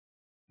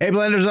Hey,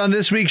 Blenders, on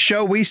this week's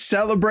show, we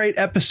celebrate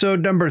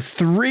episode number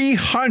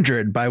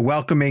 300 by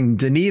welcoming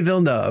Denis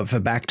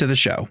Villeneuve back to the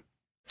show.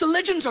 The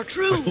legends are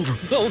true.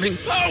 Overwhelming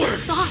power! The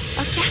sauce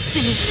of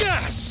destiny.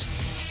 Yes!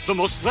 The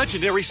most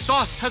legendary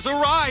sauce has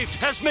arrived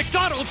as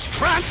McDonald's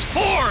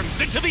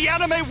transforms into the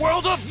anime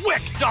world of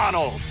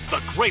WickDonald's.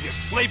 The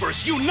greatest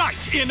flavors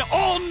unite in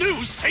all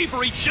new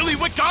savory chili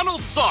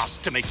McDonald's sauce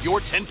to make your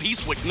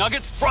 10-piece Wick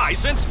Nuggets,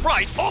 fries, and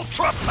Sprite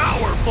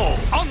ultra-powerful.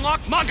 Unlock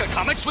manga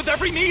comics with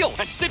every meal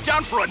and sit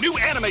down for a new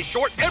anime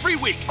short every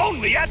week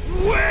only at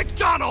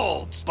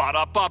WickDonald's.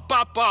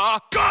 Ba-da-ba-ba-ba,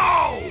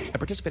 go! At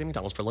participating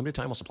McDonald's for a limited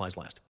time while supplies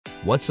last.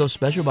 What's so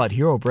special about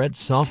Hero Bread's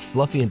soft,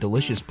 fluffy, and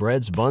delicious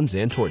breads, buns,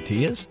 and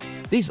tortillas?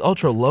 These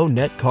ultra-low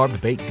net-carb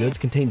baked goods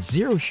contain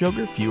zero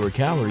sugar, fewer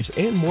calories,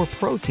 and more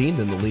protein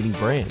than the leading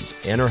brands,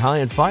 and are high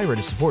in fiber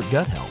to support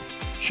gut health.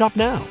 Shop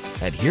now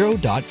at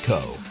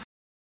hero.co.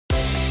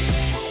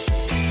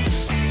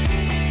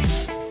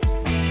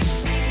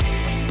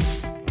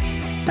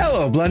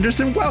 Hello, Blenders,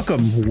 and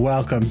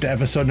welcome to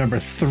episode number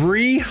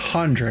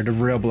 300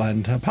 of Real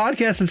Blend, a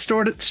podcast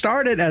that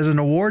started as an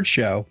award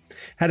show,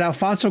 had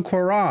Alfonso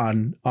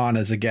Cuarón on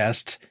as a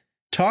guest,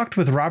 talked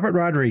with Robert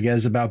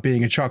Rodriguez about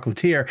being a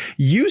chocolatier,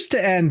 used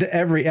to end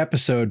every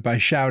episode by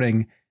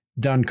shouting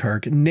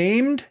Dunkirk,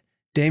 named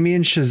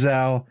Damien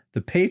Chazelle the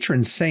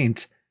patron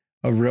saint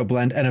of Real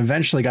Blend, and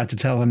eventually got to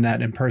tell him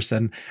that in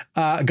person,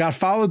 got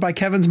followed by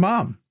Kevin's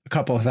mom a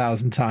couple of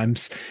thousand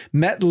times,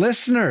 met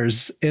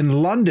listeners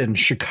in London,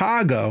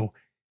 Chicago,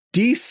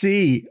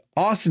 DC,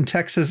 Austin,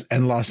 Texas,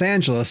 and Los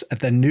Angeles at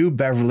the New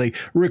Beverly,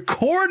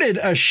 recorded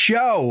a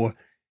show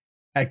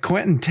at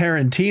Quentin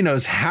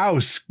Tarantino's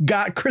house,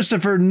 got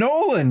Christopher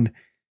Nolan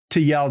to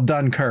yell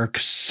Dunkirk,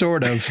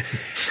 sort of.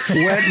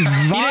 Went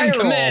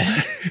viral.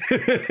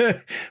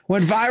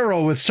 Went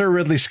viral with Sir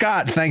Ridley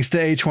Scott, thanks to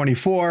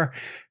A24.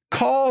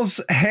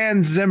 Calls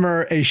Hans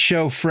Zimmer a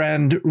show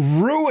friend.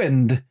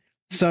 Ruined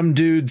some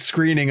dude's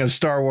screening of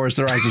Star Wars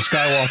The Rise of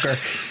Skywalker.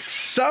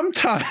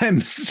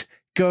 Sometimes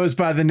goes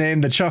by the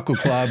name The Chuckle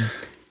Club.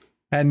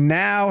 And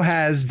now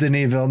has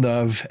Denis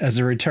Villeneuve as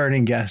a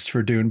returning guest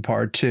for Dune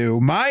Part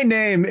 2. My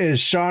name is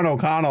Sean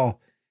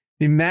O'Connell,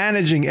 the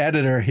managing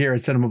editor here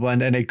at Cinema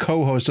Blend and a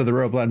co-host of the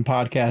Real Blend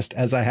podcast,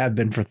 as I have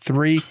been for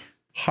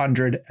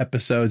 300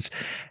 episodes.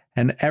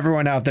 And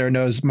everyone out there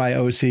knows my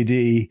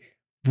OCD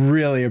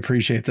really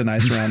appreciates a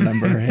nice round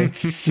number.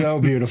 It's so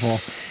beautiful.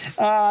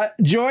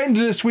 Joined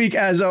this week,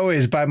 as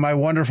always, by my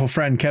wonderful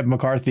friend, Kev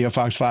McCarthy of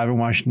Fox 5 in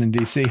Washington,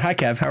 D.C. Hi,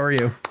 Kev. How are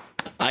you?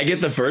 I get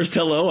the first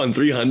hello on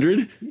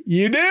 300.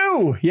 You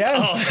do,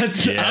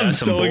 yes. I'm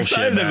so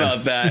excited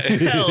about that.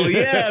 Hell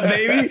yeah,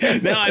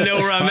 baby! Now I know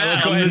where I'm at.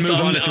 Let's go ahead and move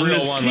on to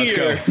 301.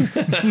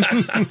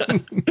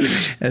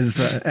 Let's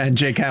go. And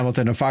Jake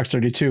Hamilton of Fox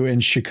 32 in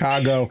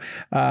Chicago.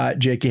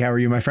 Jakey, how are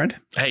you, my friend?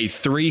 Hey,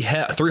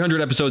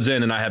 300 episodes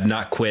in, and I have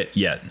not quit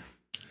yet.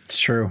 It's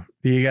true.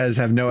 You guys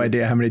have no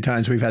idea how many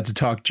times we've had to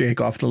talk Jake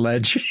off the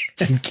ledge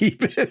and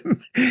keep him.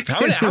 How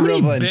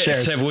many bits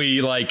have we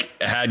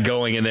had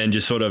going and then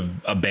just sort of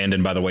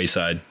abandoned by the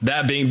wayside?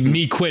 That being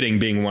me quitting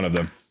being one of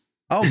them.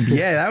 Oh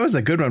yeah, that was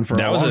a good one for a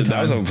long time.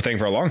 That was a thing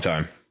for a long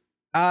time.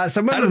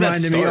 Someone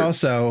reminded me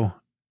also.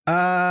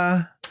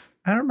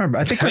 I don't remember.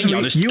 I think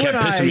y'all just kept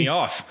pissing me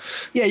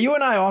off. Yeah, you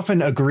and I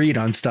often agreed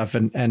on stuff,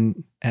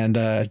 and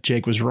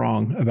Jake was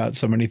wrong about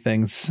so many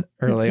things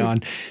early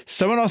on.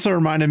 Someone also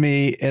reminded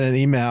me in an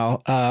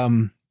email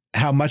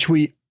how much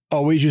we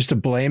always used to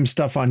blame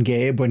stuff on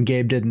Gabe when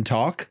Gabe didn't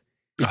talk.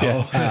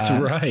 Oh, that's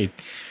right.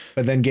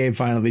 But then Gabe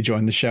finally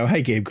joined the show.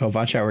 Hey, Gabe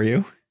Kovac, how are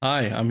you?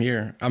 Hi, I'm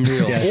here. I'm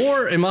real. Yes.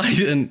 Or am I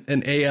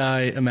an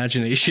AI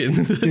imagination?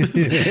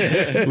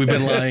 We've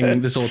been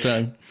lying this whole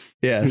time.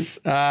 Yes.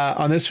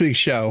 On this week's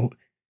show,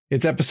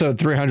 it's episode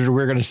 300.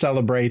 We're going to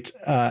celebrate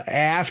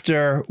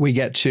after we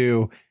get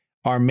to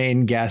our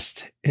main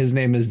guest. His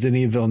name is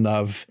Denis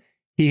Villeneuve.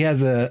 He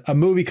has a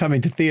movie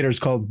coming to theaters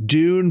called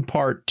Dune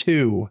Part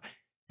 2,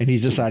 and he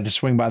decided to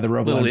swing by the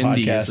Real Blend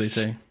podcast. As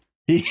they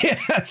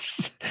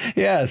say.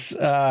 Yes.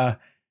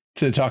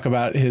 To talk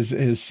about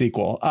his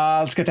sequel.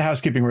 Let's get to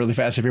housekeeping really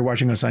fast. If you're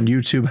watching us on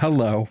YouTube,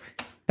 hello.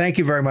 Thank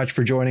you very much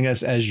for joining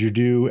us as you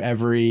do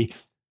every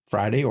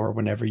Friday or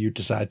whenever you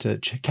decide to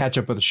catch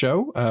up with the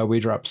show. We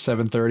drop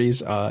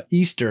 7:30s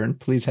Eastern.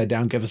 Please head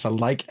down, give us a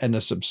like and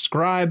a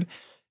subscribe.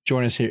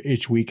 Join us here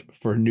each week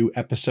for new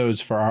episodes.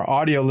 For our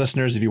audio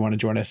listeners, if you want to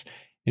join us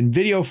in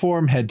video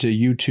form, head to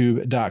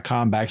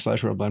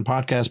youtube.com/Real Blend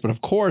Podcast. But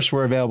of course,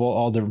 we're available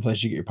all different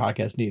places you get your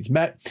podcast needs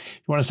met. If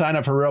you want to sign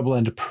up for Real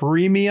Blend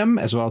Premium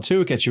as well, too,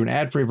 it gets you an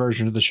ad-free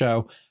version of the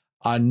show,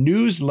 a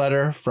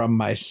newsletter from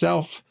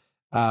myself.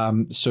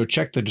 So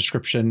check the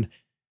description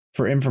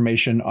for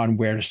information on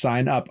where to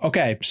sign up.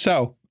 Okay,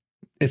 so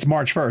it's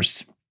March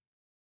 1st,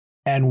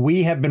 and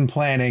we have been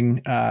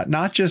planning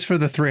not just for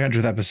the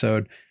 300th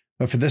episode,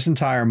 but for this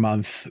entire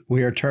month,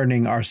 we are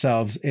turning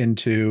ourselves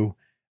into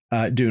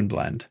Dune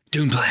Blend.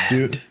 Dune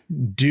Blend.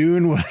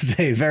 Dune was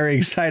a very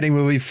exciting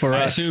movie for us.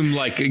 I assume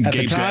like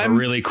Gabe's got a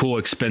really cool,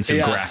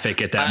 expensive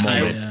graphic at that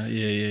moment.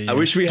 Yeah. I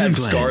wish we had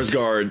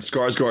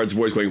Skarsgård's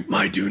voice going,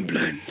 "My Dune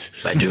Blend,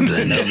 my Dune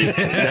Blend." That'd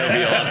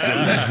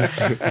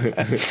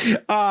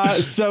be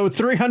awesome. So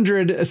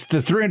 300,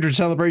 the 300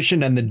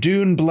 celebration and the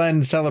Dune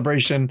Blend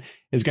celebration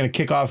is going to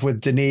kick off with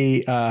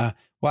Denis. Well,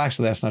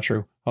 actually, that's not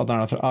true. Hold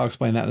on, I'll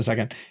explain that in a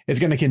second. It's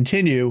going to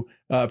continue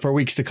for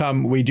weeks to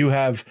come. We do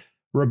have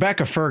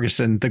Rebecca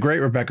Ferguson, the great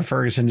Rebecca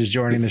Ferguson, is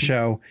joining the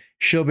show.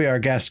 She'll be our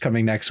guest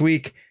coming next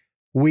week.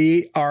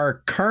 We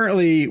are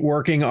currently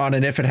working on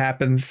an If It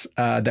Happens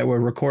that we're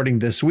recording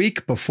this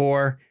week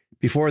before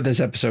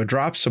this episode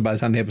drops. So by the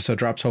time the episode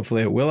drops,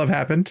 hopefully it will have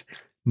happened.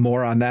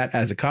 More on that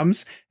as it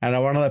comes. And I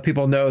want to let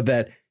people know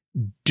that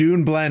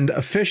Dune Blend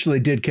officially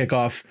did kick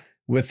off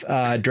with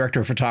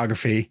director of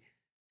photography,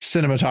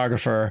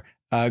 cinematographer,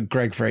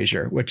 Greg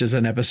Fraser, which is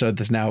an episode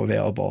that's now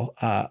available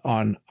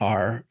on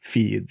our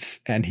feeds.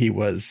 And he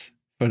was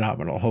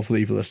phenomenal. Hopefully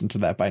you've listened to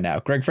that by now.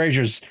 Greg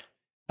Fraser's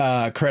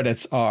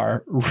credits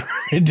are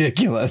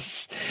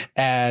ridiculous.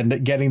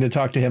 And getting to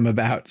talk to him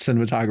about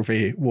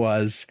cinematography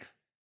was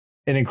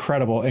an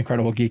incredible,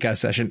 incredible geek out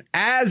session,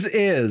 as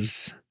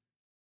is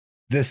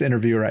this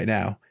interview right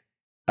now.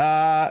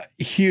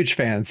 Huge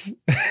fans.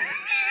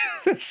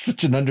 That's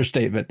such an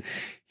understatement.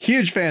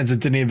 Huge fans of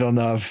Denis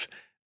Villeneuve.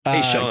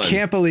 Hey, Sean.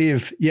 Can't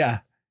believe. Yeah.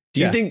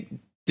 Do you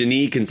think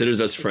Denis considers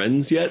us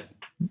friends yet?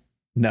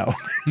 No.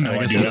 I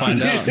guess we'll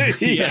find out.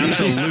 He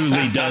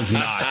absolutely does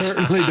not.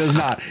 Certainly does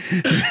not.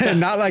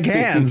 Not like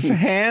Hans.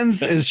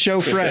 Hans is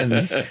show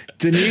friends.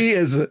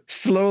 Denis is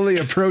slowly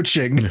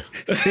approaching,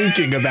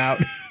 thinking about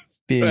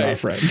being our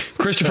friend.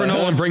 Christopher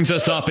Nolan brings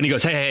us up and he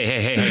goes,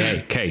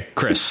 hey,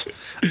 Chris,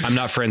 I'm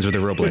not friends with the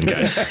real Blend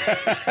guys.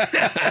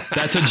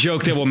 That's a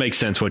joke that will make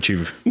sense.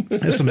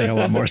 This will make a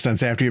lot more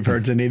sense after you've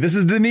heard Denis. This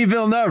is Denis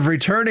Villeneuve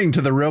returning to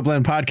the Real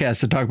Blend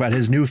podcast to talk about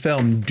his new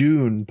film,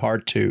 Dune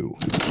Part 2.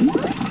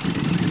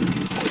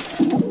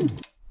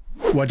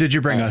 What did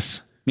you bring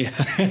us? Yeah.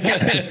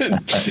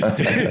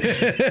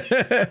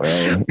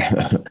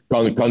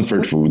 Well,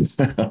 comfort food.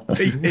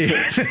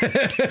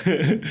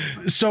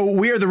 So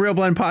we are the Real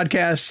Blend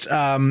podcast.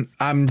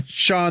 I'm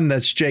Sean.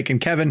 That's Jake and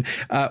Kevin.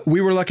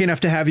 We were lucky enough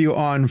to have you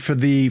on for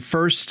the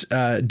first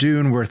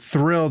Dune. We're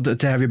thrilled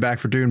to have you back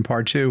for Dune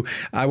Part 2.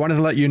 I wanted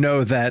to let you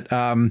know that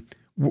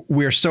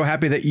we're so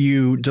happy that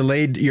you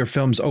delayed your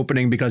film's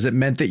opening because it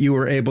meant that you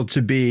were able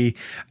to be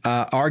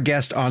our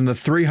guest on the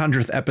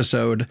 300th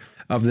episode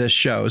of this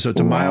show. So it's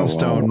a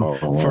milestone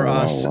for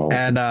us.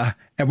 And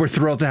we're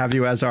thrilled to have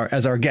you as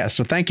our guest.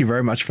 So thank you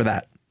very much for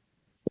that.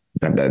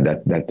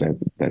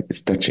 That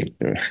is touching.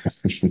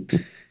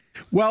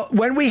 Well,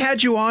 when we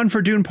had you on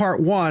for Dune Part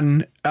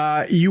 1,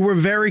 you were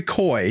very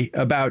coy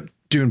about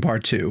Dune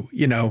Part 2.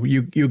 You know,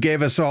 you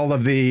gave us all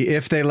of the,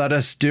 if they let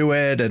us do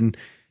it. And,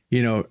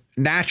 you know,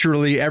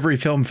 naturally every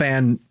film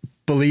fan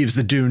believes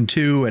that Dune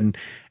 2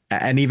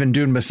 and even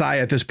Dune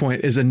Messiah at this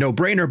point is a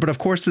no-brainer. But of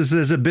course, this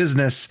is a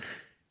business.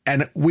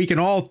 And we can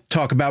all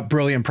talk about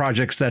brilliant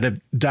projects that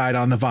have died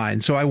on the vine.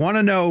 So I want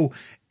to know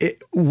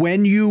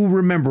when you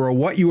remember or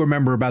what you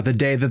remember about the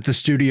day that the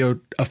studio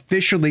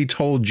officially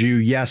told you,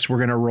 yes, we're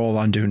going to roll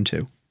on Dune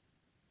 2.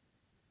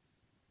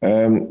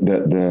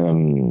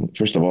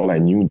 First of all, I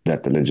knew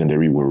that the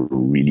Legendary were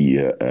really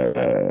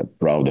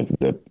proud of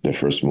the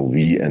first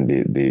movie, and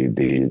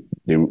they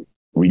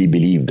really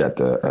believed that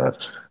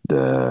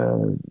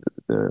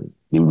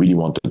they really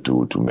wanted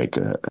to make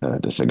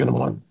the second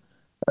one.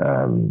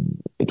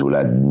 It would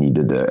have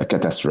needed a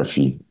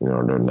catastrophe in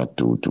order not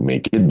to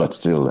make it, but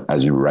still,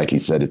 as you rightly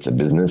said, it's a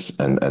business,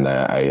 and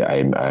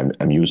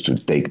I'm used to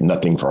take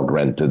nothing for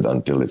granted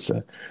until it's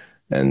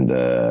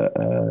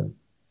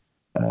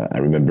I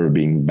remember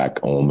being back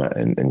home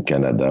in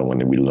Canada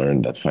when we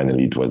learned that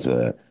finally it was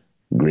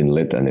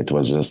greenlit, and it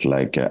was just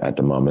like at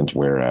the moment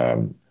where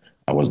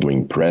I was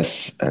doing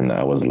press and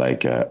I was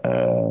like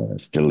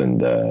still in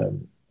the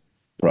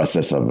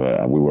process of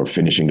we were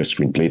finishing the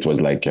screenplay. It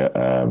was like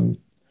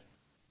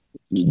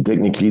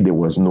technically there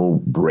was no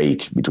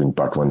break between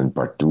part 1 and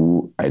part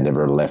 2. I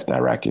never left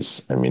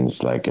Arrakis. I mean,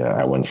 it's like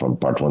I went from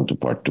part 1 to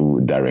part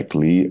 2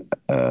 directly.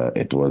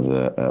 It was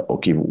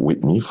okay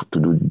with me to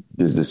do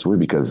this way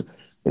because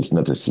it's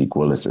not a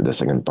sequel. It's the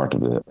second part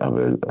of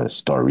a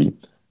story.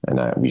 And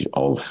we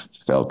all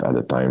felt at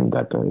the time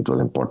that it was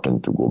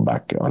important to go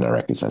back on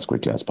Arrakis as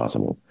quickly as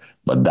possible.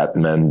 But that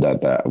meant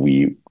that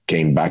we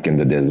came back in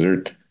the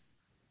desert,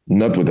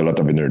 not with a lot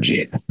of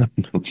energy.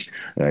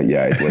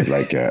 It was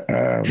like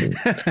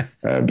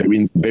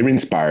very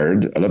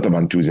inspired, a lot of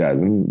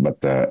enthusiasm. But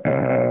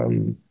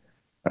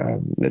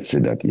let's say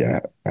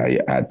that, I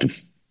had to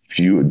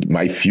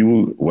my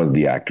fuel was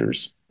the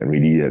actors. And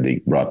really,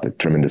 they brought a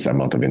tremendous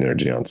amount of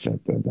energy on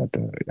set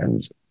that I'm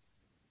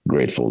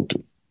grateful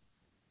to.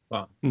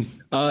 Wow.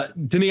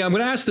 Denis, I'm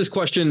going to ask this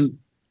question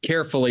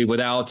carefully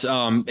without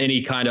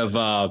any kind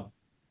of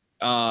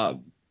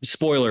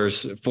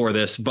spoilers for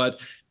this,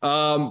 but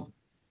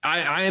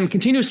I am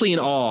continuously in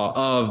awe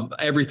of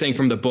everything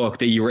from the book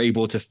that you were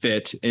able to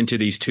fit into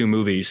these two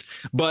movies.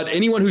 But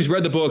anyone who's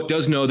read the book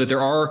does know that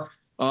there are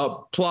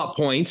plot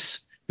points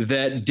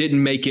that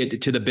didn't make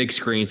it to the big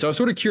screen. So I was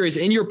sort of curious,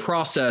 in your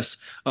process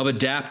of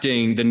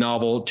adapting the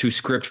novel to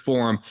script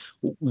form,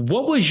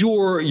 what was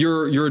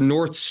your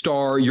North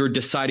Star, your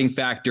deciding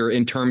factor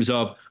in terms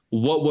of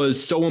what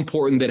was so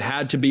important that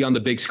had to be on the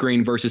big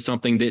screen versus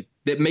something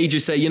that made you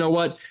say, you know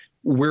what,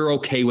 we're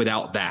okay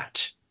without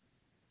that?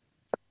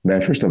 Now,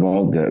 first of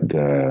all,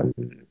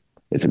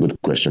 it's a good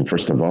question.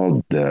 First of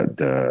all,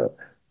 the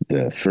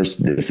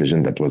first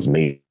decision that was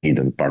made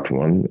in part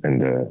one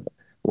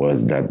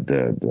was that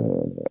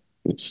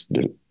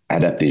the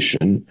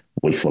adaptation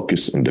will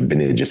focus on the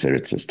Bene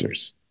Gesserit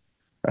sisters.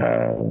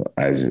 For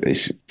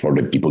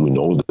the people who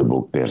know the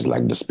book, there's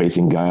like the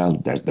Spacing Guile,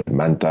 there's the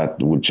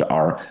Mantat, which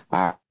are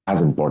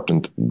as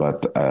important,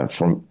 but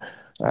from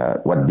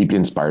what deeply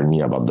inspired me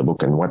about the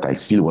book and what I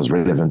feel was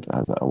relevant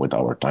with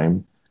our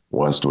time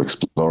was to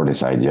explore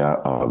this idea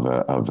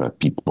of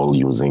people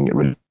using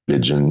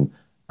religion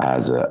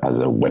as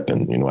a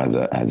weapon,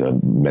 as a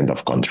means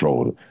of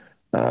control,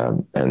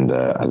 and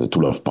as a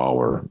tool of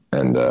power.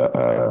 And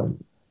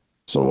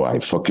so I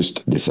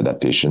focused this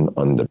adaptation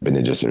on the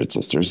Bene Gesserit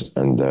sisters.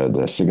 And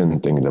the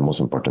second thing, the most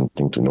important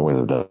thing to know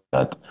is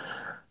that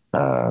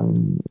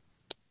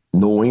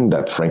knowing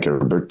that Frank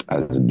Herbert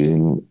had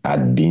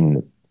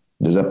been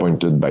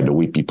disappointed by the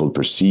way people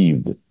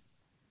perceived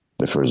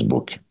the first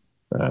book.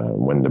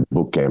 When the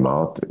book came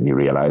out, he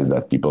realized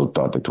that people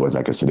thought it was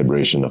like a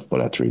celebration of Paul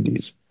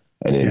Atreides.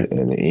 And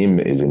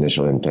his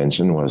initial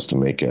intention was to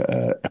make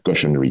a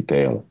cautionary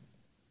tale,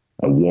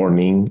 a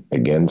warning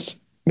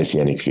against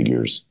messianic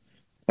figures.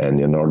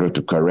 And in order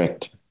to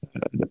correct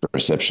the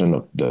perception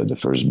of the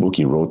first book,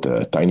 he wrote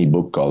a tiny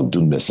book called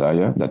Dune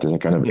Messiah, that is a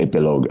kind of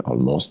epilogue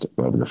almost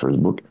of the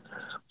first book,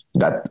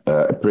 that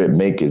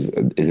make his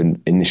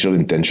initial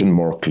intention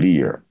more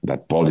clear,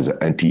 that Paul is an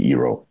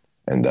anti-hero,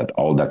 and that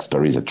all that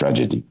story is a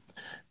tragedy.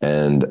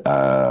 And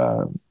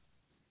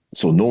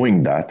so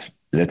knowing that,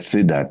 let's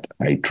say that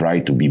I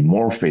try to be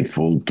more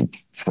faithful to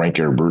Frank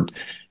Herbert's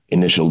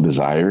initial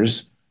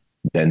desires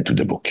than to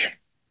the book.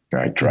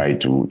 I try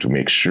to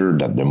make sure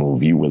that the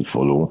movie will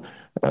follow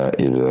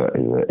his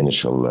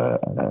initial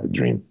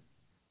dream.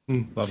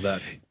 Love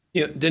that.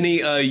 Yeah,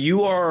 Denis,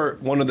 you are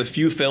one of the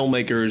few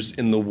filmmakers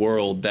in the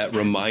world that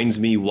reminds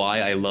me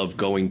why I love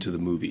going to the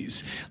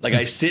movies. Like,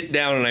 I sit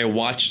down and I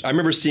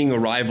remember seeing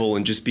Arrival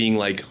and just being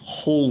like,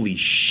 holy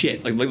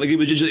shit. Like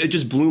it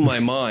just blew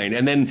my mind.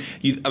 And then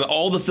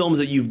all the films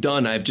that you've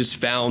done, I've just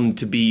found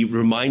to be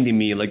reminding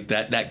me like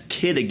that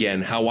kid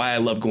again, why I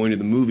love going to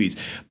the movies.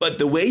 But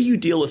the way you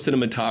deal with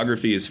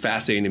cinematography is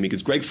fascinating to me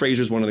because Greg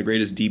Fraser is one of the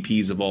greatest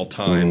DPs of all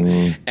time.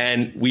 Mm-hmm.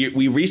 And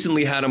we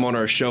recently had him on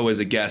our show as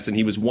a guest, and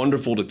he was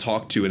wonderful to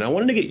talk to. And I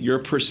wanted to get your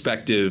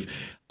perspective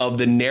of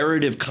the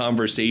narrative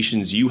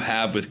conversations you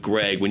have with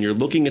Greg when you're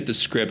looking at the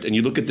script and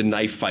you look at the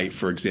knife fight,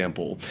 for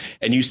example,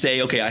 and you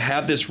say, okay, I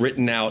have this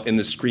written out in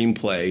the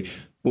screenplay.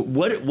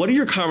 What are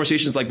your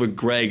conversations like with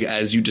Greg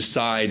as you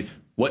decide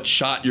what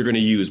shot you're going to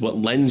use, what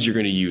lens you're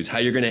going to use, how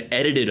you're going to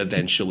edit it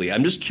eventually?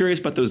 I'm just curious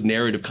about those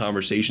narrative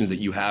conversations that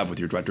you have with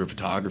your director of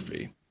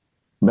photography.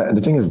 But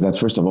the thing is that,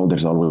 first of all,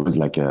 there's always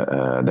like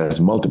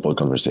there's multiple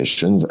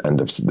conversations, and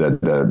the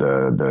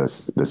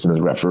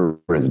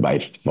cinematographer is by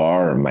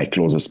far my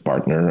closest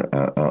partner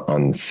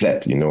on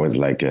set. It's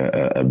like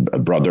a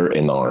brother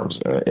in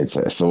arms.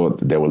 So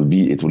it will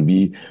be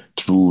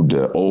through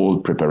the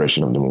whole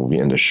preparation of the movie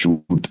and the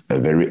shoot a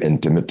very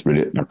intimate,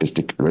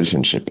 artistic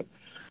relationship.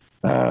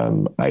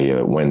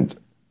 I went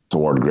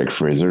toward Greg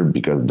Fraser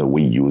because the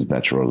way he used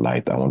natural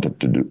light, I wanted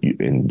to do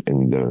in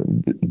the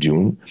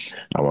Dune.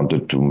 I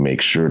wanted to make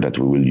sure that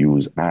we will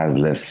use as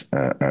less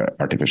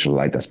artificial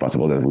light as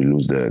possible, that we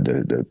lose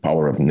the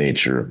power of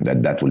nature,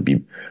 that will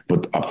be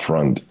put up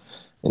front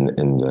in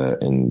the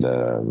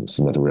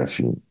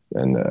cinematography.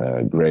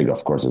 And Greg,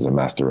 of course, is a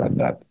master at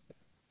that.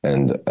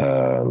 And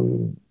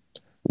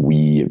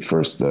we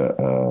first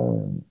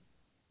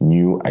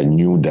I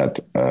knew that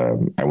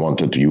I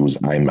wanted to use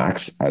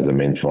IMAX as a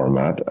main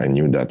format. I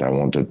knew that I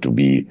wanted to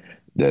be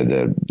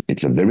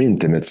it's a very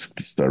intimate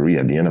story.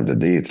 At the end of the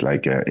day, it's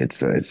like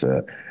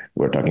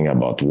we're talking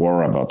about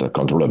war, about the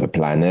control of a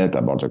planet,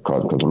 about the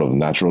control of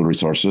natural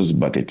resources.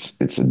 But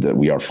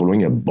we are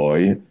following a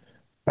boy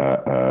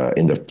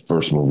in the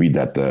first movie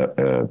that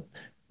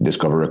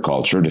discover a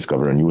culture,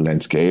 discover a new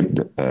landscape.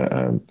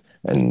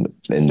 And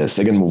in the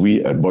second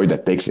movie, a boy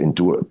that takes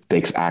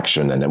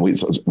action. And then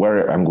so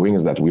where I'm going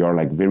is that we are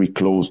like very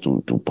close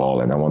to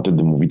Paul, and I wanted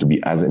the movie to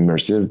be as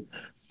immersive.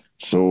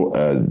 So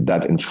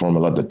that informed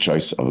a lot the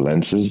choice of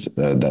lenses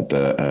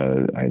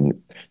to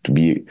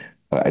be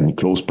in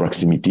close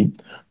proximity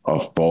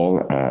of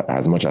Paul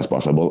as much as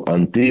possible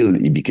until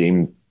he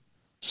became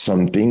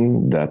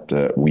something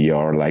that we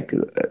are like,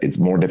 it's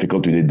more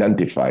difficult to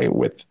identify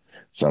with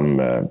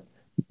some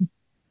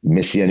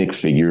messianic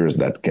figures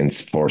that can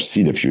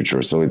foresee the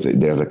future. So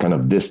there's a kind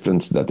of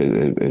distance that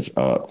is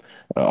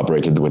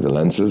operated with the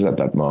lenses at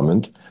that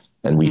moment.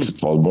 and we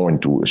fall more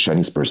into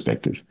Shani's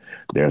perspective.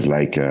 There's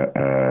like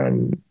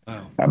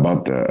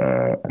about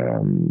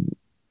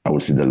I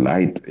would say the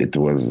light. It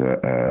was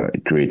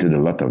it created a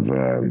lot of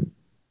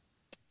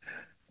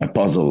a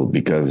puzzle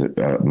because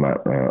of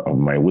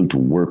my will to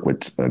work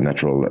with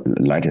natural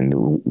light and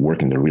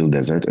work in the real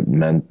desert. It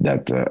meant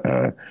that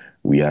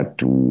we had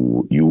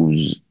to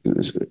use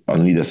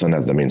only the sun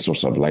as the main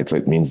source of light. So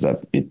it means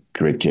that it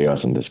creates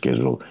chaos in the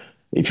schedule.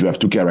 If you have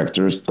two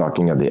characters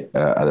talking at the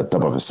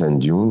top of a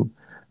sand dune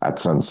at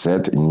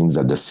sunset, it means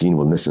that the scene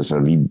will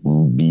necessarily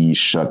be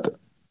shot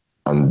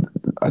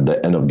at the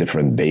end of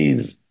different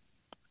days,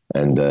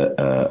 and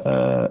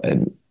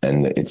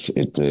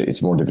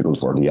it's more difficult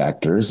for the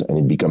actors, and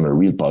it becomes a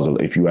real puzzle.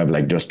 If you have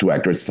like just two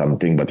actors,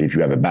 something, but if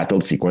you have a battle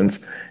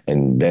sequence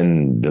and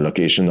then the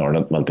location are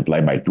not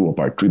multiplied by 2 or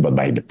by 3, but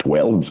by the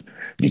 12,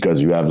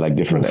 because you have like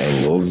different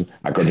angles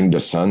according to the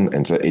sun,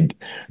 and so it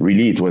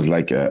was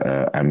like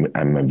I'm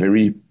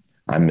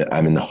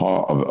in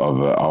awe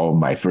of how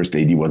my first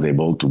AD was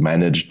able to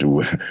manage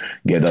to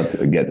get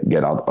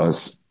out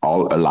us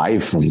all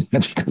alive from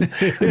that, because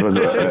it was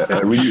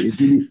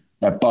really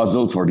a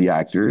puzzle for the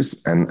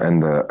actors,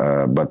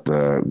 but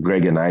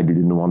Greg and I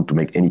didn't want to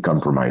make any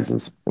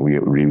compromises. We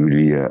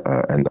really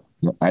and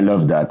I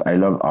love that. I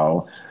love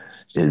how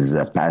his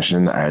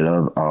passion. I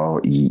love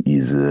how he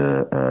is.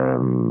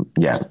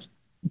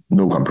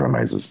 No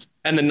compromises.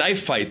 And the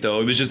knife fight,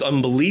 though, it was just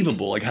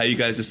unbelievable. Like how you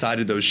guys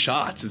decided those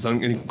shots. It's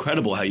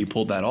incredible how you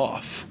pulled that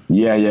off.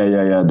 Yeah.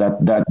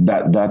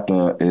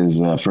 That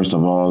is first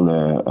of all,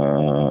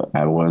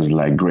 I was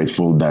like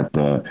grateful that.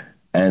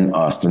 And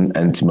Austin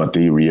and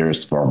Timothy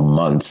rehearsed for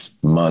months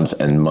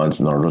and months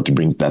in order to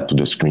bring that to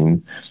the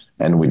screen.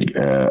 And we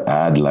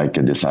had like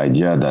this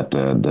idea that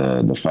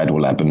the fight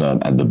will happen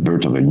at the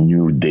birth of a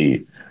new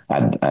day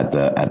at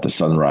the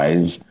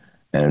sunrise.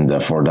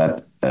 And for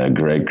that,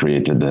 Greg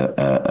created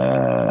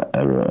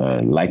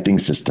a lighting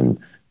system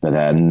that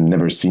I had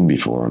never seen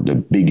before. The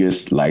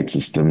biggest light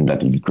system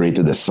that he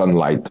created, a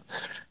sunlight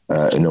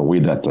in a way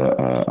that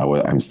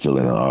I'm still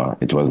in awe.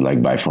 It was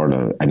like by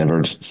far I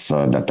never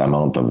saw that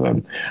amount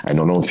of. I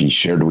don't know if he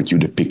shared with you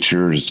the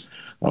pictures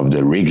of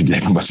the rigs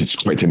there, but it's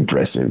quite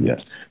impressive. Yeah,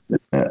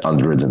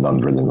 hundreds and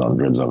hundreds and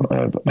hundreds of.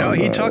 No,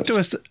 he talked to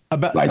us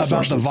about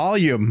the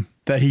volume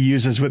that he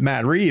uses with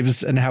Matt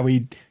Reeves and how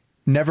he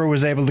never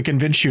was able to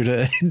convince you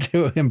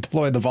to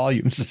employ the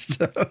volume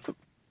system.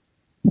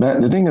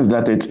 But the thing is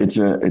that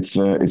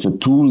it's a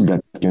tool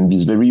that can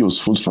be very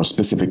useful for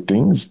specific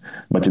things,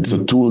 but it's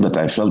a tool that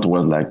I felt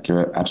was like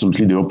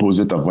absolutely the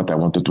opposite of what I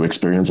wanted to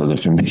experience as a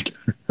filmmaker.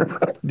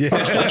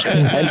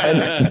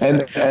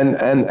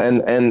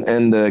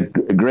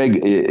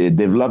 Greg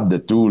developed the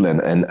tool,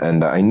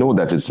 and I know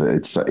that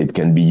it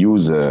can be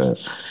used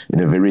in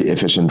a very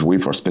efficient way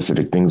for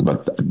specific things,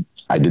 but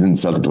I didn't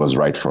felt it was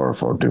right for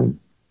Dune.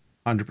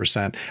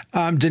 100%.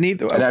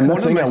 Denis, and I'm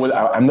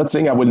not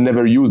saying I will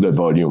never use the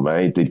volume,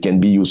 right? It can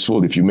be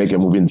useful if you make a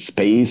movie in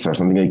space or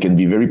something. It can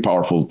be a very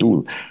powerful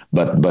tool.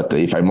 But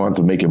if I want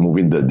to make a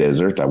movie in the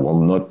desert, I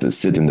will not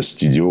sit in the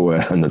studio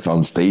on the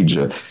sound stage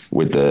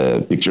with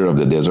a picture of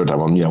the desert. I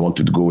want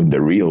to go in the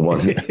real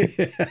one.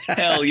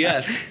 Hell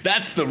yes,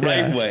 that's the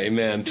right way,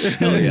 man.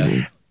 Hell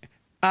yeah.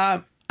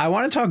 I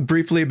want to talk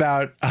briefly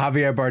about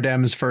Javier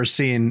Bardem's first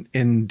scene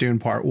in Dune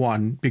Part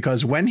 1,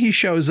 because when he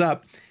shows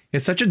up,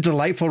 it's such a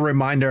delightful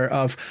reminder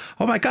of,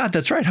 oh my God,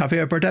 that's right,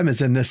 Javier Bardem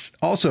is in this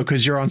also,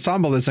 because your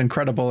ensemble is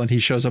incredible, and he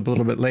shows up a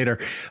little bit later.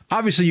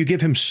 Obviously, you give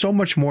him so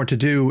much more to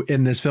do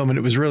in this film, and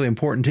it was really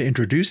important to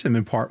introduce him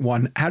in Part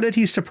 1. How did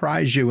he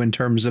surprise you in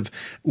terms of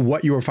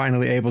what you were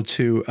finally able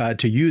to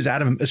use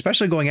out of him,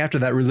 especially going after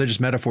that religious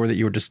metaphor that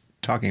you were just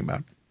talking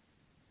about?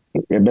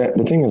 Yeah, but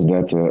the thing is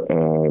that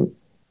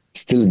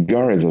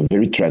Stilgar is a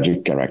very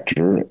tragic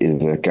character,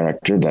 is a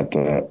character that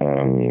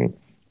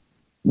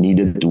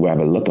needed to have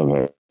a lot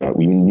of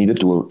we needed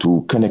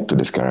to connect to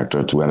this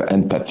character, to have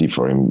empathy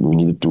for him. We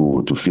needed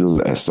to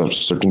feel a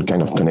certain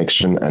kind of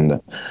connection,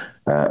 and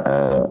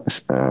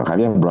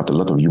Javier brought a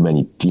lot of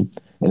humanity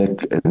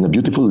and a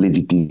beautiful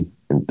levity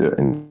in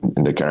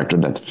the character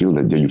that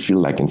you feel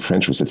like in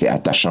French we say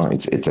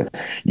attachant. It's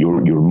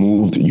you're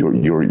moved. You're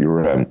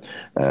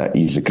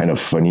he's kind of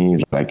funny.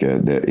 Like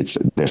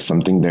there's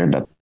something there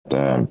that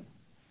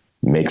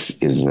makes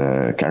his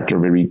character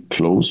very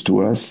close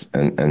to us,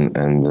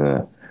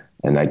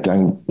 and I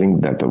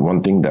think that the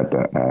one thing that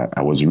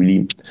I was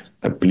really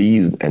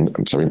pleased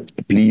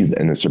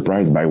and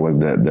surprised by was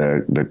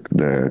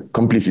the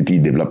complicity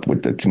developed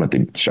with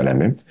Timothée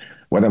Chalamet.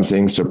 What I'm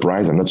saying,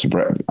 surprised, I'm not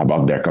surprised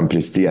about their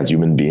complicity as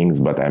human beings,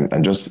 but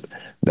I'm just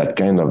that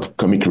kind of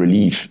comic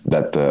relief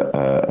that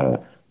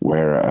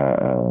where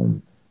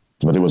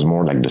Timothée was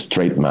more like the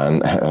straight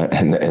man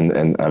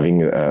and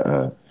having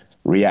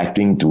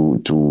reacting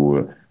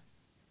to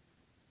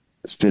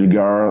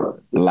Stilgar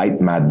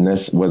light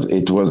madness was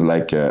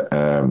like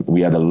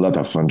we had a lot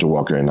of fun, Joe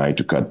Walker and I,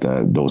 to cut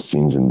those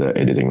scenes in the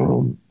editing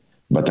room.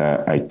 But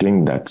I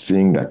think that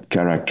seeing that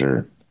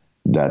character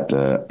that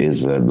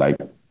is like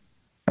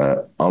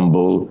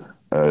humble,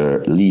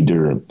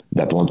 leader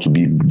that wants to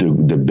be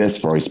the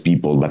best for his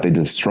people, but is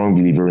a strong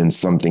believer in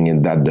something,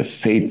 in that the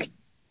faith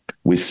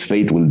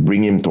will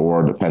bring him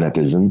toward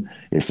fanatism,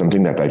 is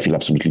something that I feel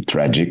absolutely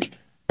tragic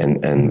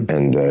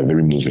and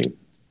very moving.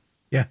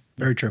 Yeah,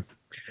 very true.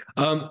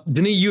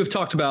 Denis, you have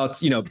talked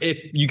about,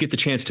 if you get the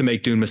chance to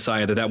make Dune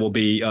Messiah, that will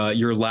be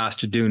your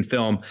last Dune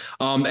film.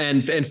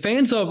 And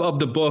fans of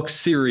the book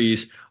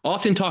series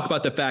often talk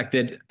about the fact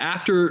that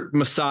after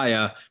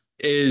Messiah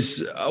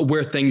is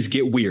where things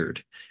get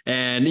weird.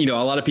 And,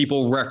 a lot of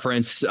people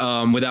reference,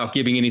 without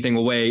giving anything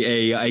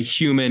away, a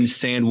human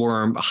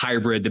sandworm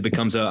hybrid that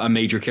becomes a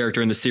major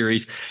character in the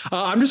series.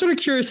 I'm just sort of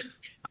curious.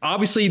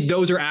 Obviously,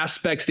 those are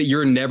aspects that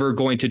you're never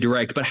going to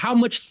direct, but how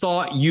much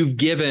thought you've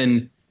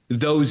given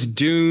those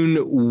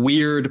Dune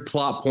weird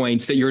plot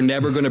points that you're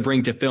never going to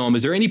bring to film?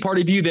 Is there any part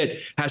of you that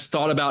has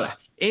thought about,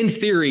 in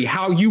theory,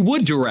 how you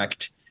would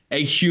direct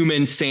a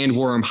human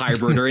sandworm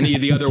hybrid or any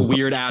of the other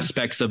weird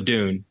aspects of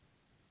Dune?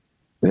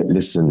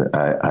 Listen,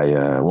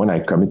 I when I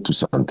commit to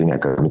something, I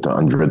commit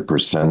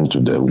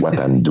 100% to what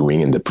I'm doing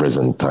in the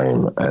present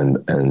time, and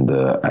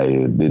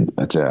I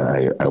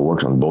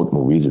worked on both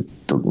movies. It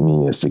took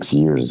me 6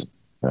 years.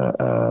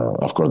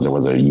 Of course, there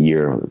was a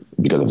year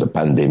because of the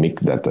pandemic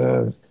that,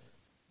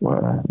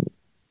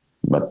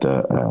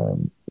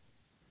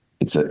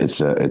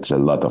 it's a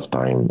lot of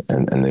time,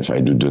 and if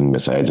I do Dune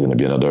Messiah, it's going to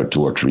be another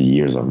 2 or 3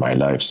 years of my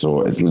life.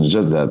 So it's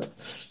just that.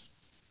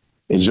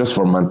 It's just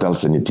for mental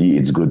sanity.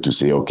 It's good to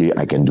say, okay,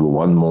 I can do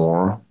one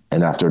more,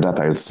 and after that,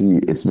 I'll see.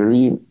 It's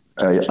very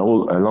a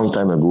long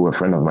time ago. A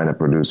friend of mine, a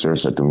producer,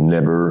 said to me,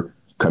 "Never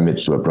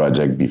commit to a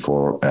project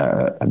before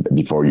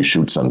you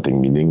shoot something."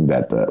 Meaning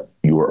that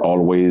you are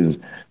always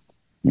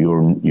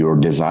your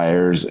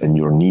desires and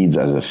your needs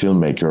as a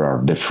filmmaker are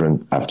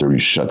different after you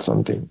shot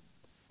something.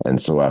 And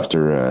so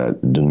after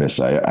Dune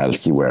Messiah, I'll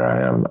see where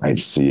I am. I'll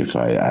see if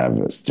I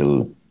have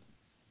still.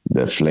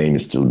 The flame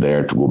is still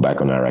there to go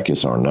back on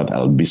Arrakis or not.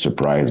 I'll be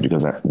surprised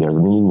because there's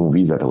many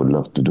movies that I would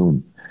love to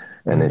do,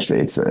 and I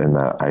feel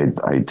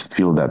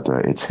that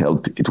it's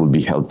healthy. It would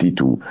be healthy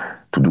to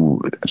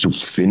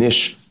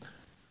finish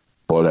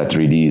Paul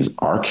Atreides'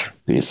 arc,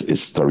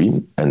 his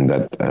story, and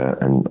that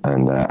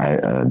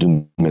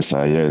Dune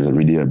Messiah is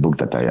really a book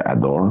that I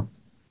adore.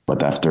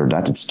 But after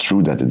that, it's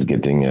true that it's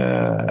getting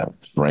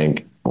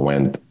Frank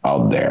went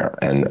out there,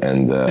 and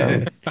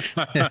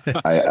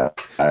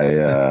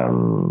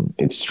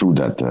it's true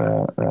that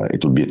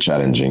it will be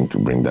challenging to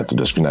bring that to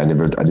the screen. I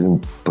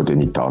didn't put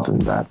any thought in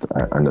that.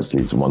 Honestly,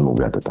 it's one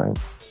movie at a time.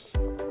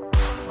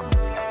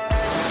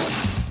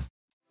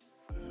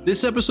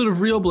 This episode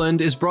of Real Blend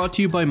is brought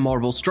to you by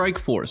Marvel Strike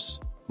Force.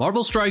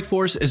 Marvel Strike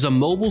Force is a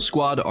mobile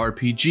squad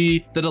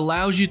RPG that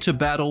allows you to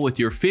battle with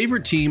your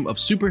favorite team of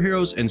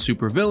superheroes and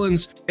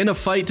supervillains in a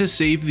fight to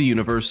save the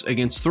universe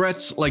against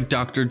threats like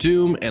Doctor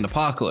Doom and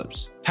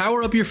Apocalypse.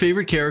 Power up your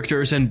favorite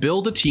characters and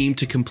build a team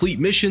to complete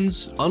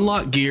missions,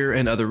 unlock gear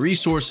and other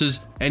resources,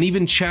 and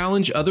even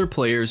challenge other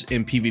players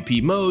in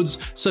PvP modes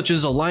such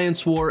as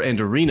Alliance War and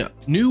Arena.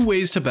 New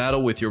ways to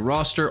battle with your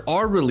roster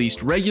are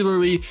released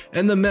regularly,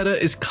 and the meta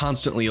is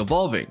constantly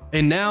evolving.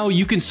 And now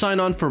you can sign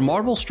on for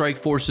Marvel Strike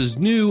Force's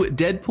new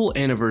Deadpool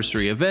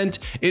Anniversary event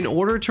in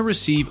order to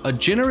receive a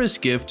generous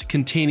gift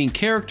containing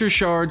character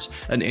shards,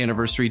 an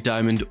anniversary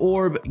diamond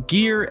orb,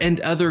 gear, and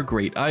other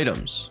great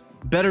items.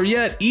 Better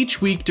yet, each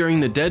week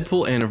during the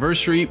Deadpool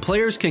Anniversary,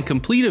 players can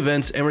complete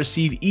events and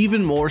receive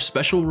even more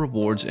special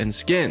rewards and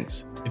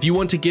skins. If you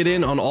want to get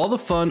in on all the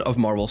fun of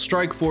Marvel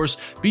Strike Force,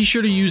 be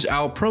sure to use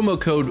our promo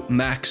code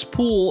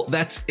MAXPOOL,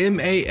 that's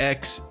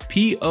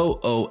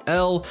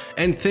MAXPOOL,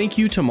 and thank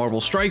you to Marvel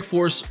Strike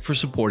Force for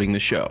supporting the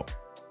show.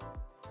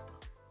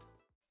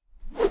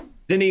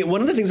 Denis, one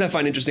of the things I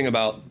find interesting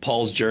about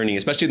Paul's journey,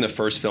 especially in the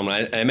first film,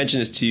 and I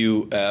mentioned this to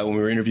you when we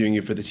were interviewing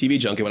you for the TV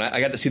Junket, when I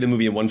got to see the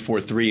movie in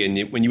 143,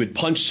 and when you would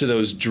punch to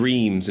those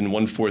dreams in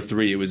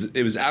 143, it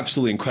was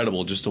absolutely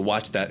incredible just to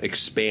watch that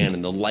expand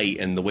and the light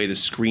and the way the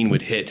screen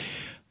would hit.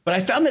 But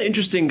I found that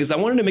interesting because I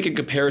wanted to make a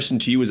comparison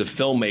to you as a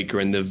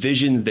filmmaker and the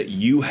visions that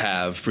you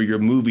have for your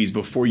movies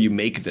before you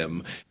make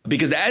them.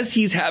 Because as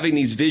he's having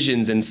these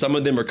visions and some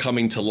of them are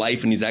coming to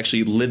life and he's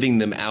actually living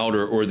them out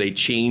or they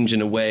change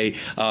in a way,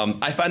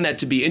 I find that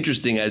to be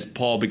interesting as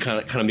Paul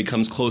kind of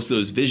becomes close to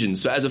those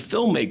visions. So as a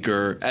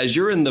filmmaker, as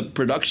you're in the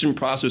production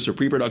process or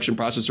pre-production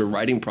process or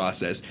writing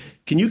process,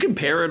 can you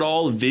compare at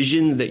all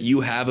visions that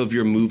you have of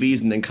your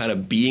movies and then kind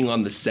of being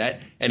on the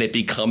set and it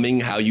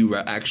becoming how you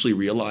actually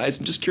realize?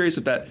 I'm just curious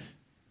if that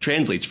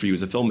translates for you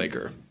as a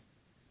filmmaker.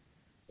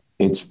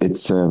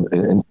 It's an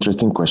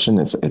interesting question.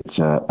 In fact,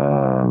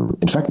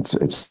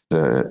 it's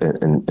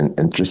an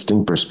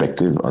interesting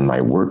perspective on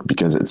my work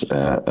because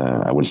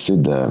I will say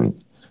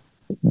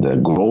the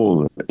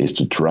goal is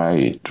to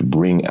try to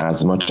bring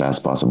as much as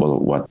possible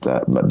what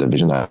the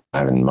vision I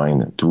have in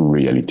mind to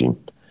reality.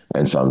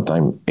 And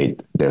sometimes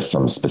there's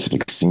some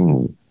specific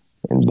scenes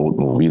in both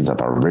movies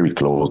that are very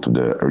close to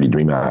the early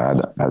dream I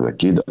had as a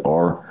kid,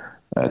 or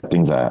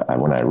things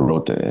when I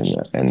wrote,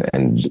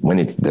 and when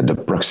it's the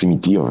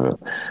proximity of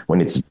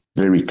when it's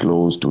very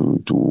close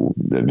to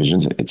the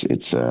visions,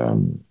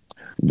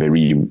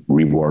 very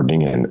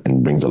rewarding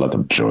and brings a lot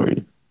of joy.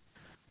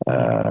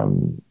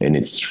 And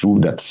it's true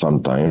that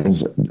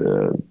sometimes,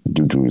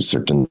 due to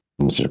certain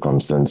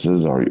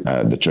circumstances or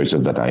the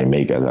choices that I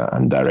make as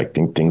I'm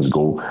directing, things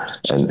go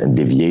and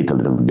deviate a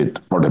little bit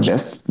for the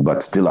best,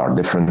 but still are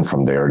different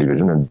from the early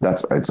vision. And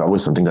it's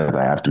always something that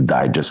I have to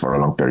digest for a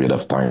long period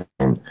of time.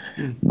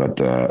 But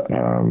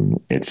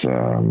it's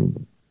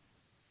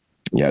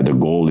the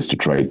goal is to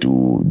try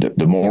to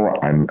the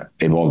more I'm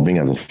evolving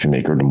as a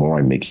filmmaker, the more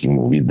I'm making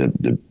movies,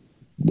 the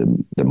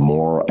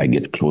more I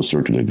get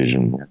closer to the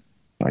vision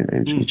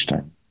each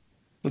time.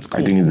 That's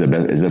cool. I think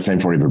it's the same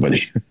for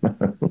everybody.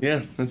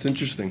 Yeah, that's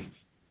interesting.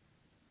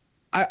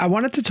 I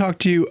wanted to talk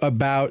to you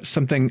about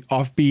something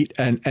offbeat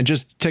and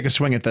just take a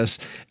swing at this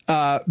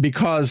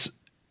because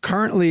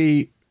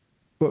currently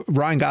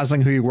Ryan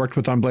Gosling, who you worked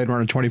with on Blade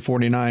Runner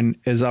 2049,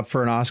 is up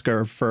for an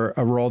Oscar for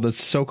a role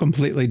that's so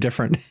completely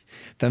different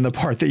than the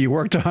part that you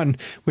worked on,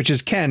 which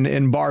is Ken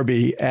in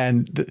Barbie.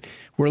 And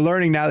we're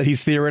learning now that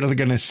he's theoretically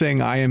going to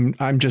sing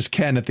I'm Just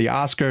Ken at the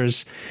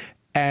Oscars.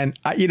 And,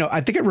 I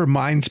think it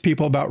reminds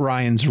people about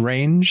Ryan's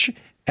range.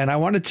 And I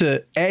wanted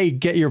to, A,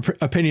 get your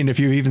opinion if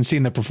you've even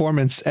seen the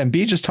performance, and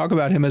B, just talk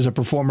about him as a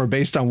performer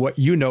based on what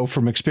you know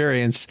from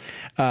experience,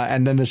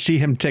 and then to see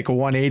him take a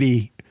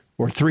 180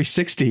 or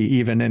 360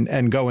 even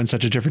and go in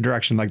such a different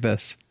direction like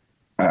this.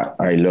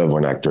 I love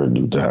when actors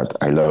do that.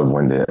 I love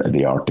when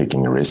they are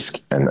taking a risk.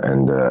 And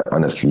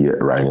honestly,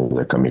 Ryan is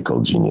a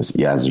comical genius.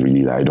 He has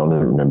really, I don't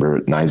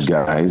remember Nice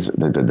Guys,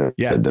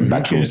 the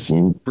bathroom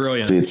scene.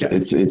 Brilliant.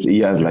 It's he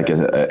has like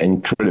an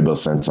incredible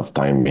sense of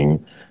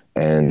timing.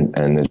 And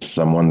it's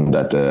someone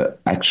that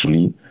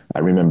actually, I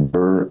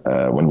remember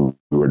when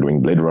we were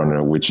doing Blade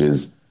Runner, which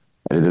is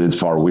a little bit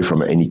far away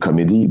from any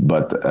comedy,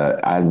 but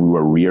as we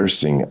were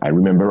rehearsing, I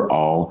remember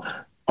all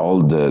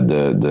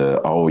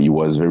how he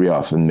was very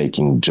often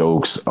making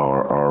jokes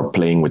or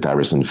playing with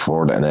Harrison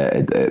Ford, and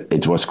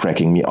it was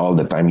cracking me all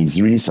the time.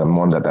 He's really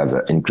someone that has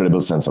an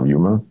incredible sense of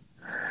humor.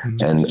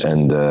 And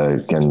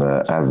can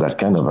has that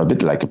kind of a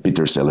bit like a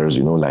Peter Sellers,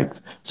 like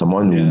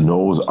someone who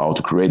knows how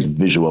to create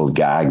visual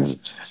gags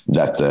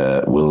that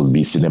will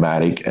be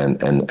cinematic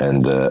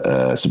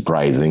and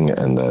surprising.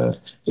 And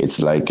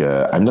it's like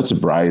I'm not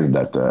surprised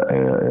that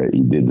he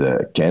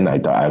did Ken. I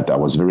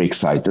was very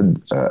excited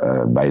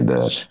by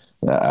the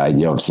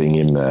idea of seeing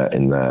him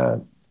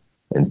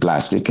in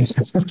plastic. It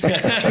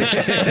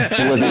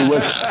was.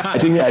 I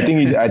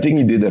think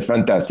he did a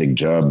fantastic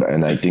job,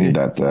 and I think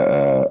that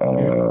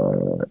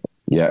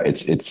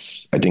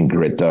it's. I think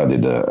Greta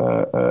did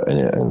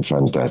a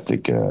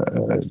fantastic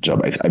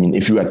job. I mean,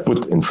 if you had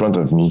put in front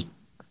of me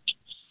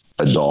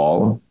a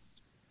doll,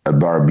 a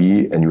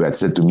Barbie, and you had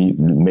said to me,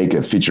 make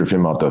a feature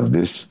film out of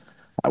this,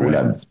 I would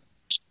have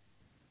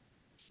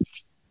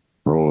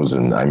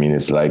frozen. I mean,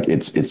 it's like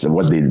it's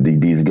what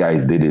these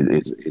guys did.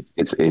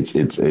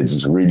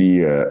 It's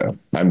really.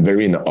 I'm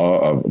very in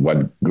awe of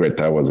what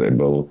Greta was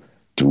able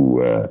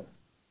to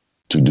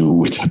do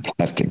with a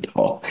plastic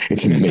doll.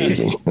 It's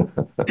amazing.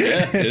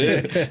 Yeah,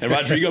 it is. And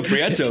Rodrigo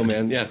Prieto,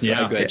 man. Yeah.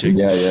 Yeah,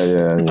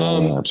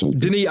 absolutely.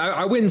 Denis,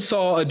 I went and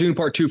saw Dune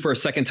Part 2 for a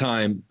second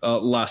time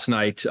last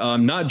night.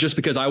 Not just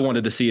because I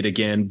wanted to see it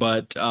again,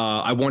 but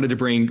I wanted to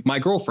bring my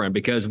girlfriend,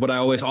 because what I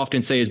always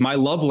often say is my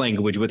love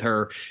language with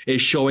her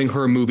is showing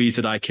her movies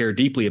that I care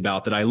deeply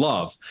about, that I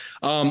love.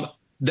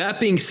 That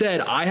being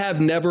said, I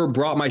have never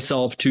brought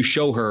myself to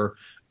show her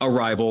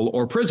Arrival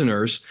or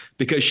Prisoners,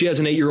 because she has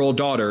an 8-year-old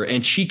daughter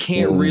and she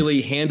can't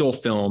really handle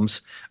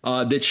films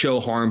that show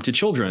harm to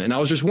children. And I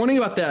was just wondering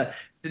about that.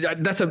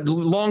 That's a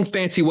long,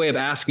 fancy way of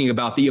asking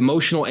about the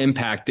emotional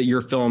impact that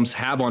your films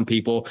have on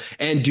people.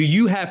 And do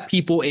you have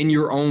people in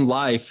your own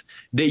life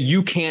that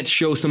you can't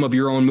show some of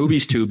your own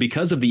movies to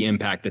because of the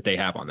impact that they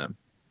have on them?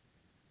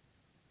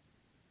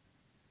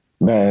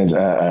 Man,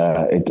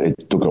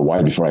 it took a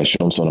while before I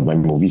showed some of my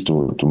movies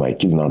to my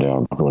kids. Now they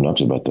are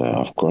grown-ups, but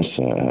of course,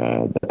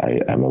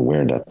 I am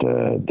aware that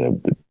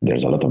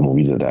there's a lot of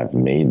movies that I've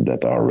made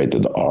that are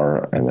rated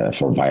R and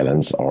for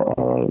violence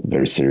or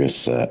very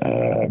serious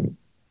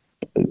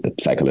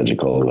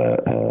psychological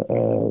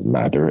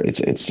matter.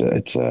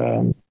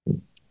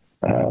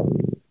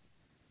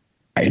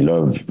 I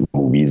love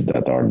movies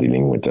that are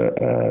dealing with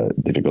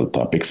difficult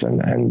topics,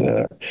 and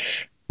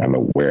I'm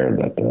aware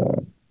that.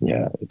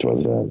 It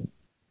was.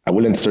 I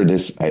will answer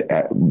this.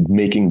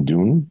 Making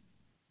Dune,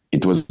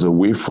 it was a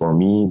way for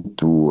me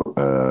to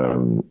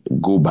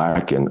go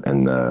back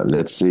and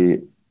let's say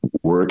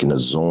work in a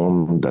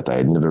zone that I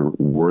had never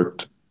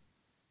worked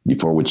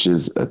before, which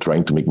is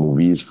trying to make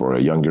movies for a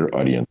younger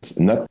audience.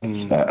 Not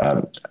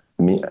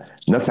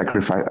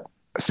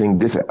sacrificing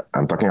this.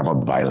 I'm talking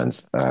about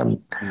violence.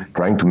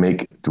 Trying to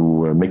make a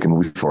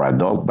movie for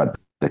adult, but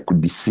that could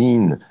be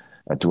seen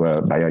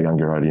by a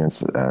younger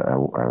audience,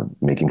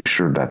 making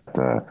sure that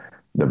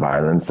the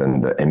violence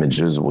and the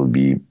images will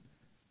be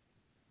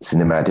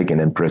cinematic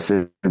and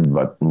impressive,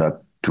 but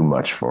not too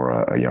much for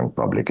a young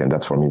public. And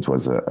that, for me, it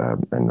was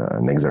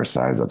an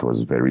exercise that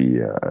was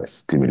very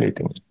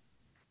stimulating.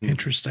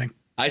 Interesting.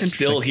 I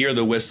still hear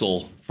the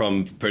whistle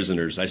from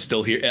Prisoners. I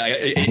still hear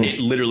it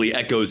literally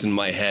echoes in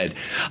my head.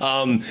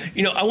 I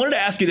wanted to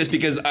ask you this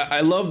because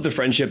I love the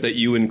friendship that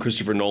you and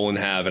Christopher Nolan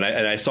have. And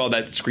I saw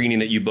that screening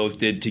that you both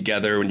did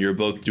together when you were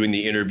both doing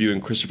the interview.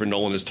 And Christopher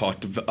Nolan has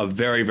talked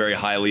very, very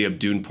highly of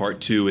Dune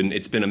Part 2. And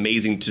it's been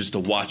amazing just to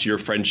watch your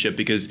friendship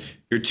because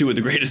you're two of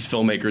the greatest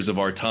filmmakers of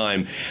our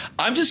time.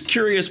 I'm just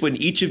curious, when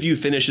each of you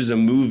finishes a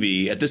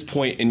movie at this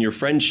point in your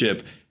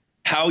friendship,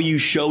 how you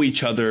show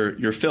each other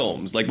your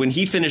films. Like when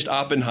he finished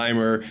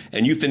Oppenheimer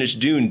and you finished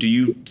Dune, do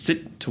you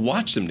sit to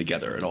watch them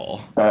together at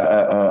all?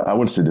 I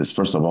would say this.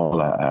 First of all,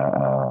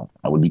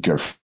 I would be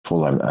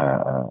careful.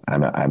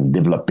 I'm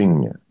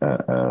developing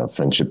a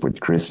friendship with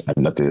Chris.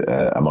 I'm not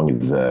among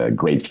his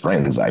great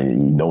friends. He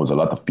knows a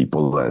lot of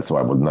people, so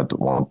I would not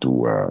want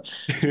to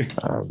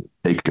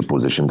take a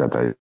position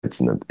that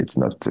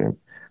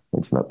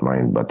it's not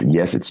mine. But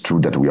yes, it's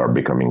true that we are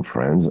becoming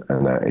friends,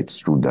 and it's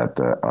true that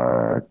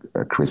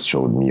Chris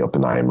showed me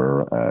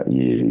Oppenheimer.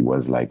 He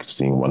was like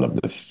seeing one of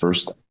the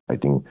first, I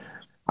think,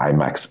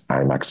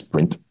 IMAX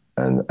print,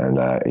 and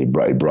he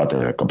brought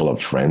a couple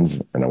of friends,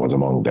 and I was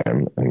among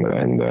them,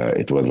 and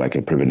it was like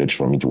a privilege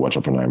for me to watch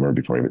Oppenheimer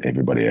before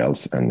everybody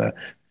else, and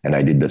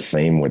I did the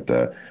same with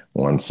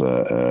once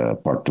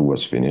Part 2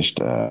 was finished.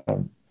 I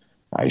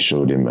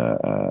showed him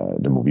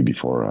the movie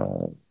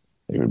before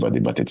everybody,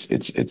 but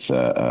it's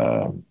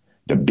the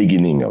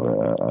beginning of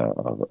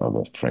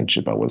a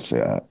friendship. I will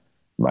say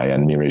my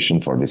admiration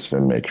for this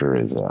filmmaker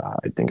is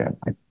I think I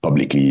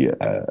publicly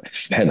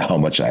said how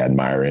much I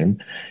admire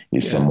him.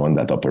 He's someone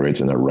that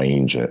operates in a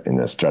range, in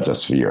a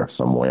stratosphere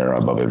somewhere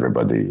above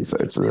everybody. So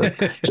it's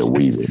a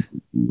way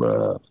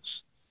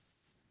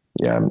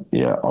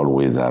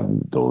always have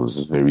those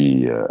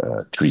very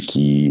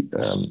tricky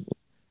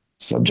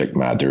subject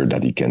matter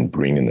that he can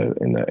bring in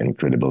an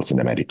incredible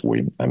cinematic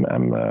way.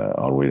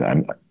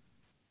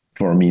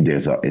 For me,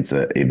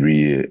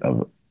 every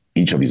of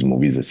each of his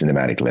movies a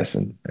cinematic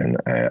lesson, and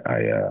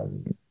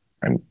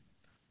I'm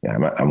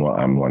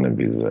one of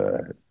his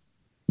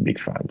big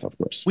fans, of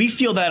course. We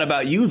feel that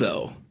about you,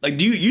 though. Like,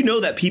 do you know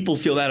that people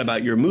feel that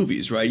about your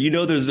movies, right? You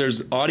know,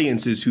 there's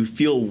audiences who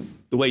feel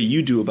the way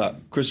you do about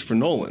Christopher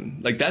Nolan.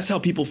 Like, that's how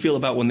people feel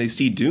about when they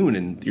see Dune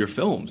and your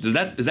films. Is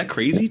that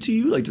crazy to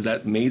you? Like, is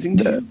that amazing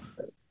to you?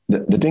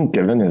 The thing,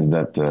 Kevin, is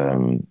that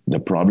the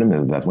problem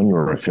is that when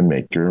you're a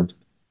filmmaker,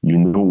 you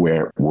know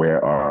where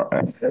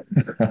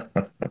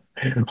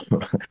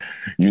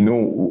you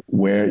know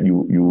where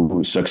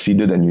you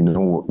succeeded and you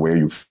know where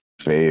you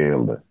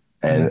failed,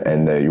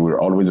 and you were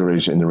always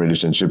in the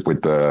relationship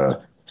with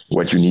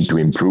what you need to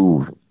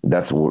improve.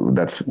 That's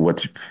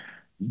what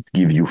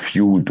give you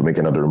fuel to make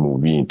another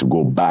movie, to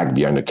go back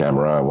behind the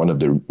camera. One of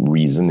the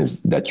reasons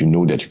is that you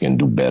know that you can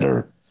do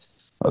better.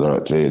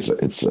 I'd say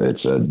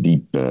it's a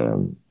deep.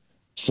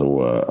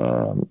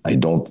 I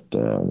don't.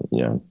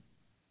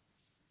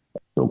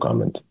 No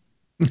comment.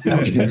 Fair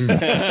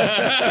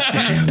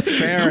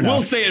enough.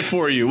 We'll say it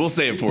for you.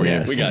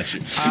 Yes. We got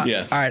you.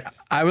 Yeah. All right.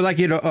 I would like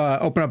you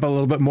to open up a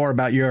little bit more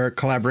about your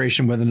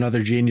collaboration with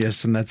another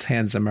genius, and that's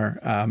Hans Zimmer,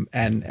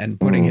 and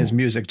putting his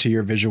music to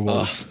your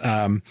visuals.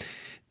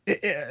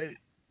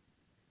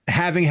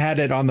 Having had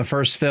it on the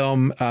first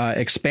film,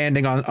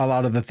 expanding on a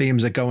lot of the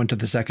themes that go into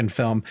the second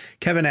film.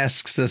 Kevin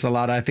asks this a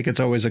lot. I think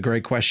it's always a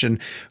great question.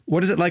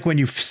 What is it like when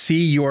you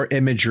see your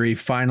imagery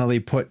finally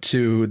put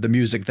to the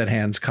music that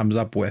Hans comes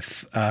up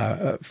with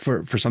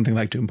for something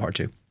like Dune Part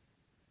 2?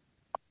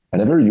 I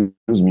never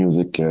use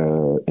music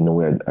in a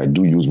way. I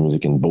do use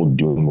music in both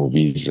Dune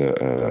movies.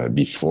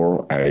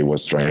 Before, I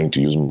was trying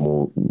to use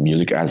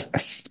music as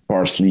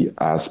sparsely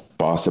as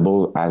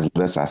possible, as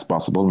less as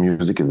possible.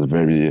 Music is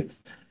very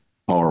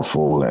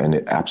powerful, and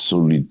it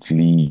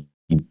absolutely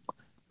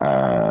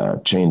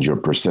change your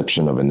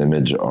perception of an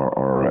image,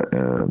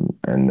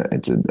 and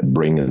it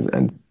brings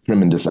a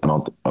tremendous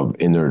amount of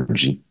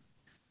energy.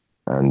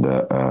 And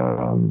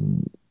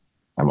I'm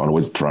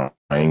always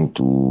trying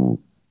to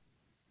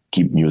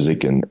keep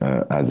music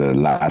as a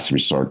last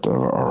resort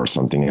or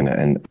something.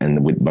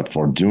 But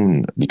for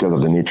Dune, because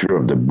of the nature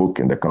of the book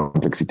and the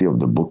complexity of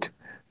the book,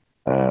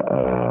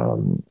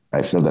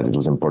 I felt that it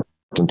was important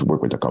to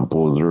work with a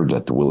composer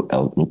that will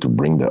help me to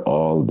bring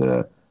all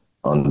the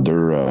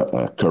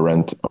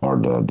current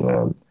or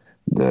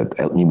that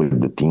help me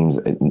with the themes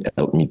and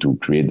help me to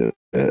create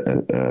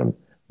a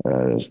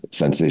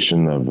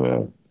sensation of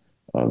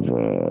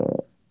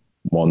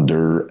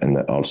wonder, and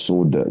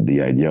also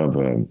the idea of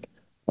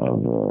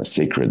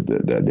sacred,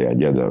 the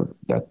idea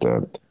that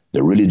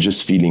the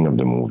religious feeling of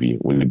the movie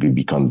will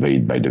be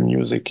conveyed by the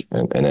music,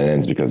 and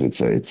it's because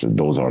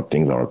those are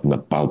things that are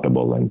not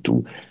palpable, and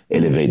to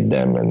elevate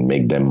them and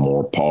make them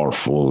more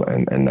powerful,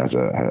 and as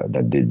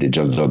that they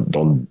just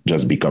don't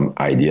just become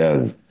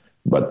ideas,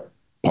 but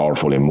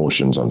powerful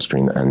emotions on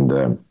screen.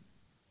 And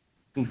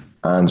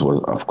Hans was,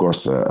 of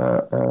course,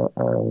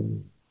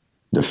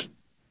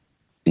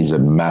 he's a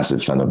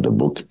massive fan of the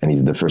book, and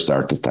he's the first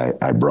artist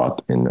I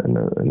brought in,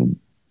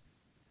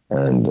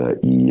 and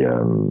he.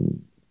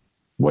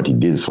 What he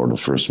did for the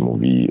first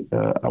movie,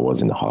 I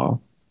was in awe.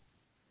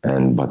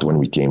 But when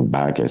we came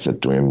back, I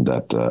said to him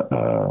that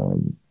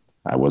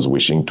I was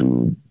wishing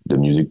to the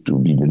music to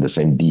be in the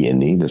same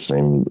DNA, the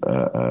same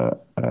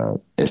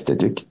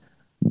aesthetic,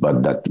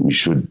 but that we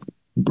should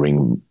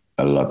bring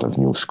a lot of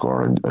new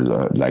score,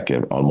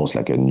 almost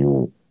like a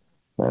new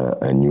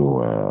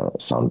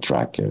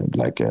soundtrack,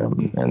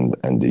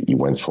 and he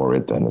went for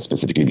it, and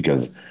specifically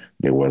because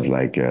there was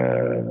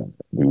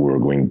we were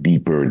going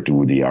deeper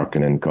into the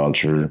Harkonnen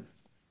culture,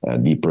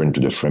 deeper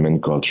into the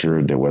Fremen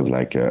culture. There was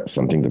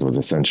something that was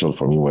essential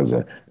for me was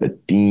a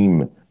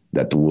theme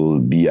that will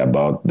be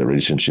about the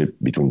relationship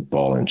between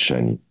Paul and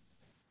Shani,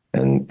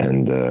 and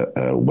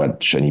what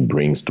Shani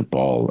brings to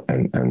Paul,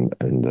 and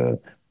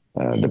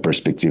the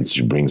perspectives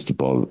she brings to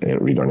Paul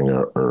regarding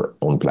her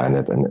own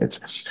planet. And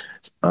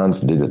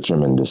Hans did a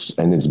tremendous,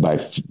 and it's by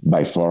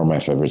far my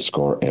favorite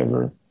score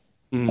ever.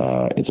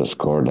 It's a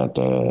score that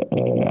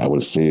I will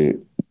say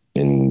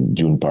in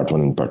Dune Part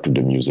 1 and Part 2,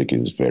 the music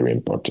is very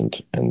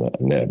important, and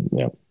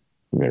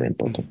very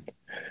important.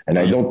 And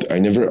I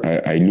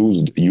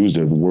use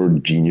the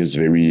word genius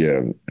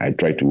very, I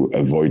try to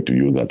avoid to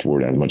use that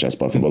word as much as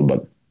possible,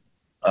 but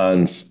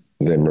Hans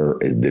Zimmer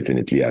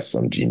definitely has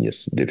some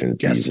genius.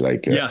 Definitely, yes. He's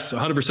yes,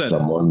 100%.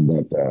 Someone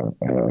that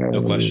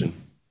no question.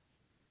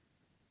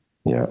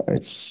 Yeah,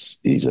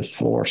 he's a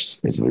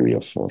force. It's really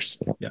a force.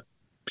 Yeah.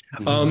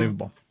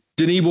 Unbelievable.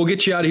 Denis, we'll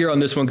get you out of here on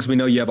this one because we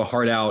know you have a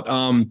heart out.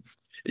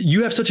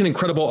 You have such an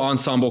incredible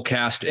ensemble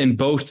cast in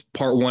both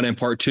Part 1 and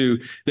Part 2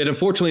 that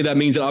unfortunately that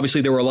means that obviously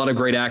there were a lot of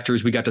great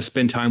actors we got to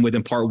spend time with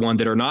in Part 1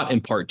 that are not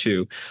in Part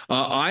 2.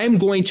 I am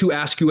going to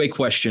ask you a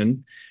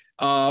question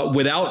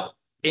without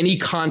any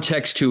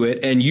context to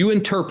it, and you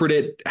interpret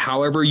it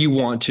however you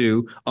want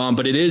to,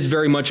 but it is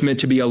very much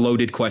meant to be a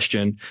loaded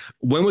question.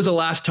 When was the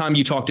last time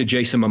you talked to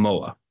Jason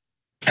Momoa?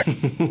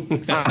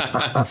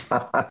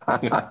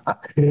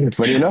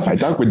 Funny enough, I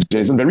talk with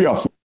Jason very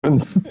often.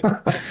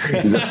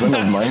 He's a friend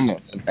of mine,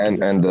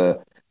 and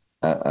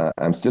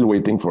I'm still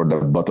waiting for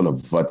the bottle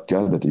of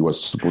vodka that he was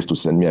supposed to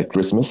send me at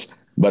Christmas.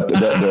 But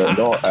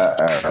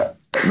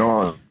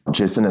no,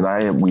 Jason and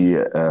I, we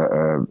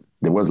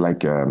there was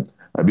a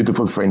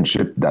beautiful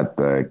friendship that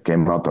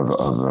came out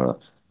of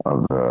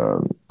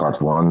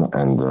Part 1,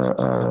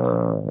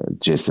 and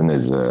Jason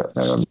is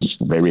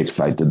very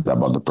excited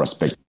about the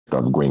prospect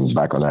of going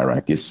back on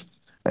Arrakis.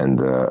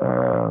 And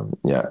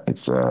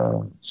it's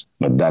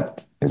but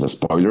that is a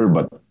spoiler,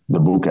 but the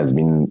book has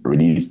been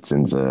released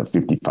since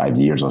 55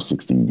 years or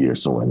 60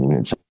 years. So I mean,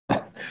 it's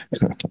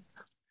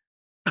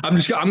I'm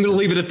going to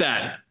leave it at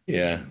that.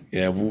 Yeah.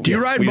 Do you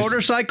ride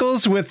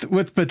motorcycles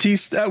with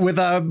Batista, with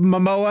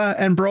Momoa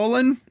and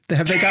Brolin?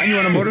 Have they gotten you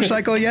on a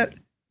motorcycle yet?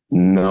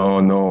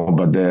 No.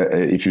 But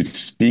if you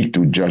speak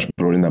to Josh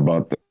Brolin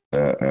about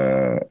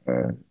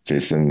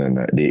Jason,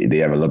 and they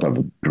have a lot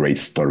of great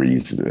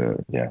stories.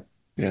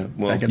 Yeah,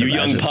 well, you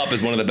young pup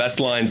is one of the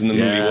best lines in the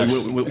movie.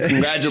 Yes.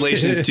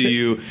 Congratulations to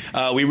you.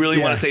 We really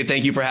want to say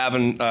thank you for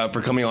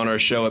coming on our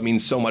show. It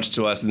means so much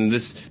to us. And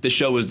this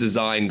show was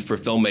designed for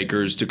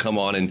filmmakers to come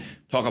on and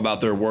talk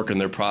about their work and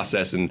their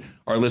process. And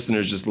our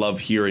listeners just love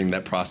hearing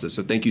that process.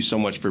 So thank you so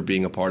much for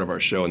being a part of our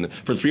show. And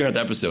for the 300th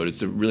episode,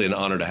 it's really an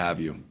honor to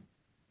have you.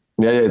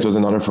 Yeah, it was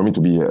an honor for me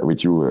to be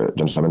with you,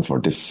 gentlemen, for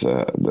this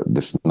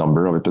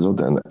number of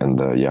episodes. And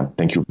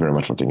thank you very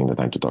much for taking the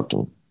time to talk to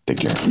me. Take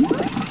care.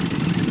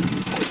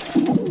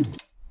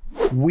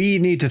 We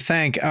need to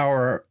thank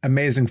our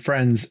amazing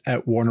friends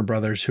at Warner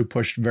Brothers who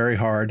pushed very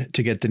hard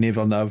to get Denis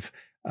Villeneuve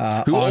who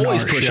on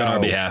always our push show. on our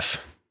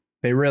behalf.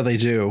 They really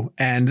do.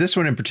 And this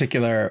one in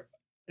particular,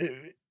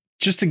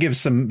 just to give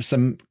some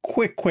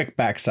quick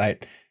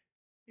backsight,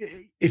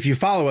 if you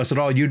follow us at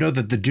all, you know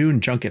that the Dune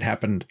junket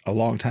happened a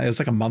long time. It was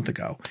like a month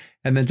ago.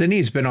 And then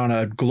Denis has been on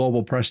a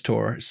global press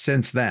tour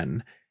since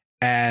then.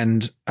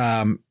 And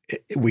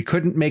we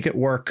couldn't make it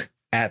work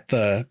at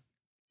the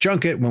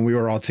junket when we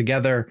were all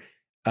together.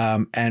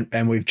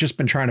 And we've just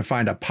been trying to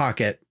find a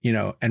pocket,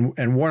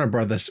 and Warner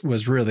Brothers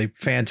was really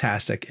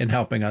fantastic in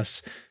helping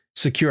us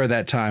secure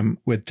that time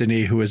with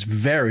Denis, who is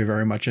very,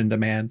 very much in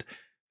demand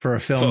for a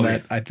film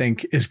that I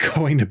think is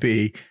going to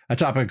be a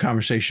topic of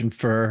conversation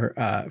for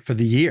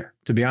the year,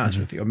 to be honest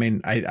with you. I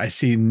mean, I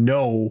see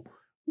no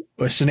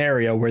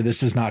scenario where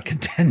this is not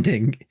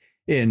contending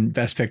in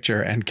Best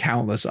Picture and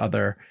countless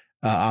other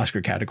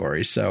Oscar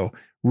categories. So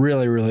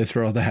really, really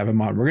thrilled to have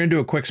him on. We're going to do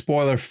a quick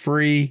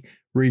spoiler-free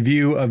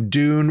review of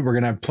Dune. We're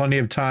going to have plenty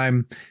of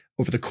time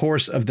over the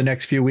course of the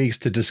next few weeks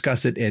to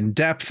discuss it in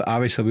depth.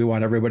 Obviously, we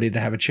want everybody to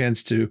have a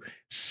chance to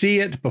see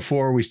it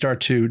before we start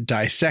to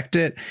dissect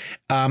it.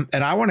 And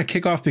I want to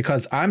kick off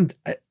because I'm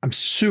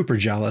super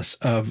jealous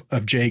of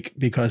Jake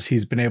because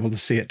he's been able to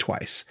see it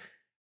twice.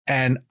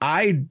 And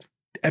I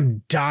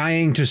am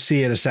dying to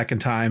see it a second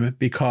time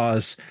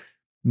because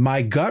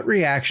my gut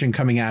reaction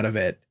coming out of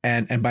it,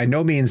 and by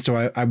no means do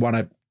I want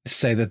to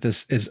say that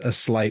this is a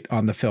slight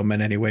on the film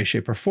in any way,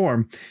 shape, or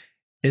form,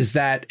 is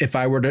that if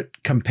I were to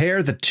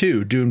compare the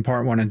two, Dune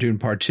Part 1 and Dune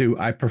Part 2,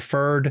 I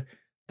preferred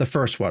the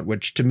first one,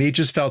 which to me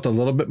just felt a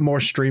little bit more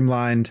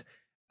streamlined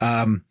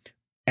and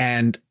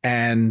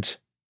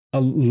a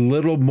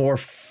little more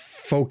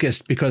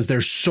focused because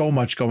there's so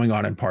much going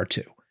on in part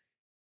 2.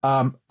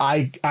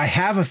 I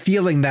have a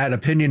feeling that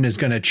opinion is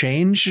going to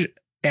change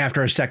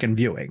after a second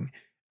viewing.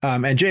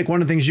 And Jake,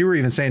 one of the things you were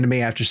even saying to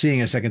me after seeing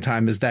it a second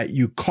time is that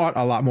you caught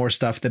a lot more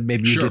stuff that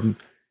maybe you didn't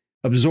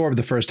absorb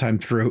the first time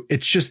through.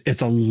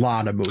 It's a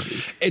lot of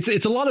movie.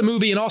 It's a lot of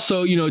movie. And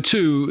also,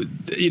 too,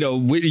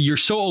 you're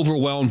so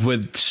overwhelmed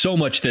with so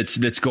much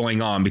that's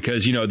going on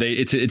because,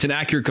 it's an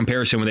accurate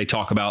comparison when they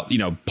talk about,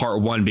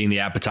 part 1 being the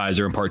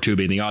appetizer and part 2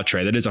 being the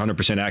entree. That is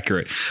 100%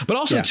 accurate. But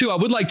also, too, I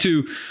would like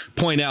to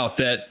point out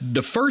that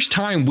the first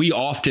time we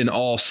often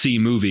all see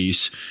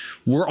movies,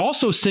 we're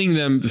also seeing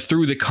them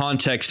through the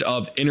context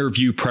of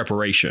interview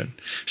preparation.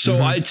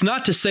 So it's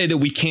not to say that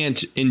we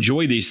can't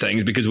enjoy these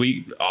things because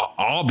we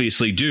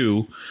obviously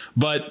do,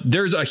 but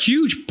there's a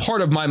huge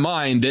part of my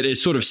mind that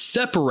is sort of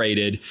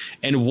separated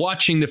and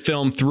watching the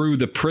film through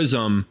the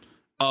prism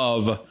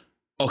of,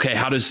 okay,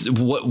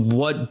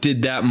 what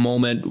did that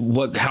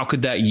moment, how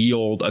could that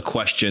yield a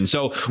question?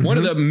 So one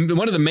of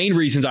the main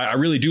reasons I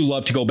really do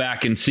love to go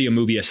back and see a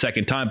movie a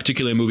second time,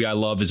 particularly a movie I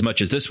love as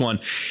much as this one,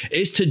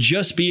 is to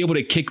just be able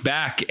to kick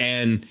back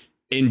and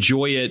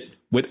enjoy it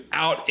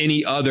without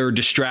any other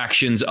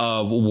distractions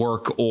of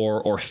work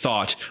or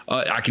thought.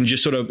 I can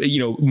just sort of,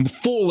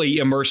 fully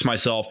immerse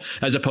myself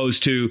as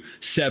opposed to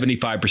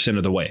 75%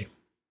 of the way.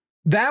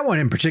 That one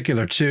in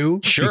particular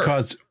too,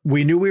 because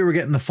we knew we were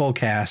getting the full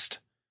cast.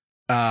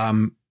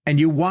 And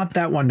you want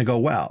that one to go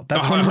well.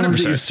 That's one of the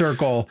ones that you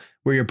circle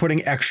where you're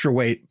putting extra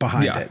weight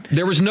behind it.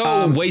 There was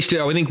no wasted.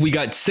 I think we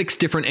got 6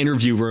 different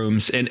interview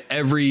rooms and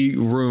every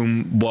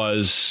room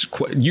was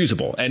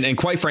usable. And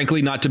quite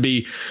frankly, not to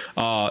be,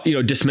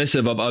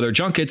 dismissive of other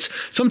junkets.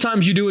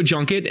 Sometimes you do a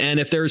junket and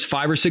if there's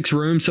 5 or 6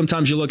 rooms,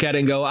 sometimes you look at it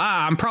and go,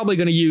 I'm probably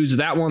going to use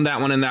that one,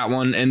 and that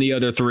one. And the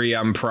other 3,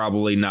 I'm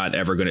probably not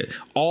ever going to.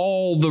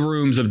 All the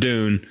rooms of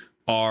Dune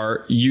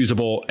are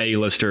usable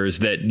A-listers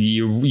that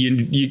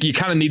you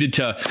kind of needed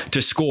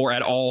to score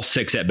at all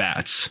 6 at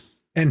bats.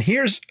 And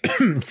here's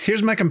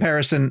my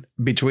comparison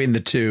between the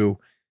two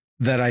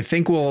that I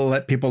think will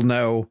let people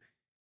know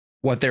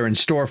what they're in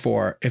store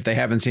for if they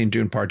haven't seen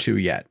Dune Part 2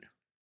 yet.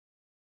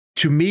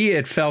 To me,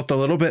 it felt a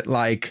little bit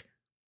like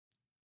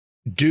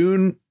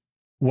Dune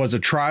was a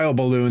trial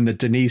balloon that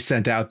Denis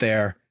sent out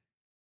there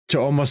to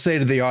almost say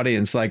to the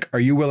audience, like, are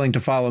you willing to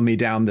follow me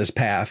down this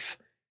path?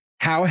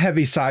 How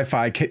heavy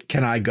sci-fi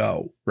can I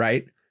go,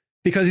 right?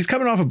 Because he's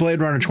coming off of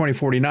Blade Runner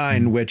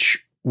 2049,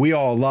 which we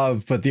all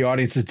love, but the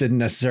audiences didn't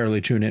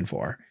necessarily tune in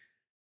for.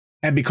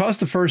 And because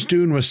the first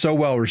Dune was so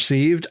well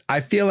received, I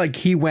feel like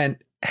he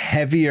went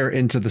heavier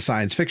into the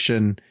science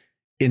fiction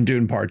in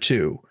Dune Part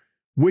 2,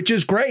 which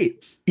is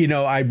great.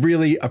 I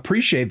really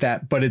appreciate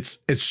that, but it's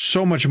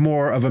so much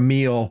more of a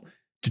meal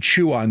to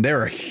chew on.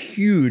 There are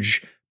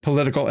huge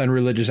political and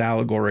religious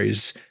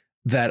allegories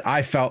that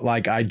I felt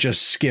like I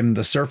just skimmed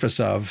the surface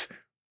of,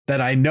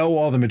 that I know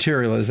all the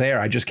material is there.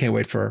 I just can't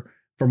wait for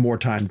more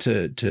time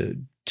to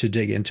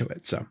dig into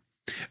it. So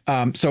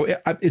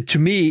to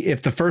me,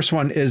 if the first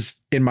one is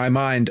in my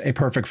mind a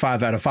perfect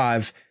 5 out of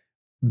 5,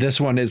 this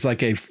one is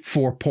like a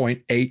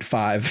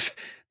 4.85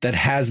 that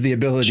has the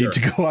ability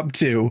to go up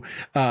to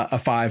a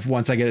 5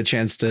 once I get a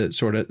chance to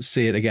sort of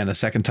see it again a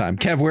second time.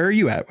 Kev, where are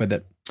you at with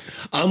it?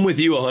 I'm with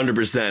you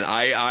 100%.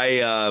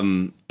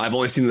 I've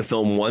only seen the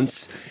film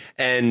once,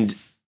 and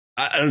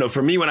I don't know.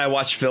 For me, when I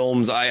watch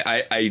films,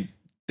 I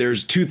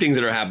there's 2 things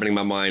that are happening in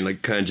my mind,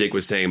 like kind of Jake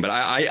was saying. But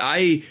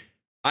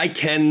I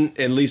can,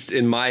 at least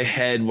in my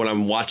head, when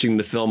I'm watching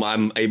the film,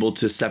 I'm able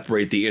to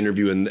separate the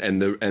interview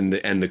and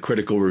the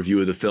critical review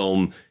of the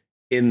film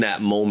in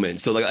that moment.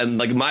 So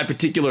like my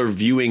particular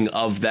viewing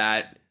of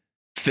that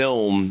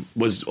film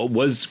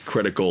was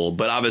critical,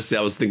 but obviously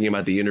I was thinking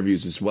about the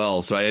interviews as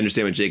well. So I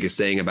understand what Jake is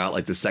saying about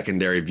like the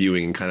secondary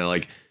viewing and kind of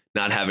like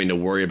not having to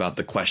worry about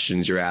the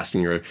questions you're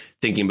asking or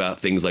thinking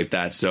about things like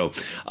that. So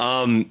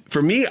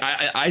for me,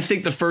 I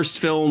think the first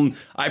film,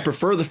 I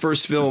prefer the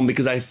first film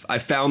because I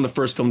found the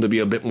first film to be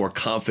a bit more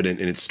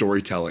confident in its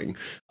storytelling.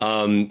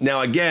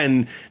 Now,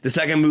 again, the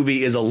second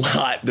movie is a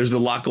lot. There's a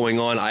lot going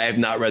on. I have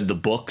not read the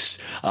books.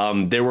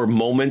 There were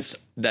moments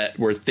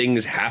where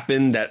things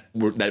happened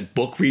that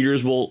book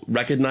readers will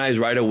recognize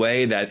right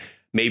away that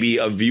maybe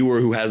a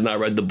viewer who has not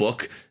read the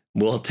book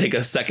will take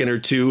a second or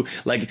two.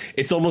 Like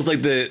it's almost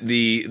like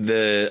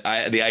the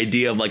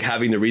idea of like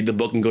having to read the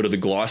book and go to the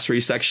glossary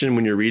section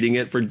when you're reading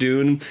it for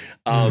Dune.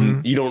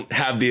 You don't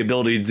have the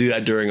ability to do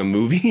that during a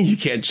movie. You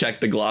can't check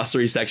the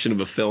glossary section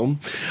of a film.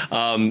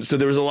 So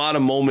there was a lot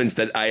of moments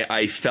that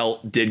I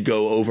felt did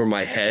go over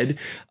my head.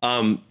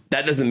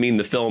 That doesn't mean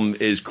the film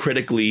is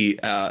critically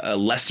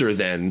lesser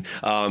than.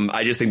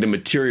 I just think the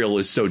material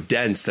is so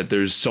dense that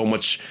there's so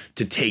much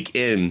to take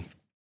in.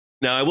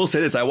 Now, I will say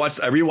this. I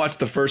rewatched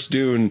the first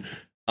Dune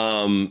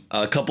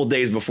a couple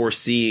days before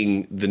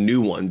seeing the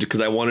new one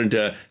because I wanted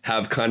to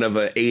have kind of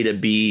a A to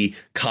B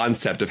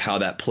concept of how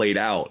that played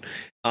out.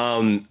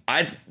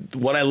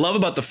 What I love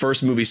about the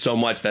first movie so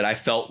much that I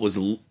felt was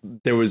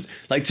there was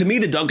like, to me,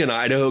 the Duncan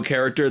Idaho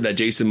character that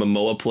Jason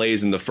Momoa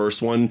plays in the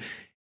first one,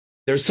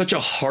 there's such a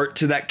heart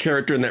to that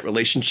character and that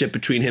relationship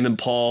between him and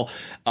Paul.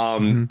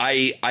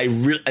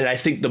 I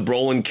think the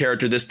Brolin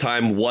character this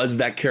time was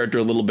that character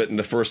a little bit in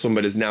the first one,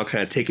 but is now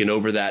kind of taken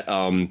over that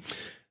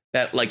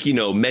that like, you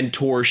know,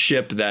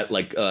 mentorship, that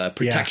like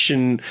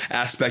protection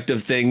aspect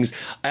of things.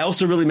 I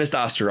also really missed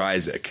Oscar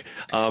Isaac.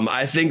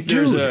 I think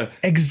there's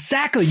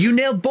exactly. You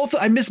nailed both.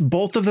 I missed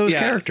both of those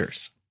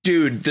characters.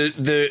 Dude,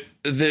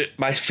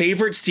 my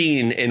favorite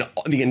scene in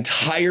the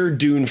entire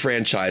Dune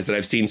franchise that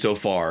I've seen so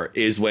far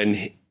is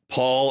when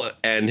Paul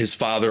and his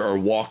father are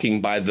walking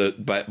by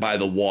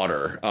the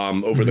water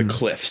over the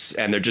cliffs,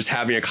 and they're just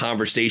having a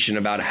conversation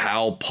about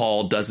how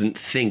Paul doesn't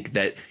think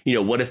that, you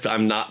know, what if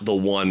I'm not the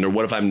one, or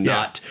what if I'm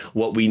not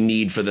what we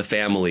need for the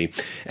family?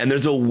 And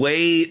there's a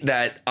way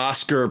that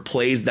Oscar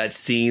plays that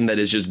scene that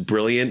is just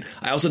brilliant.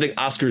 I also think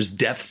Oscar's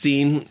death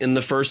scene in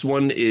the first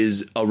one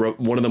is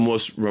one of the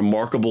most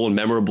remarkable and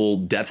memorable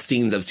death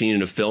scenes I've seen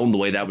in a film. The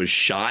way that was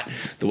shot,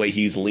 the way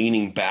he's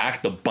leaning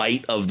back, the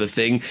bite of the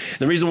thing.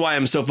 The reason why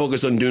I'm so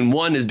focused on Dune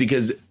 1 is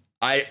because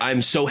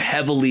I'm so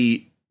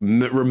heavily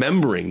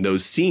remembering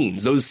those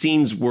scenes. Those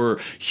scenes were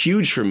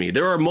huge for me.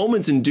 There are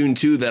moments in Dune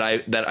 2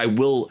 that I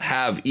will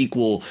have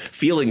equal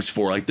feelings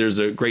for. Like there's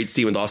a great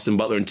scene with Austin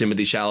Butler and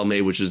Timothée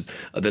Chalamet, which is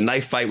the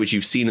knife fight, which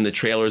you've seen in the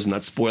trailers,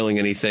 not spoiling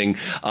anything.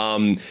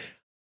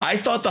 I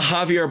thought the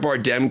Javier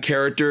Bardem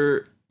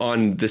character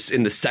in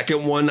the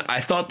second one,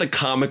 I thought the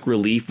comic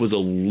relief was a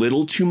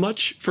little too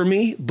much for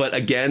me. But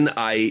again,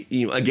 I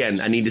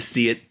need to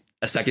see it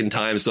a second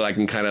time so I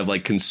can kind of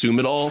like consume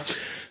it all.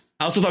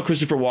 I also thought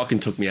Christopher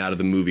Walken took me out of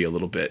the movie a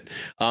little bit.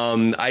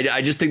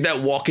 I just think that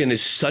Walken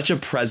is such a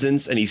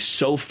presence, and he's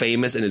so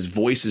famous, and his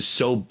voice is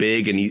so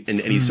big, and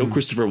he's so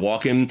Christopher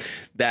Walken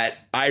that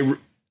I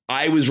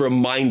was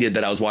reminded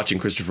that I was watching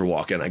Christopher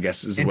Walken, I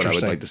guess is what I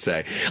would like to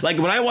say. Like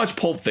when I watch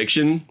Pulp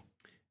Fiction,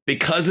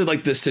 because of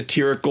like the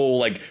satirical,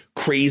 like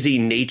crazy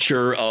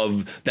nature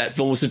of that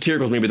film,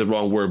 satirical is maybe the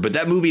wrong word, but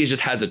that movie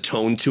just has a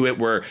tone to it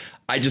where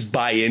I just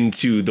buy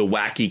into the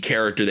wacky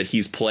character that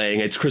he's playing.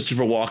 It's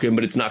Christopher Walken,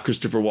 but it's not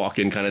Christopher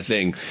Walken kind of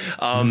thing.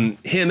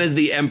 Him as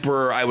the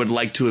Emperor, I would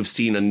like to have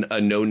seen a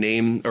no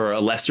name or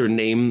a lesser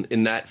name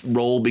in that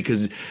role,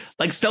 because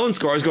like Stellan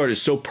Skarsgård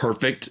is so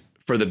perfect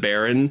for the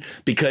Baron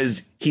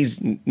because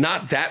he's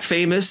not that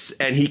famous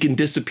and he can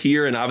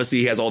disappear, and obviously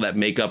he has all that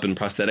makeup and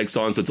prosthetics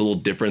on, so it's a little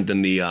different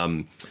than the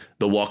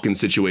Walken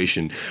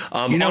situation.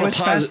 You know what's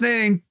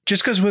fascinating?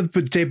 Just because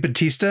with Dave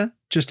Bautista,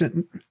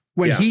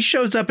 when he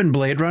shows up in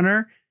Blade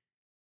Runner,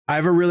 I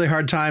have a really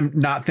hard time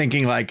not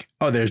thinking like,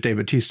 oh, there's Dave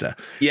Bautista.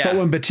 Yeah. But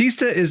when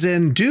Bautista is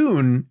in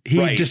Dune,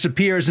 he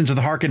disappears into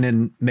the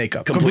Harkonnen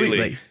makeup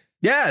completely.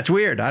 Yeah, it's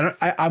weird.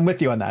 I'm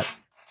with you on that.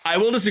 I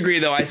will disagree,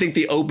 though. I think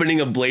the opening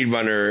of Blade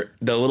Runner,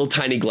 the little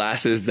tiny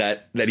glasses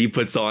that he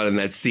puts on in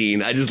that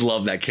scene, I just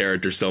love that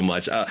character so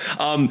much. I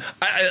want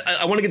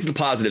to get to the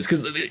positives,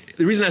 because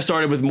the reason I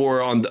started with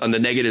more on the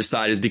negative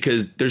side is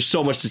because there's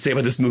so much to say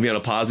about this movie on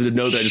a positive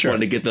note that I just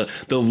wanted to get the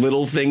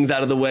little things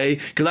out of the way.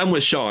 Because I'm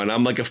with Sean.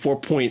 I'm like a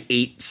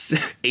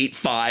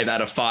 4.85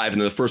 out of 5,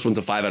 and the first one's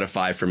a 5 out of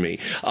 5 for me.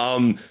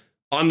 On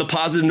the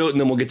positive note,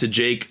 and then we'll get to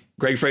Jake,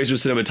 Greg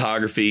Fraser's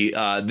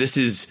cinematography. This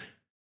is...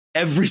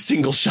 Every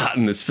single shot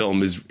in this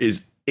film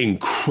is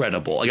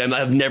incredible. Like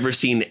I've never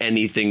seen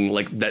anything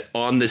like that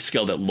on this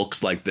scale that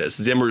looks like this.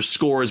 Zimmer's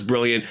score is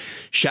brilliant.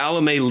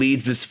 Chalamet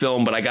leads this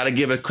film, but I got to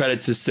give a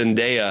credit to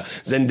Zendaya.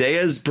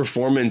 Zendaya's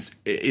performance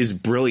is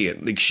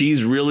brilliant. Like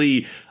she's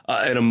really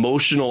an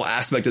emotional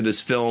aspect of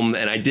this film,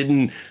 and I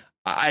didn't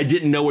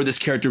know where this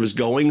character was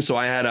going, so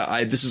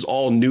this is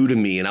all new to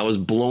me, and I was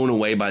blown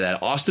away by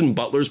that. Austin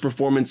Butler's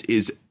performance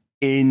is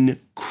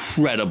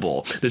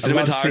incredible. The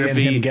cinematography, I love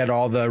seeing him get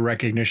all the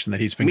recognition that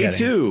he's been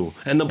getting. Me too.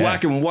 And the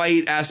black and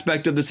white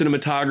aspect of the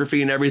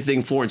cinematography and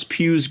everything. Florence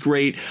Pugh's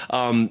great.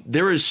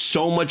 There is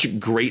so much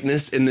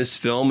greatness in this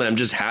film, and I'm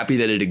just happy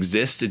that it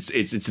exists.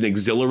 It's an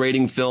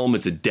exhilarating film.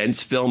 It's a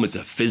dense film. It's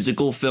a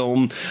physical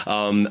film.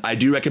 I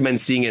do recommend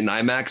seeing it in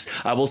IMAX.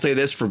 I will say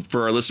this for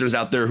our listeners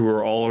out there who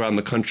are all around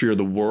the country or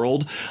the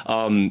world.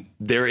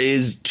 There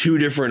is 2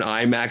 different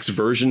IMAX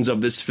versions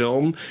of this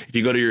film. If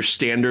you go to your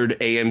standard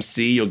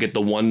AMC, you'll get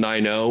the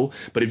 190,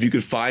 but if you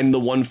could find the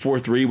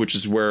 143, which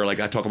is where like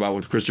I talk about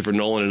with Christopher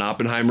Nolan and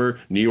Oppenheimer,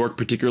 New York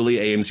particularly,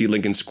 AMC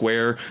Lincoln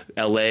Square,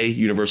 LA,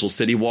 Universal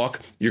City Walk,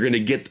 you're going to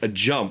get a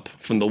jump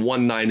from the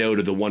 190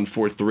 to the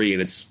 143,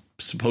 and it's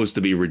supposed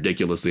to be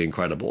ridiculously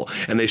incredible.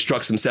 And they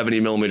struck some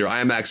 70mm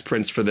IMAX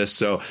prints for this.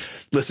 So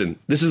listen,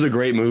 this is a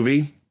great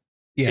movie.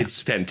 Yeah.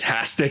 It's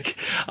fantastic.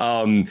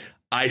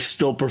 I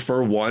still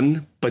prefer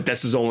 1, but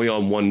this is only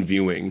on 1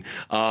 viewing.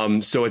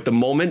 So at the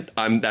moment,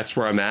 that's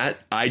where I'm at.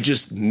 I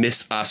just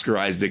miss Oscar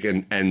Isaac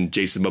and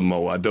Jason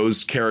Momoa.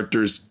 Those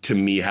characters to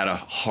me had a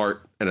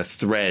heart and a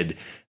thread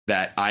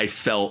that I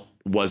felt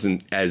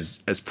wasn't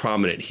as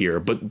prominent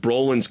here. But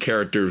Brolin's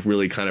character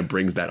really kind of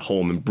brings that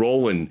home, and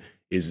Brolin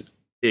is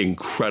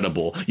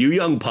incredible. "You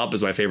young pup"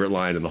 is my favorite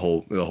line in the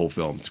whole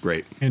film. It's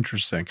great.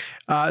 Interesting.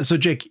 So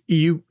Jake,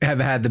 you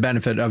have had the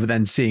benefit of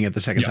then seeing it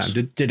the second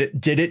time.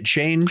 Did it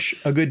change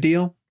a good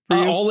deal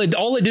for you?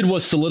 All it did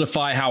was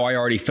solidify how I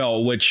already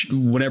felt, which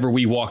whenever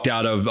we walked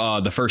out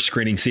of the first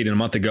screening seat a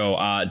month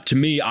ago, to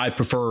me, I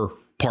prefer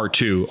part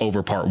 2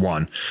 over part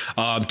 1.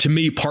 To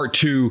me, part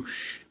 2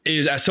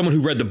 is, as someone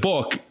who read the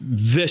book,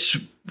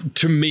 this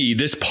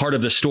part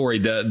of the story,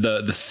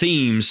 the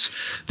themes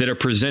that are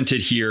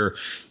presented here,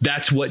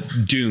 that's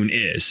what Dune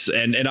is.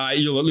 And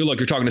you're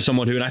talking to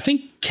someone who, and I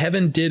think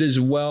Kevin did as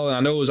well.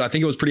 And I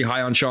think it was pretty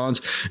high on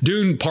Sean's.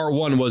 Dune part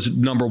 1 was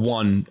number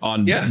 1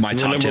 on my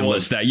top 10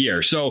 list that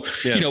year. So,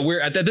 we're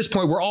at this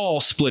point, we're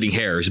all splitting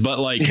hairs, but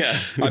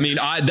I mean,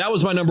 that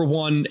was my number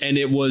 1. And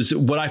it was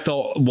what I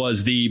felt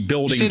was the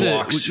building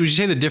blocks. Would you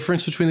say the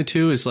difference between the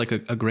two is like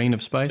a grain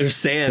of spice? There's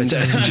sand.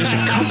 It's just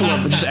a couple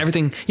of, just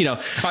everything,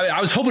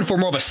 I was hoping for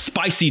more of a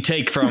spicy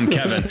take from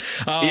Kevin.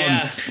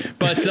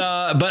 But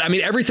I mean,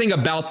 everything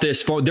about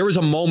this, there was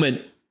a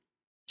moment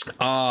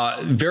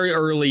very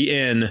early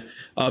in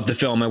of the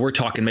film, and we're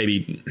talking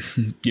maybe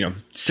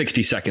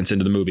 60 seconds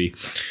into the movie,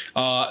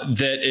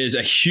 that is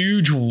a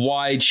huge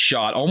wide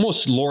shot,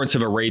 almost Lawrence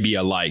of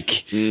Arabia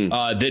like,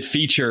 that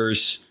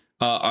features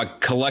a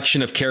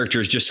collection of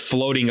characters just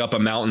floating up a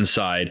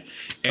mountainside,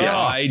 and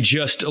I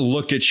just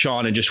looked at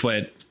Sean and just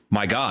went,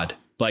 my God.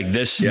 Like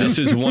this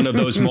is one of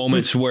those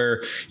moments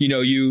where, we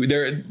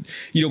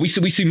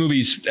see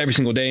movies every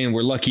single day, and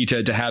we're lucky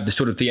to have the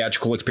sort of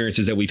theatrical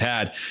experiences that we've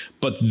had.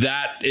 But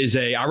that is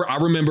I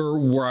remember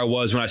where I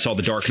was when I saw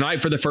The Dark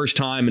Knight for the first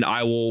time, and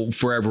I will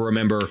forever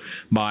remember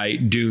my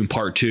Dune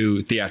Part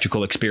 2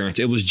 theatrical experience.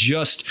 It was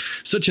just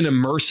such an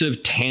immersive,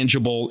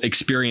 tangible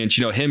experience.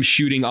 Him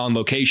shooting on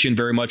location,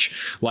 very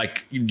much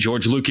like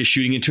George Lucas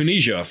shooting in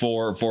Tunisia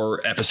for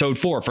Episode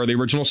 4 for the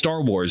original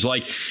Star Wars.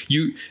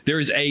 There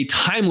is a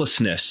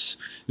timelessness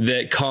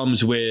that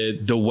comes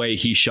with the way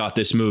he shot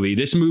this movie.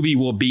 This movie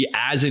will be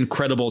as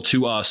incredible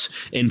to us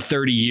in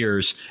 30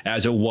 years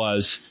as it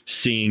was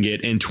seeing it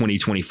in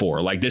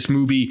 2024. Like, this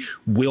movie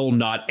will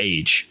not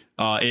age.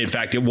 In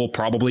fact, it will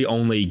probably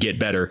only get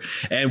better.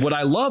 And what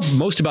I love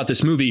most about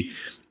this movie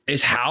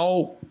is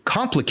how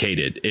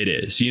complicated it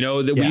is.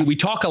 We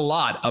talk a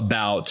lot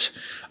about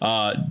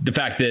the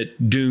fact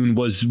that Dune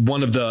was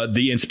one of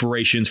the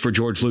inspirations for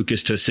George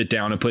Lucas to sit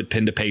down and put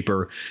pen to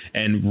paper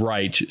and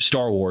write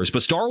Star Wars.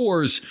 But Star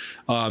Wars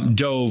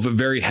dove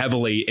very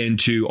heavily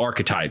into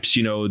archetypes.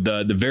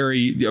 The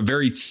very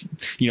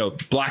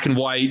black and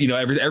white.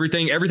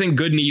 Everything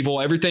good and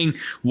evil. Everything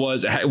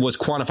was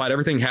quantified.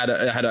 Everything had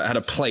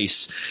a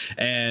place.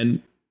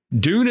 And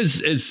Dune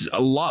is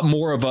a lot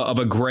more of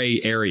a gray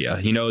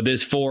area.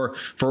 This for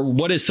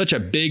what is such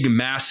a big,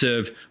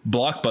 massive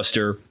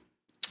blockbuster,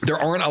 there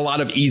aren't a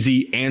lot of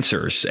easy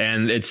answers.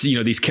 And it's,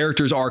 these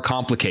characters are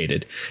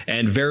complicated,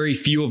 and very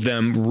few of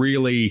them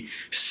really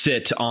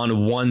sit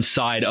on one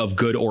side of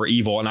good or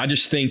evil. And I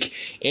just think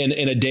in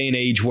a day and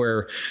age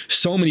where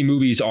so many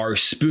movies are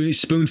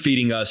spoon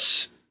feeding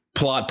us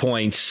plot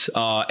points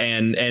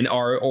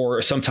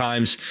or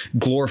sometimes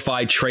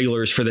glorified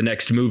trailers for the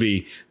next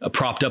movie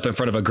propped up in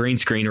front of a green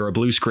screen or a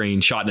blue screen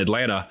shot in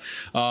Atlanta,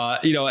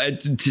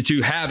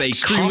 to have a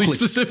extremely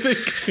specific.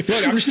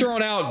 Look, I'm just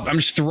throwing out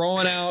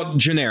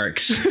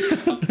generics.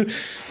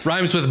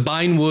 Rhymes with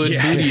Binewood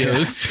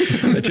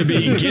Studios. To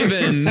be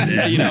given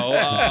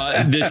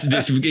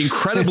this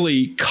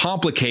incredibly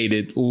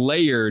complicated,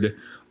 layered,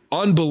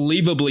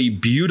 unbelievably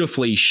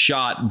beautifully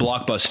shot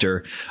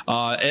blockbuster.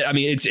 I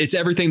mean, it's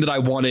everything that I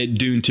wanted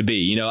Dune to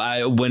be.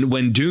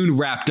 When Dune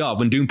wrapped up,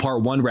 when Dune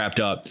Part 1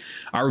 wrapped up,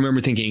 I remember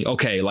thinking,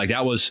 okay, like,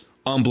 that was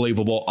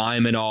unbelievable.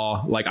 I'm in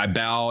awe. Like, I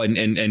bow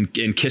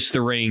and kiss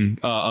the ring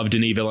of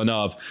Denis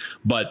Villeneuve.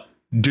 But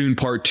Dune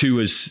Part 2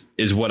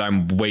 is what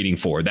I'm waiting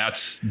for.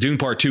 Dune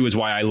Part 2 is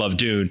why I love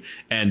Dune.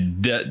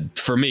 And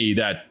for me,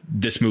 that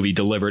this movie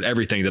delivered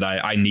everything that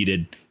I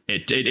needed.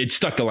 It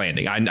stuck the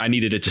landing. I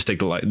needed it to stick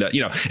the landing.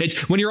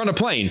 It's when you're on a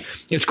plane,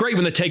 it's great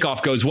when the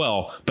takeoff goes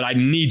well, but I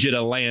need you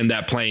to land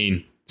that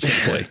plane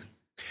safely.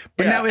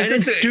 But now,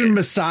 isn't Dune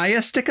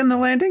Messiah sticking the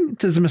landing?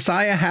 Does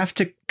Messiah have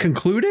to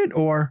conclude it,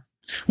 or?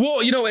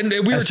 Well, and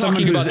we were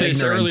talking about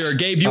this earlier.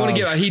 Gabe, do you want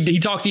to give? He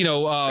talked,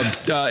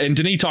 and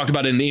Denis talked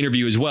about it in the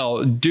interview as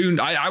well.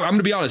 Dune. I'm going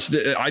to be honest.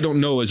 I don't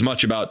know as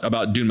much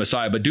about Dune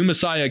Messiah, but Dune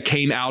Messiah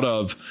came out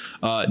of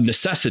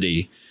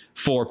necessity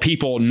for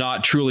people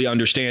not truly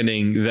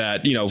understanding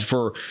that,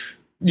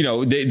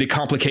 the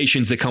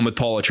complications that come with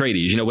Paul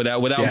Atreides,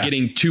 without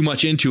getting too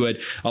much into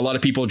it. A lot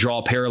of people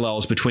draw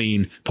parallels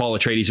between Paul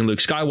Atreides and Luke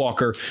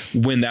Skywalker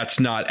when that's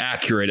not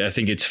accurate. I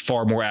think it's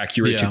far more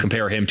accurate to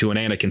compare him to an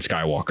Anakin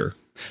Skywalker.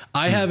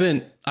 I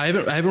haven't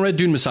read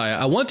Dune Messiah.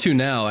 I want to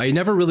now. I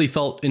never really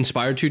felt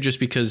inspired to, just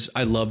because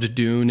I loved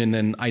Dune, and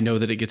then I know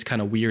that it gets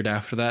kind of weird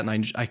after that,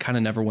 and I kind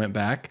of never went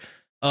back.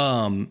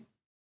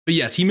 But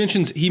yes, he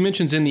mentions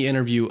in the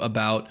interview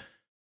about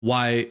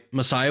why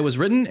Messiah was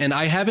written, and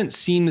I haven't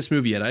seen this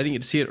movie yet. I didn't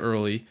get to see it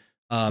early.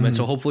 And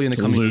so hopefully in the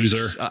coming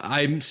weeks,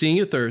 I'm seeing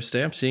it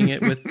Thursday. I'm seeing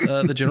it with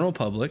the general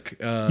public.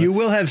 You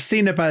will have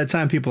seen it by the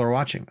time people are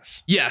watching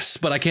this. Yes,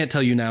 but I can't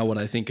tell you now what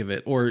I think of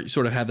it, or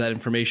sort of have that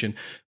information.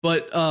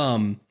 But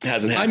hasn't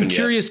happened I'm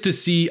curious to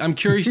see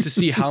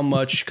how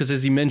much, because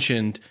as he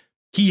mentioned,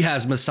 he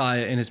has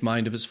Messiah in his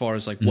mind of as far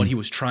as like what he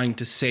was trying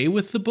to say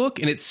with the book.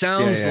 And it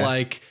sounds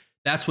like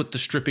that's what the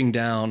stripping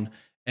down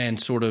and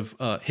sort of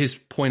his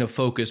point of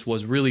focus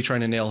was really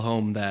trying to nail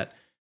home that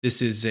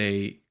this is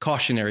a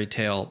cautionary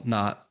tale,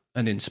 not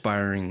an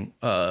inspiring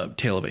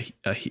tale of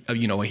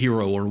a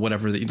hero or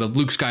whatever, the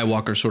Luke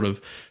Skywalker sort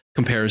of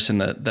comparison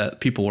that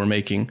people were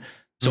making.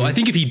 So I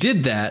think if he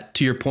did that,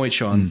 to your point,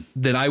 Sean,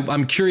 then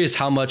I'm curious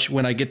how much,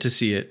 when I get to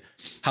see it,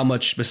 how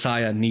much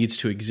Messiah needs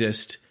to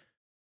exist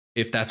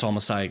if that's all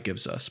Messiah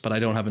gives us. But I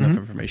don't have enough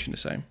information to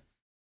say.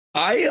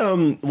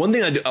 One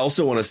thing I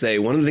also want to say,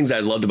 one of the things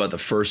I loved about the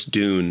first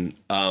Dune,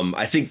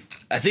 I think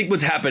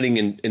what's happening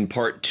in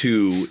part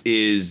 2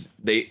 is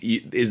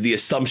the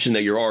assumption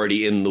that you're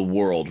already in the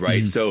world,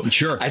 right? So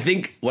sure. I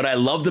think what I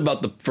loved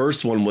about the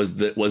first one was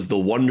the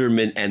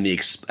wonderment and the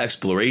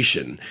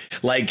exploration.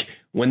 Like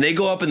when they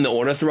go up in the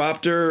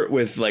ornithopter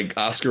with like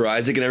Oscar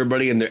Isaac and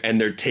everybody,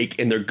 and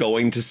they're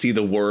going to see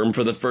the worm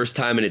for the first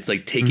time, and it's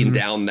like taking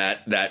down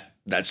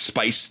that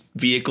spice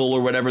vehicle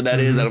or whatever that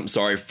is. I'm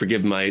sorry,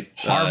 forgive my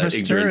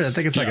harvester. Ignorance. I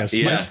think it's like a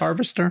spice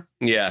harvester.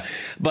 Yeah.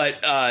 But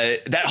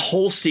that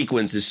whole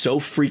sequence is so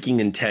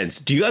freaking intense.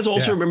 Do you guys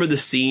also remember the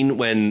scene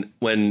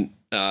when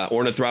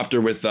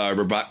Ornithopter with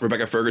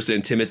Rebecca Ferguson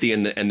and Timothy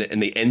and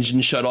the engine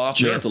shut off?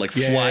 Sure. They have to like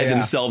fly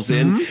themselves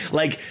in.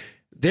 Like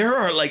there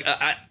are like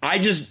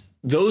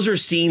those are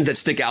scenes that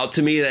stick out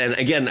to me. And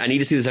again, I need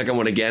to see the second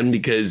one again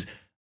because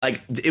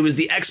like it was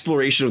the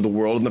exploration of the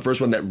world in the first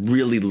one that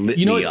really lit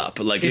me up.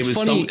 Like it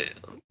was funny.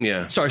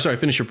 Sorry.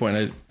 Finish your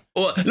point.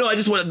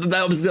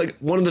 That was like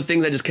one of the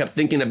things I just kept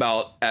thinking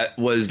about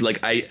was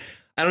like, I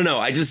don't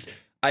know.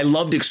 I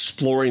loved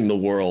exploring the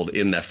world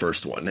in that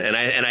first one. And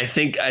I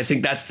think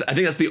that's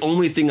the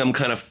only thing I'm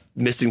kind of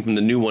missing from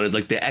the new one is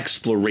like the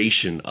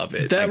exploration of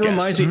it. That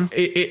reminds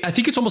me. I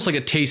think it's almost like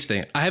a taste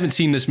thing. I haven't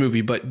seen this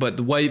movie, but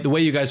the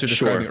way you guys are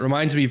describing it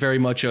reminds me very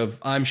much of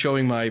I'm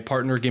showing my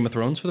partner Game of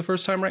Thrones for the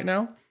first time right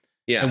now.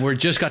 Yeah. And we're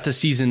just got to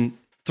season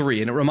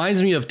 3. And it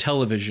reminds me of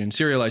television,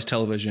 serialized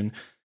television,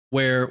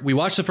 where we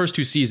watched the first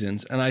 2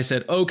 seasons. And I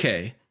said,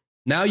 okay,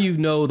 now you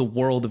know the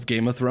world of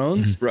Game of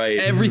Thrones. Right.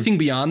 Everything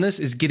beyond this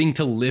is getting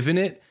to live in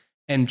it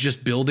and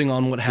just building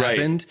on what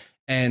happened. Right.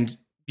 And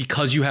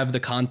because you have the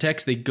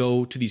context, they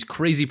go to these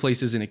crazy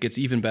places and it gets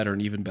even better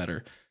and even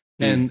better.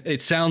 And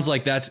it sounds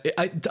like that's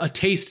a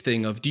taste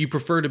thing of, do you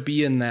prefer to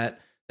be in that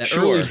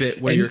early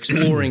bit where you're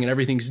exploring and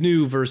everything's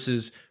new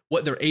versus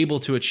what they're able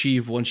to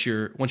achieve once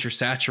you're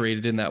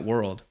saturated in that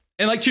world.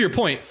 And like to your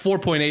point,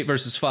 4.8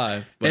 versus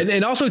 5.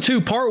 And also too,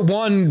 part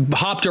 1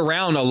 hopped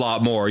around a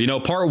lot more.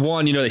 Part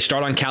 1, they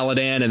start on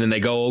Caladan and then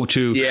they go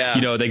to,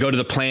 they go to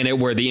the planet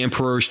where the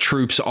Emperor's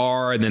troops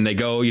are, and then they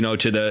go,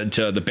 to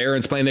the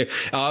Baron's planet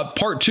there.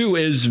 Part 2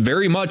 is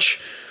very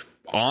much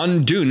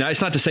on Dune. Now,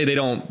 it's not to say they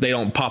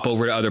don't pop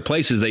over to other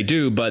places. They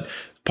do, but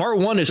part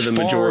 1 is far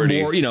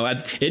majority. More,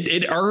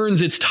 it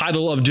earns its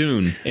title of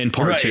Dune in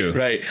part 2.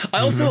 Right. I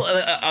also,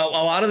 a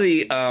lot of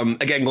the,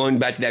 again, going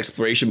back to the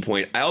exploration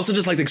point, I also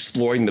just liked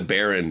exploring the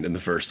Baron in the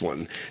first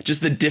one.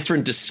 Just the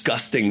different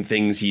disgusting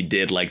things he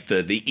did, like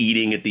the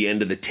eating at the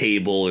end of the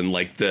table and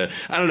like I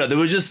don't know, there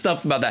was just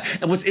stuff about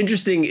that. And what's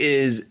interesting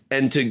is,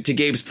 and to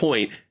Gabe's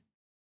point,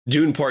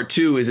 Dune Part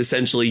 2 is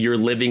essentially you're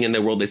living in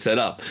the world they set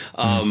up,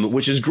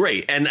 which is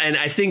great. And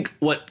I think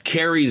what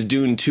carries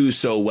Dune 2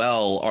 so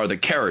well are the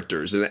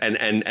characters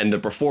and the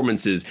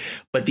performances.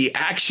 But the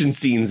action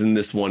scenes in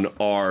this one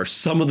are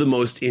some of the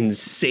most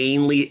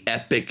insanely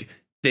epic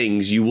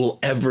things you will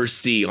ever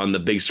see on the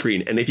big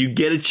screen. And if you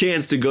get a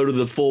chance to go to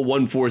the full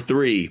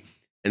 143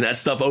 and that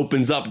stuff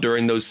opens up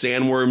during those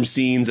sandworm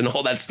scenes and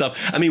all that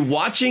stuff. I mean,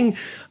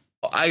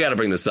 I got to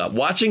bring this up.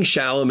 Watching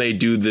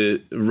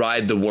Chalamet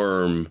ride the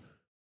worm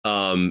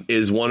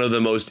is one of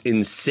the most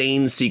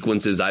insane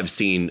sequences I've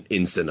seen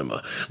in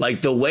cinema.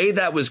 Like the way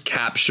that was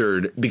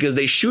captured, because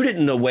they shoot it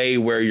in a way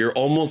where you're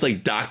almost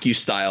like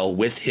docu-style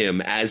with him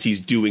as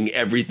he's doing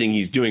everything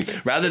he's doing,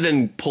 rather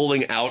than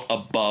pulling out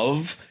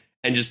above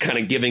and just kind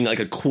of giving like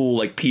a cool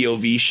like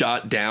POV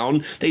shot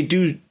down. They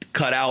do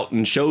cut out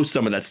and show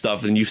some of that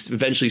stuff, and you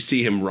eventually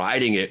see him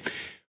riding it.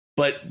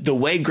 But the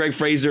way Greg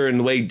Fraser and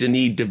the way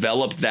Denis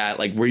developed that,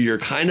 like where you're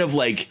kind of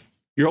like,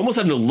 you're almost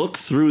having to look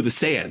through the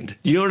sand.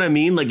 You know what I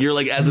mean? Like you're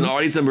like, as an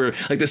audience member,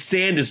 like the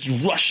sand is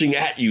rushing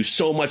at you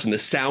so much in the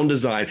sound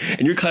design.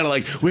 And you're kind of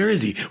like, where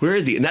is he? Where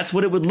is he? And that's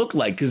what it would look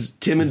like, because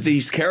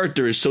Timothy's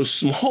character is so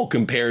small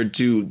compared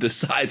to the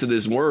size of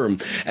this worm.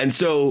 And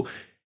so,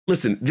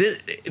 listen,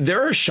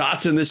 there are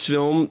shots in this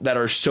film that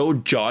are so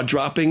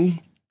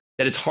jaw-dropping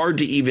that it's hard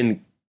to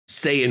even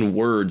say in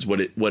words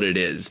what it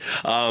is.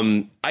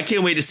 I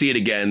can't wait to see it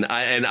again.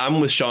 And I'm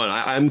with Sean.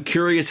 I'm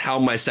curious how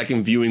my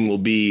second viewing will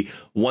be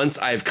once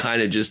I've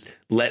kind of just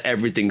let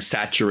everything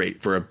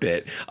saturate for a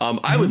bit.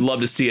 I would love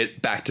to see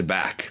it back to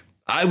back.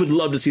 I would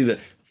love to see the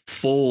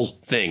full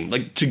thing.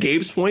 Like to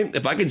Gabe's point,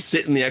 if I could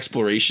sit in the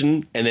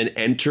exploration and then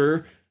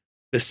enter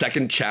the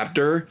second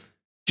chapter,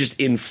 just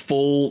in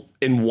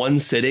one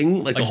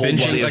sitting, like the whole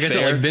bloody like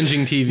affair. I said, like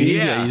binging TV.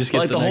 Yeah, you just get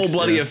like the whole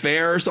bloody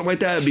affair or something like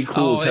that. It'd be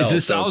cool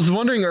as hell. I was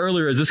wondering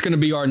earlier, is this going to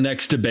be our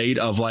next debate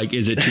of like,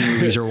 is it 2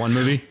 movies or 1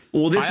 movie?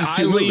 Well, this is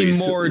 2 movies. I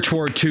movies. lean more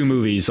toward 2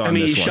 movies on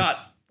this one. He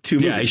shot 2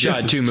 movies. Yeah, he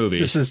shot 2 movies.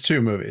 This is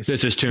 2 movies.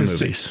 This is 2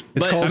 movies.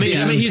 It's called I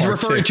mean, he's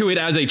Part referring 2. to it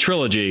as a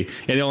trilogy,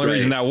 and the only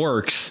reason that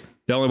works.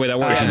 The only way that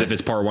works is if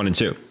it's part 1 and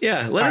 2.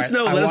 Yeah, let us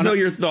know. Let us know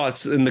your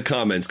thoughts in the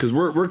comments because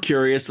we're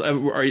curious.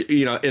 And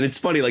it's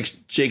funny. Like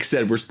Jake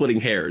said, we're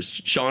splitting hairs.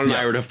 Sean and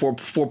I are at a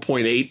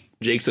 4.8.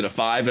 Jake's at a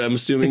 5. I'm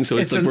assuming. So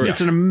it's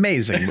an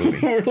amazing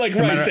movie. We're like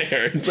right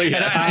there. It's like,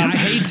 I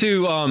hate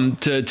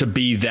to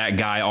be that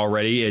guy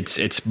already.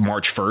 It's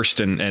March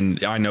 1st,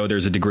 and I know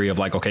there's a degree of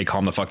like, okay,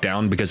 calm the fuck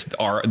down because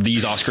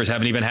these Oscars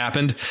haven't even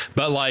happened.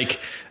 But like,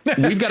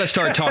 we've got to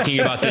start talking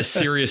about this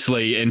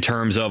seriously in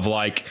terms of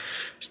like.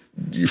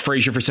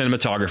 Fraser for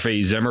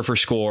cinematography, Zimmer for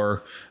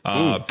score,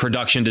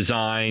 production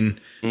design,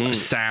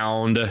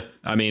 sound.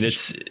 I mean,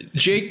 it's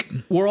Jake.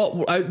 You're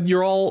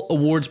all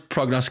awards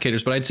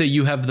prognosticators, but I'd say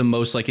you have the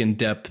most like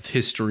in-depth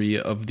history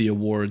of the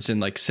awards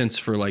and like sense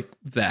for like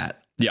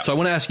that. Yeah. So I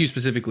want to ask you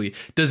specifically: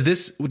 does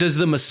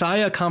the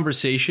Messiah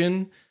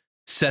conversation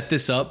set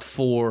this up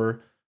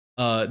for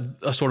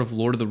a sort of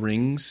Lord of the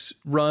Rings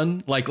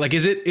run? Like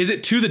is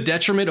it to the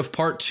detriment of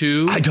part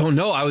 2? I don't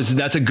know.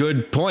 That's a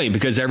good point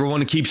because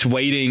everyone keeps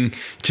waiting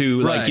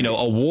to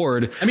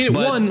award. I mean,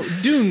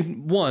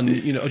 Dune won,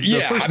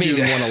 the first Dune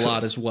won a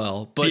lot as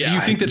well. But do you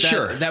think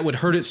that would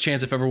hurt its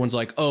chance if everyone's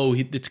like, oh,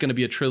 it's going to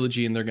be a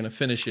trilogy and they're going to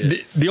finish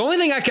it? The only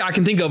thing I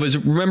can think of is,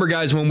 remember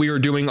guys, when we were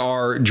doing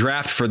our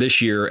draft for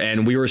this year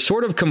and we were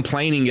sort of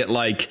complaining at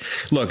like,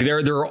 look, there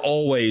are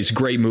always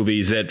great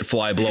movies that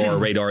fly below our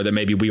radar that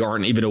maybe we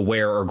aren't even aware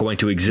are going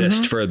to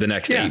exist for the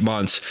next 8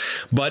 months.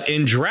 But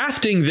in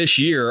drafting this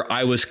year,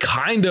 I was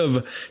kind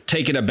of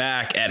taken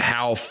aback at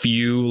how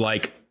few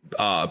like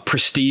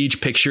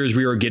prestige pictures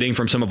we were getting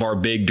from some of our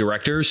big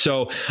directors.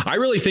 So I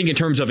really think in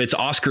terms of its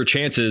Oscar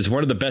chances,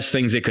 one of the best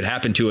things that could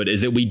happen to it is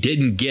that we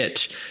didn't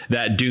get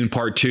that Dune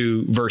Part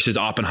 2 versus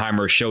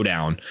Oppenheimer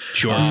showdown.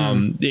 Sure.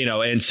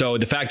 And so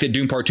the fact that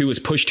Dune Part 2 was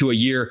pushed to a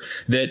year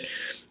that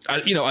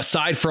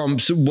aside from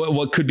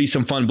what could be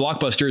some fun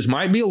blockbusters,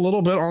 might be a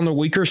little bit on the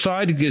weaker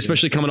side,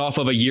 especially coming off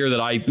of a year that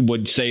I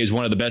would say is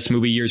one of the best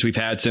movie years we've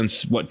had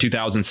since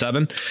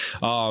 2007.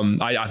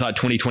 I thought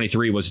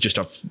 2023 was just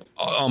a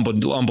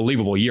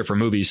unbelievable year for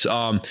movies.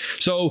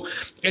 So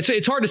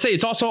it's hard to say.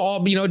 It's also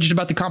all just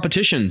about the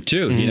competition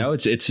too.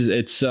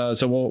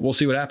 So we'll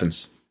see what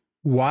happens.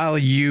 While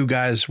you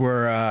guys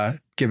were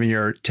giving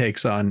your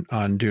takes on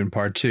Dune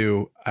Part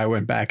 2, I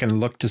went back and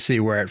looked to see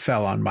where it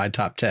fell on my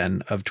top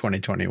 10 of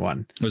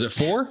 2021. Was it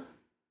 4?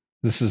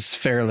 This is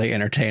fairly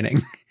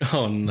entertaining.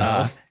 Oh,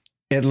 no.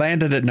 It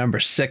landed at number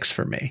 6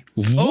 for me.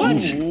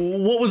 What?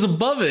 What was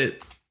above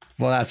it?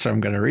 Well, that's what I'm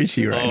going to read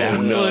to you right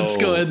now. No. Let's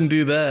go ahead and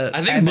do that.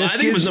 I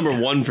think it was number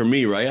 1 for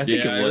me, right? I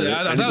think it was.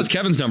 I thought it was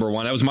Kevin's number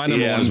 1. That was my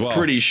number 1 as well. I'm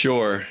pretty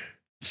sure.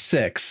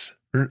 6.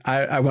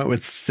 I went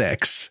with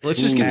 6.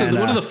 Let's just get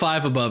what are the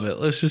 5 above it?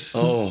 Let's just.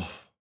 Oh.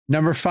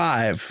 Number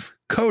 5,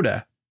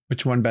 Coda,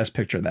 which won Best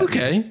Picture that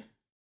okay. year.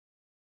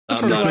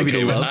 I'm not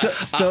okay with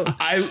that.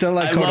 I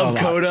love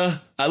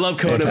Coda. I love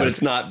Coda, but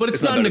it's not. But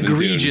it's not an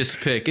egregious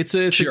pick. It's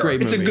a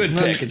great movie. It's a good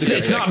pick.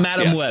 It's not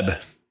Madam Web.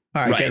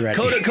 All right, get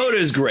ready. Coda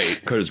is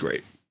great. Coda's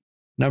great.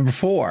 Number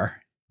 4,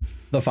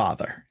 The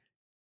Father,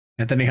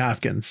 Anthony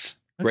Hopkins.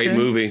 Great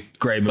movie.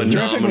 Great movie.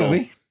 Terrific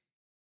movie.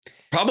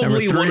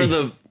 Probably one of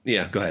the.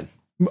 Yeah, go ahead.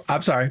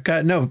 I'm sorry.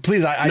 No,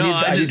 please. I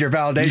need your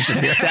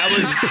validation here.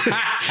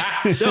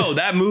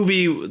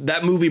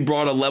 That movie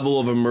brought a level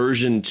of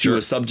immersion to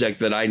a subject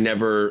that I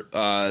never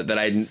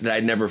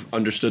I never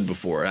understood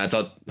before. And I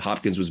thought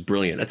Hopkins was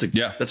brilliant.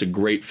 That's a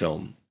great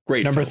film.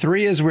 Number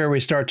 3 is where we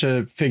start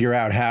to figure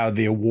out how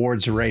the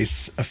awards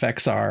race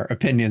affects our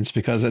opinions,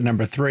 because at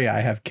number 3 I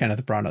have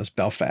Kenneth Branagh's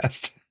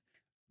Belfast.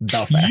 You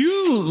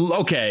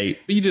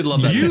did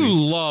love that movie.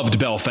 Loved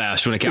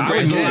Belfast when it came. I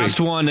was the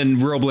last one in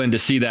Roblin to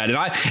see that,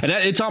 and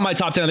it's on my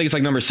top 10. I think it's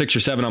like number 6 or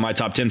 7 on my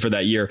top 10 for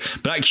that year.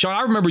 But Sean,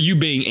 I remember you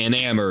being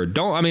enamored.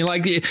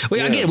 We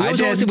have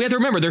to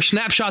remember they're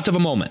snapshots of a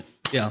moment.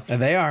 Yeah,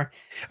 and they are.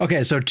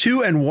 Okay, so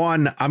 2 and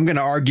 1, I'm going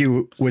to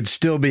argue would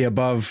still be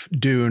above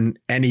Dune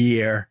any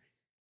year.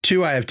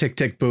 2, I have Tick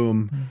Tick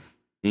Boom,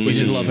 which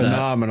is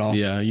phenomenal. That.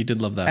 Yeah, you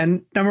did love that.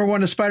 And number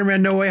 1 is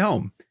Spider-Man: No Way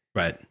Home.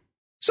 Right.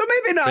 So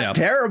maybe not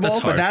terrible,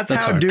 but that's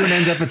how Dune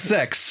ends up at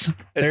 6.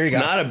 There you go.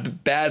 It's not a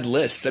bad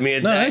list. I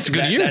mean, that's a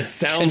good year. That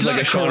sounds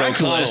like a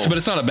correct list, but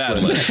it's not a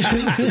bad list.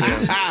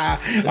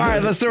 All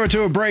right, let's throw it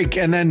to a break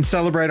and then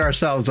celebrate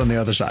ourselves on the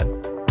other side.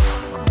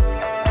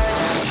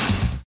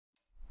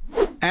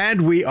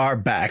 And we are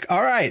back.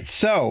 All right,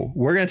 so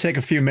we're going to take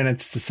a few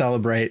minutes to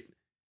celebrate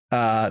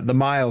the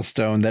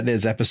milestone that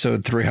is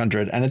episode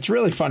 300. And it's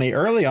really funny.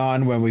 Early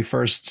on, when we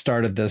first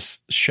started this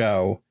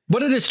show.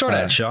 What did it start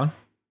at, Sean?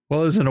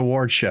 Well, it was an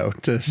award show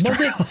to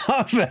start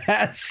off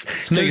as.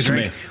 News to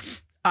me.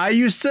 I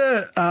used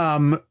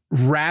to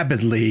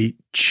rapidly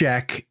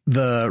check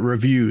the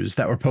reviews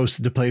that were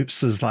posted to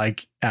places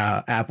like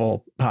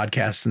Apple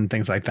Podcasts and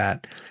things like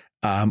that.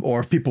 Or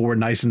if people were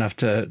nice enough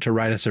to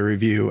write us a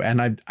review.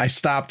 And I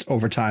stopped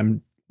over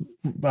time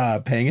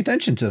paying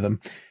attention to them.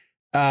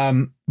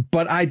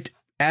 But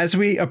as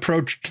we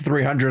approached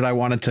 300, I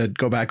wanted to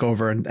go back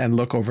over and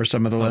look over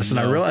some of the lists. And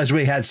I realized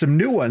we had some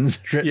new ones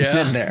written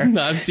in there.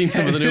 I've seen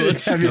some of the new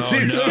ones. Have you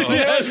seen some of the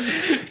new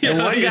ones? And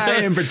one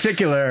guy in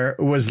particular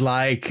was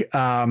like,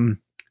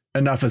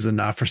 enough is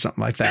enough or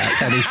something like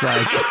that. And he's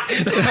like,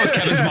 that was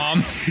Kevin's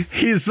mom.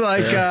 He's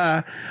like,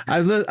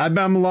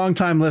 I'm a long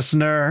time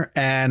listener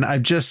and I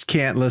just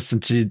can't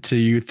listen to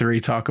you three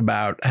talk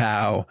about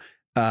how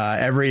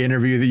every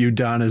interview that you've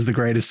done is the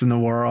greatest in the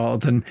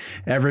world and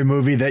every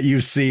movie that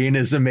you've seen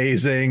is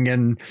amazing.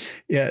 And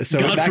yeah, so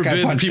God that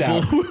guy punched people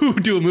out. who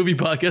do a movie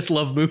podcast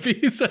love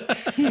movies.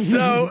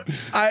 So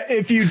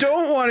if you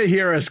don't want to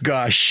hear us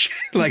gush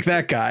like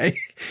that guy,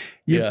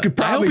 you could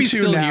probably I hope he's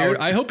still out. here.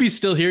 I hope he's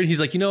still here. And he's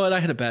like, you know what? I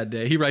had a bad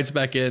day. He writes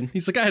back in.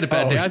 He's like, I had a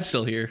bad day. I'm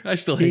still here. I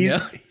still hang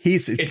out.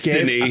 It's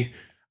Denis.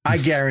 I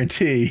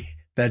guarantee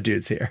that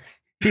dude's here.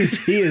 He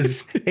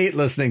hate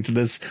listening to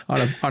this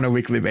on a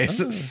weekly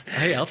basis.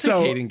 Hey, I'll take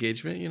hate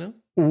engagement, you know.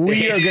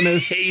 We are gonna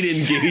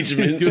hate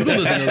engagement. Google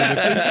doesn't know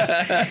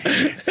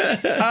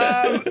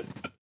the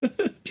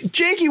difference.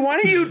 Jakey,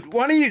 why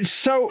don't you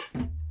so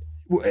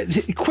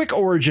quick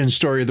origin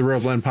story of the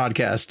Real Blend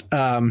podcast.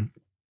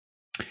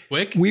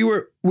 Quick. We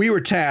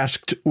were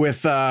tasked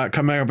with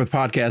coming up with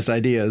podcast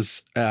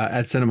ideas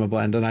at Cinema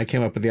Blend, and I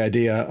came up with the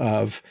idea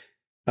of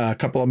a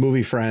couple of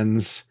movie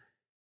friends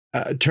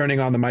turning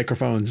on the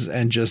microphones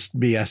and just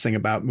BSing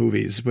about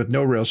movies with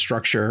no real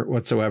structure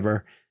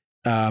whatsoever.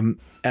 And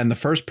the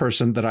first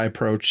person that I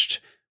approached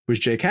was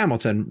Jake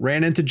Hamilton.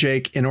 Ran into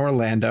Jake in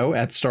Orlando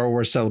at Star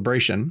Wars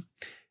Celebration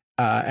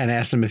and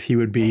asked him if he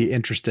would be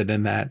interested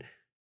in that.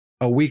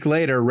 A week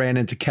later, ran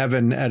into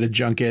Kevin at a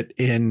junket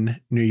in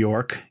New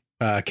York.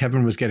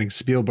 Kevin was getting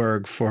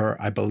Spielberg for,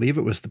 I believe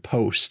it was The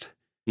Post.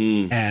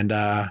 And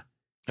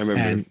I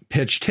remember. And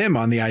pitched him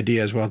on the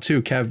idea as well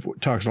too.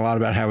 Kev talks a lot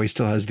about how he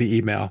still has the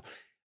email.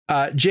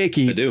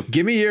 Jakey,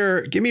 give me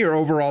your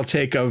overall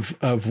take of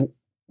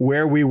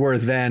where we were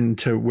then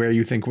to where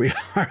you think we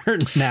are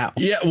now.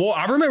 Yeah, well,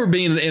 I remember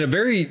being in a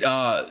very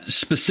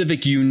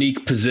specific,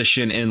 unique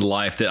position in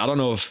life that I don't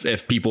know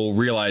if people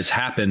realize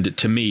happened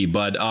to me,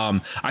 but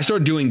I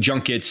started doing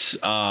junkets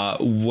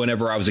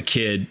whenever I was a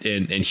kid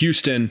in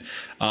Houston.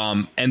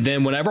 And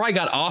then whenever I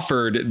got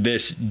offered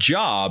this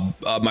job,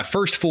 my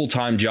first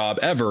full-time job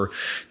ever,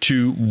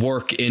 to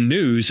work in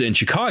news in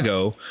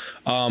Chicago,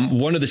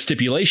 one of the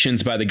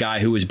stipulations by the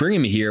guy who was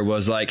bringing me here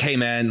was like, hey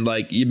man,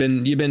 like you've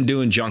been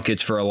doing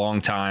junkets for a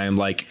long time.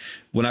 Like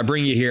when I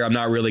bring you here, I'm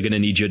not really going to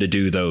need you to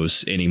do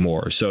those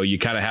anymore. So you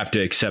kind of have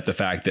to accept the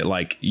fact that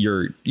like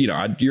you're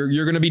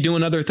going to be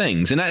doing other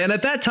things. And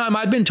at that time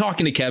I'd been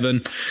talking to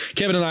Kevin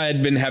and I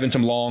had been having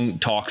some long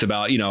talks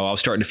about, I was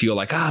starting to feel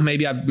like,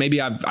 maybe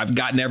I've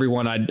gotten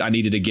everyone I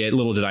needed to get.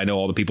 Little did I know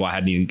all the people I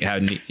hadn't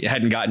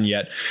gotten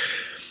yet.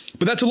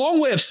 But that's a long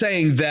way of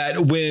saying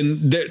that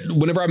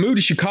whenever I moved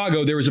to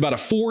Chicago, there was about a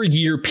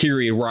 4-year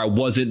period where I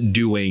wasn't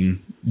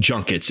doing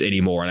junkets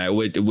anymore,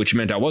 and which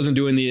meant I wasn't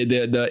doing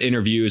the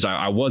interviews.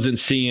 I wasn't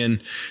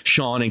seeing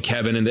Sean and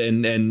Kevin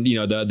and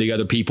the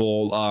other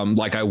people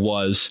like I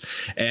was,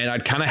 and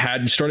I'd kind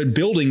of started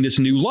building this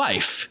new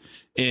life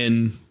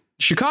in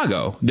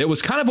Chicago that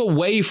was kind of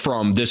away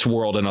from this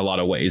world in a lot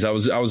of ways. I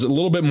was a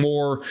little bit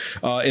more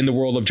in the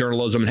world of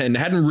journalism and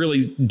hadn't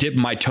really dipped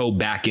my toe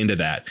back into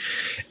that.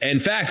 In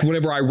fact,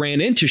 whenever I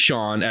ran into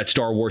Sean at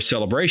Star Wars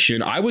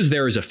Celebration, I was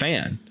there as a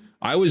fan.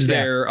 I was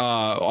there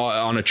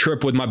on a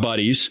trip with my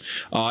buddies,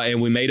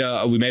 and we made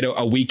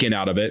a weekend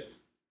out of it.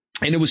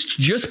 And it was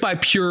just by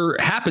pure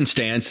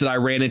happenstance that I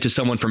ran into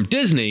someone from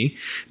Disney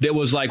that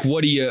was like,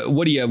 what are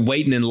you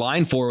waiting in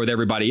line for with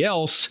everybody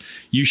else?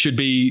 You should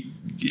be,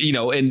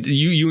 and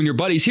you and your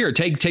buddies here,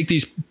 take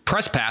these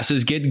press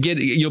passes, get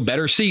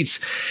better seats.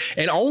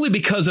 And only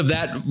because of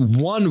that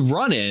one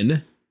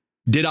run-in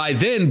did I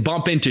then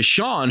bump into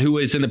Sean, who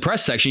is in the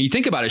press section. You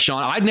think about it,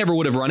 Sean, I never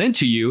would have run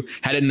into you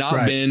had it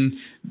not been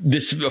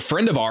a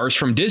friend of ours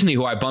from Disney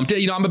who I bumped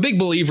into. I'm a big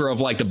believer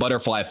of like the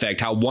butterfly effect,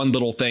 how one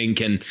little thing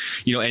can,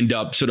 end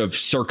up sort of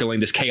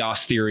circling this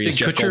chaos theory, as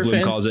Jeff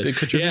Goldblum calls it. Big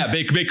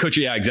Kutcher.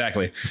 Yeah,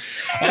 exactly.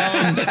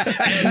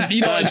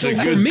 And so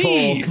for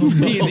me,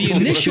 the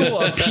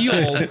initial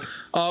appeal,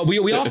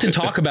 we often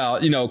talk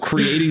about,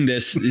 creating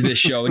this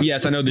show. And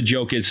yes, I know the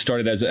joke is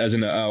started as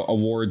an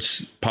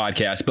awards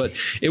podcast, but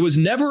it was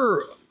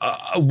never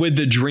with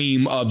the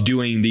dream of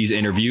doing these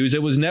interviews.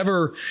 It was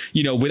never,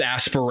 with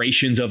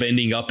aspirations of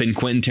ending up in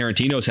Quentin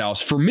Tarantino's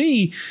house. For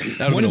me,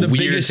 one of the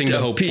biggest thing to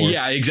hope for.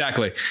 Yeah,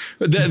 exactly.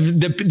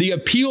 The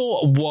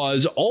appeal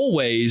was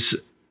always,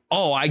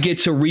 I get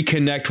to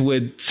reconnect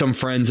with some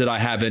friends that I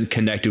haven't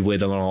connected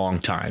with in a long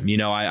time.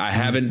 I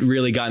haven't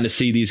really gotten to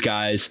see these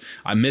guys.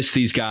 I miss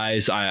these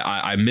guys.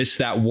 I miss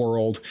that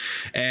world.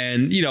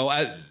 And,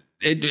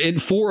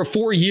 for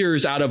 4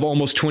 years out of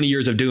almost 20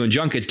 years of doing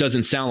junkets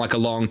doesn't sound like a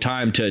long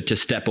time to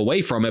step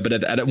away from it.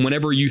 But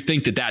whenever you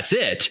think that that's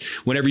it,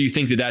 whenever you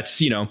think that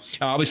that's,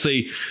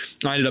 obviously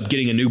I ended up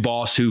getting a new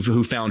boss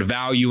who found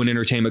value in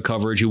entertainment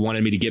coverage, who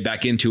wanted me to get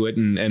back into it,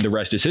 and the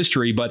rest is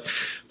history. But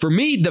for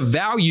me, the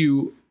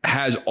value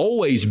has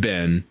always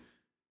been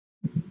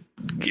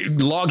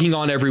logging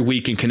on every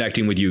week and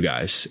connecting with you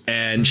guys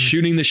and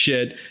shooting the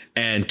shit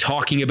and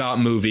talking about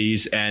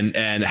movies and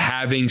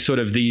having sort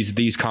of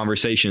these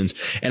conversations.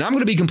 And I'm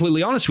going to be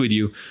completely honest with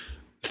you,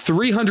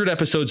 300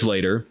 episodes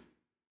later,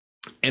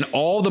 and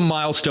all the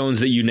milestones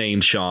that you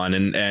named, Sean,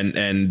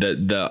 and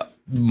the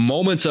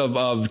moments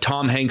of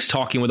Tom Hanks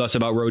talking with us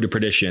about Road to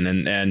Perdition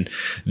and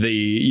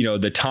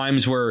the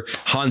times where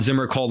Hans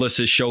Zimmer called us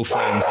his show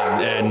friends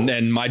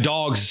and my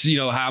dogs,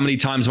 how many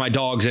times my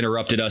dogs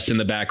interrupted us in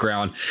the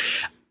background.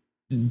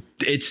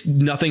 It's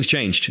nothing's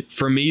changed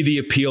for me. The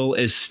appeal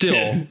is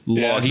still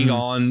logging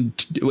on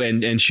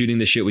and shooting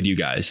the shit with you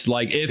guys.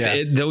 Like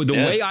the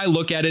way I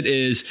look at it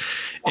is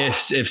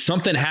if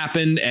something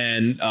happened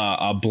and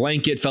a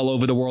blanket fell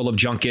over the world of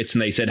junkets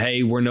and they said,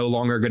 hey, we're no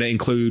longer going to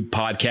include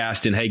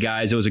podcast, and hey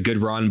guys, it was a good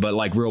run, but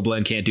like Real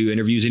Blend can't do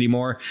interviews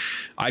anymore,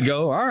 I'd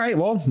go, all right,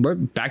 well, we're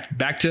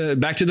back to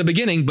the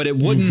beginning. But it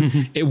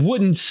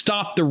wouldn't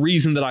stop the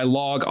reason that I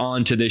log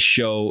on to this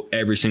show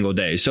every single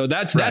day. So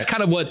that's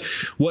kind of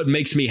what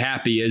makes me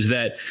happy, is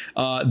that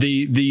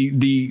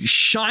the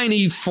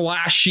shiny,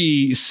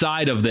 flashy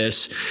side of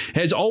this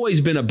has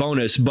always been a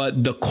bonus.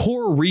 But the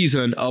core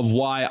reason of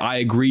why I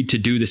agreed to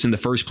do this in the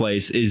first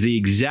place is the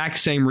exact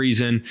same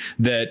reason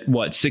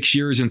that 6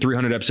 years and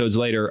 300 episodes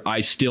later,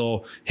 I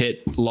still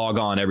hit log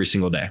on every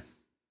single day.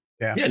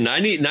 Yeah,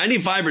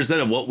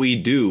 95% of what we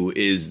do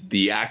is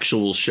the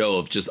actual show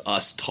of just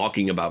us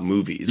talking about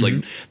movies.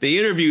 Like the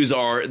interviews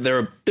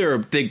they're a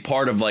big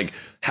part of like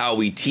how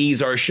we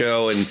tease our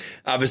show, and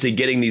obviously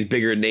getting these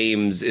bigger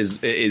names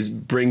is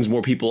brings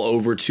more people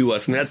over to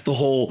us, and that's the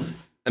whole.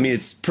 I mean,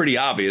 it's pretty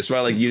obvious,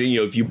 right? Like,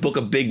 if you book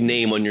a big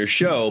name on your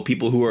show,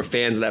 people who are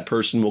fans of that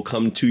person will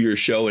come to your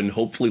show and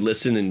hopefully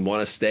listen and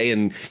want to stay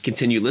and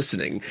continue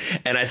listening.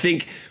 And I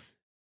think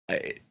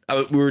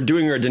we were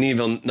doing our Denis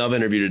Villeneuve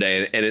interview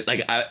today, and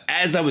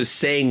as I was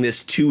saying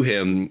this to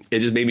him, it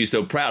just made me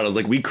so proud. I was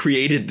like, we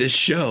created this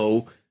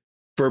show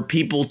for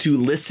people to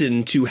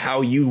listen to how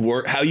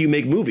you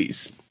make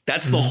movies.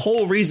 That's the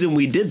whole reason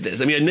we did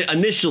this. I mean,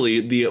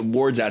 initially the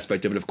awards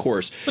aspect of it, of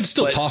course, but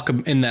still talk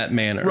in that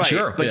manner, right?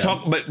 Sure,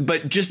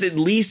 but just at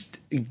least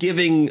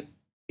giving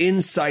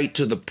insight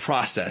to the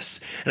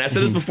process. And I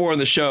said this before on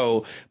the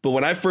show, but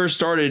when I first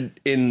started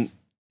in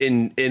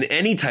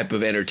any type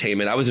of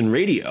entertainment, I was in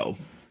radio.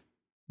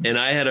 And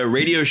I had a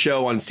radio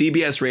show on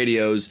CBS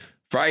radios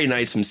Friday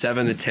nights from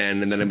 7 to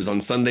 10. And then it was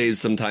on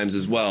Sundays sometimes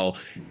as well.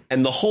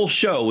 And the whole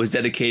show was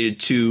dedicated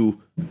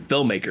to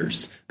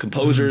filmmakers,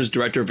 composers,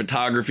 director of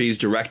photographies,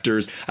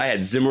 directors. I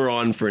had Zimmer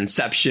on for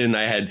Inception.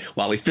 I had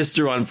Wally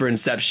Pfister on for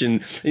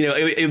Inception.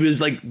 It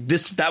was like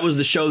this. That was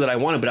the show that I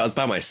wanted, but I was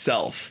by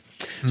myself.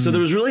 So there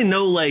was really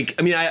no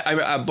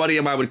a buddy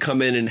of mine would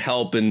come in and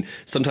help, and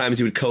sometimes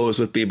he would co-host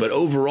with me. But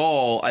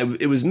overall,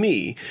 it was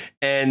me,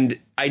 and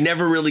I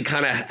never really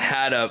kind of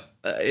had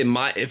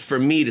for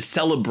me to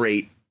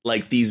celebrate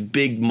like these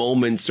big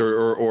moments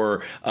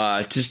or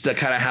just to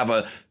kind of have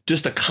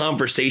a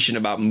conversation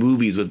about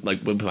movies with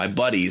my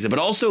buddies. But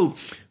also,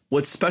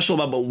 what's special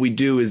about what we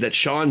do is that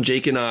Sean,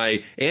 Jake, and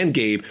I, and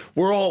Gabe,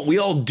 we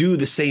all do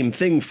the same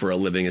thing for a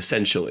living,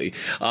 essentially.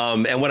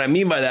 And what I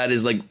mean by that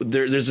is like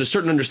there's a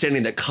certain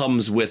understanding that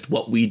comes with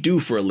what we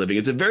do for a living.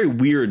 It's a very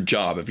weird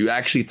job if you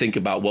actually think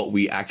about what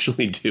we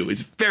actually do.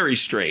 It's very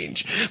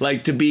strange.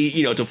 Like to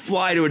be, to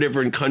fly to a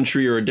different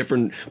country or a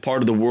different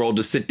part of the world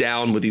to sit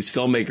down with these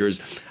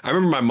filmmakers. I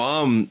remember my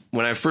mom,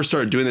 when I first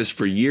started doing this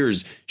for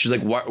years, she's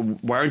like,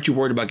 why aren't you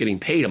worried about getting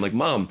paid? I'm like,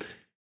 Mom,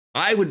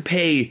 I would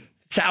pay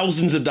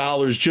thousands of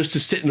dollars just to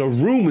sit in a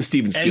room with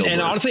Steven Spielberg.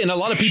 And honestly, and a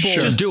lot of people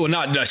just do it,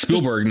 not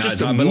Spielberg,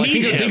 but like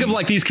think of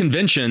like these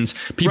conventions,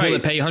 people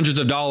that pay hundreds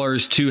of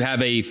dollars to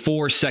have a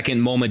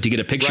 4-second moment to get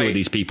a picture with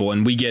these people,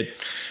 and we get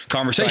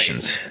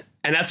conversations. Right.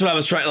 And that's what I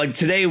was trying. Like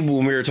today,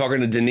 when we were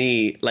talking to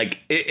Denis, like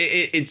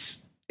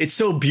it's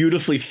so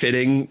beautifully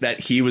fitting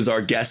that he was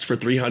our guest for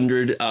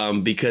 300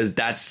 because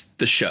that's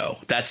the show.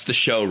 That's the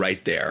show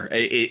right there.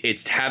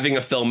 It's having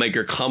a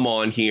filmmaker come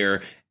on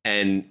here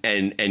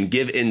and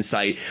give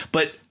insight.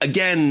 But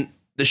again,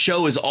 the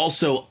show is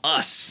also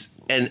us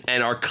and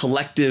our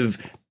collective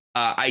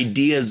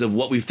ideas of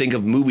what we think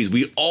of movies.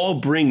 We all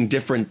bring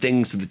different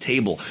things to the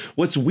table.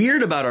 What's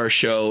weird about our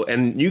show,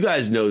 and you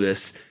guys know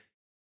this,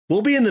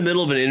 we'll be in the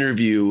middle of an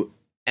interview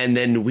and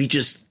then we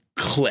just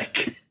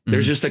click.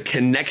 There's just a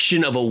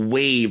connection of a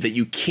wave that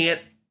you can't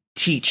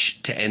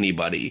teach to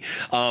anybody.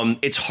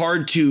 It's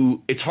hard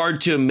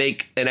to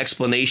make an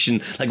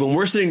explanation. Like when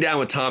we're sitting down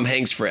with Tom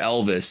Hanks for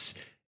Elvis,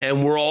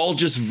 and we're all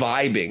just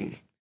vibing,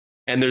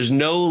 and there's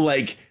no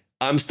like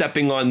I'm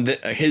stepping on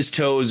his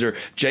toes, or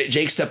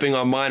Jake stepping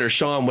on mine, or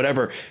Sean,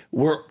 whatever.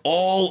 We're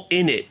all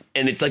in it,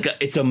 and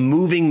it's a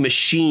moving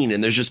machine,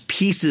 and there's just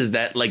pieces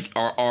that like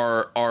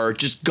are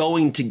just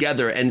going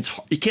together, and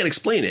you can't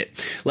explain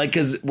it, like,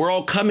 because we're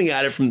all coming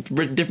at it from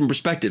different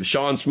perspectives.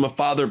 Sean's from a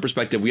father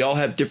perspective. We all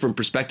have different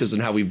perspectives on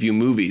how we view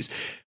movies.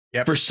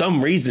 Yep. For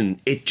some reason,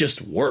 it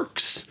just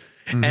works,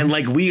 and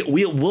like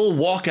we'll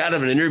walk out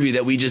of an interview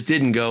that we just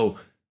did and go,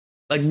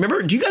 like,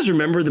 remember? Do you guys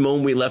remember the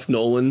moment we left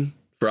Nolan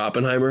for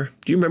Oppenheimer?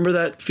 Do you remember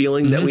that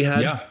feeling that we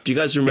had? Yeah. Do you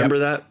guys remember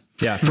that?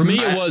 Yeah. For me,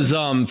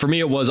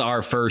 it was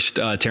our first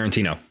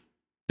Tarantino.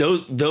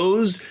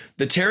 Those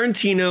the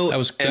Tarantino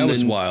that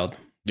was wild.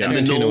 Yeah. And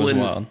the Nolan, was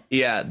wild.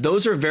 Yeah,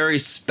 those are very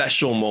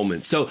special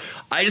moments. So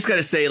I just got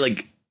to say,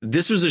 like,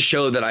 this was a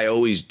show that I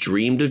always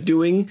dreamed of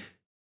doing,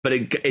 but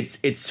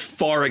it's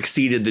far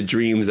exceeded the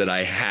dreams that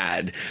I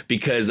had,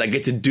 because I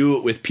get to do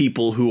it with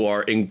people who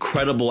are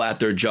incredible at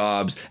their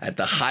jobs, at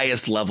the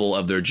highest level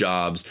of their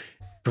jobs.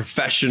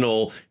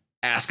 Professional,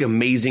 ask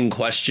amazing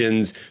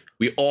questions.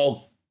 We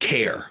all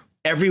care.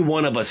 Every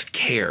one of us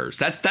cares.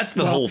 That's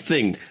the whole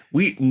thing.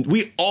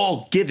 We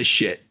all give a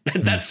shit.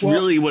 That's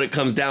really what it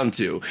comes down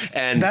to.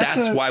 And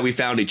that's why we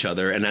found each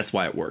other, and that's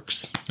why it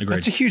works. Agreed.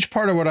 That's a huge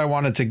part of what I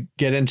wanted to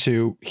get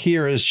into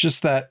here, is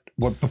just that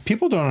what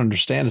people don't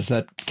understand is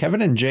that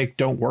Kevin and Jake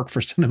don't work for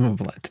Cinema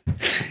Blend.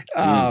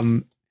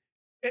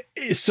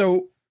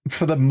 So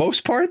for the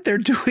most part, they're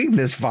doing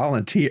this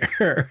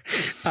volunteer.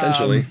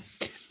 Essentially.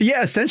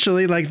 Yeah,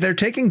 essentially, like, they're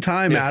taking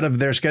time out of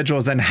their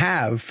schedules, and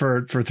have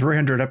for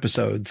 300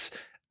 episodes.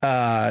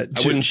 I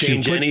wouldn't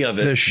change any of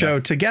it. The show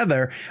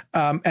together,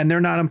 and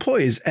they're not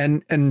employees,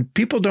 and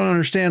people don't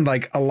understand,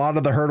 like, a lot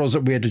of the hurdles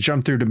that we had to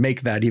jump through to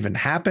make that even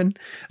happen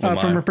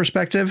from a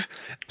perspective.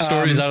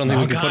 Stories I don't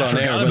think we can put on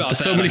air, but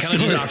so many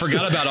stories. I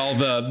forgot about all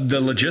the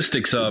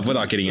logistics of,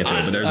 without getting into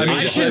it. But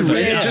there's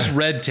just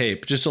red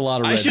tape, just a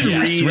lot of red tape.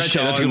 Red tape.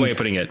 That's a good way of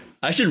putting it.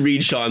 I should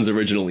read Sean's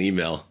original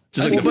email.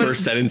 Just like the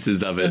first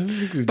sentences of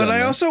it. But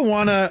I also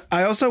want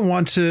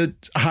to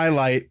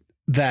highlight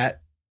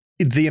that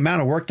the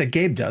amount of work that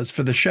Gabe does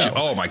for the show.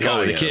 Oh my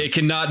God. It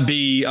cannot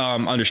be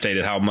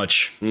understated how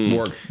much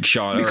work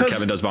Sean or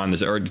Kevin does behind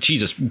this, or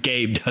Jesus,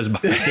 Gabe does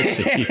behind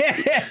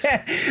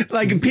this.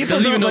 Like, people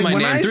doesn't even know my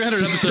name. 300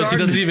 episodes, he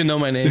doesn't even know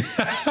my name.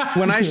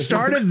 When I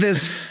started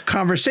this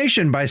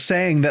conversation by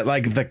saying that,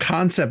 like, the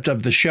concept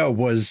of the show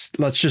was,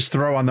 let's just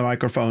throw on the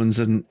microphones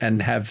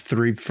and have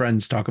three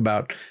friends talk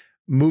about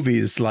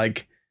movies,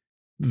 like,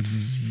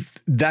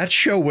 that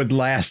show would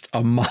last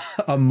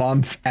a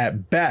month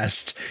at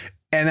best,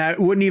 and I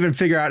wouldn't even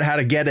figure out how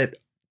to get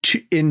it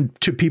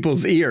into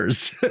people's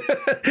ears.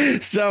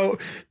 So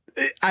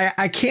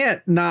I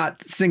can't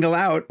not single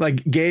out,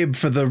 like, Gabe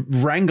for the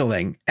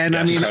wrangling. And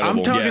I mean,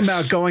 I'm talking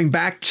about going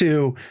back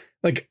to,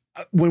 like,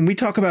 when we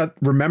talk about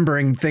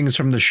remembering things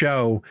from the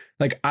show,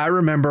 like, I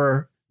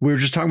remember, we were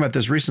just talking about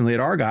this recently at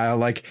Argyle,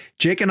 like,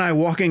 Jake and I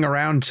walking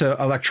around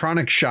to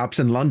electronic shops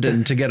in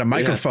London to get a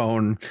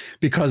microphone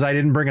because I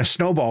didn't bring a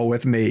snowball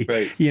with me,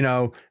 you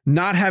know,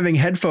 not having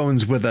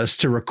headphones with us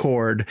to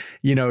record,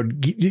 you know,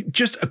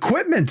 just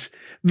equipment.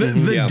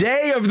 The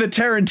day of the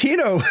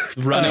Tarantino,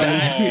 the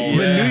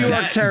New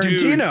York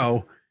Tarantino.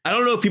 Dude, I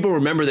don't know if people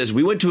remember this.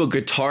 We went to a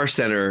Guitar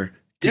Center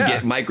to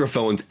get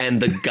microphones,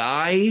 and the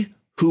guy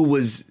who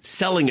was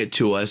selling it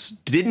to us,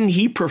 didn't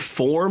he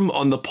perform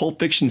on the Pulp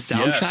Fiction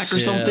soundtrack or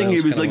something?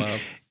 It was like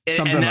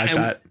something like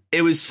that.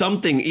 It was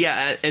something.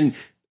 Yeah. And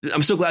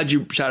I'm so glad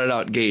you shouted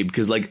out Gabe,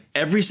 because, like,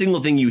 every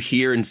single thing you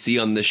hear and see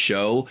on this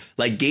show,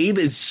 like, Gabe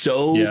is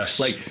so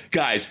like,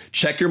 guys,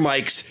 check your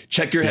mics,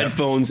 check your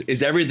headphones.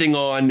 Is everything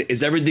on?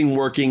 Is everything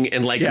working?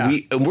 And, like,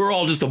 we're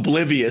all just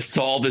oblivious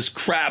to all this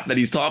crap that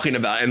he's talking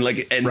about. And,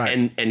 like,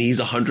 and he's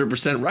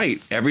 100%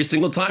 right. Every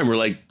single time we're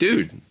like,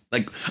 dude,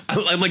 like,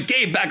 I'm like,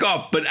 Gabe, back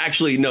off. But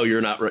actually, no, you're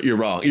not. You're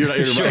wrong. You're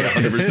right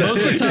 100%.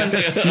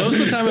 Most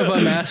of the time, if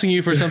I'm asking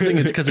you for something,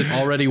 it's because it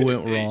already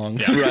went wrong.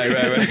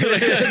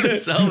 Right.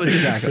 Salvage.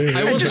 Exactly.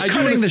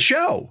 Cutting the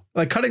show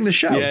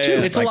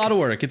too. It's a lot of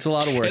work. It's a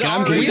lot of work.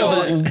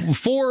 And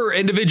four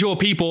individual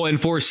people in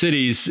four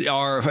cities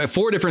are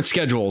 4 different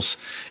schedules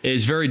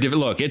is very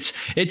difficult. Look, it's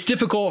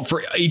difficult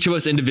for each of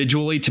us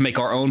individually to make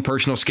our own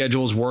personal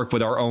schedules work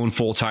with our own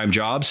full-time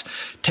jobs.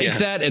 Take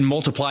that and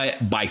multiply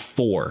it by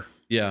 4.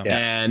 Yeah.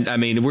 And I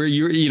mean,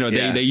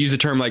 they use the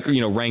term, like, you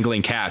know,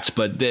 wrangling cats,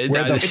 but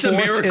it's a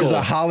miracle. Is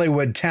a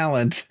Hollywood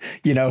talent,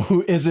 you know,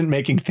 who isn't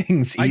making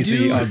things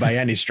easy by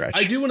any stretch.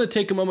 I do want to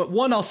take a moment.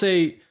 One, I'll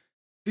say,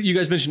 you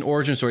guys mentioned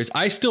origin stories.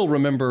 I still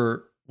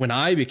remember when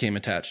I became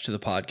attached to the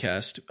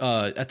podcast.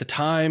 At the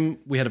time,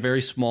 we had a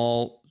very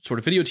small sort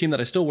of video team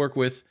that I still work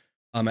with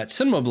at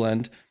Cinema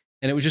Blend.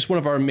 And it was just one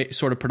of our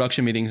sort of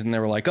production meetings. And they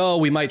were like, oh,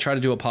 we might try to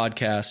do a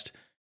podcast.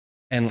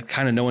 And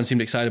kind of no one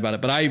seemed excited about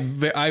it. But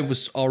I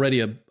was already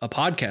a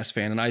podcast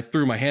fan, and I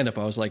threw my hand up.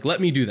 I was like, let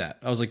me do that.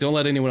 I was like, don't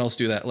let anyone else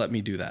do that. Let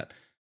me do that.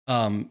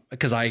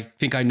 Because I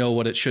think I know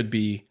what it should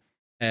be,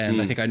 and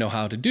I think I know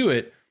how to do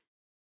it.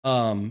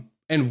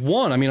 And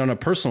one, I mean, on a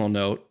personal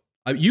note,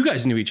 you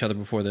guys knew each other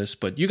before this,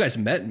 but you guys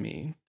met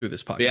me through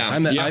this podcast.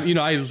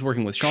 Yeah. I was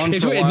working with Sean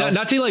It's for a weird, while.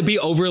 not to like be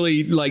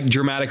overly like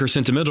dramatic or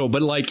sentimental,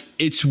 but like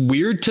it's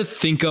weird to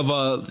think of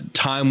a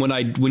time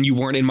when you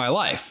weren't in my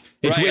life.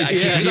 It's Right, weird.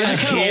 I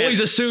just kind of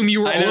always assume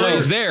you were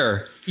always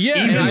there.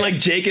 Yeah, Even like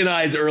Jake and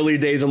I's early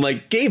days, I'm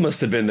like, Gabe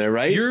must have been there,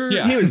 right? He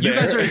was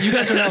there. You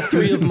guys are now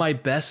three of my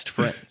best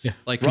friends,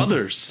 like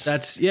brothers.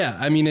 That's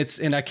I mean,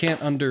 and I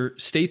can't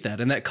understate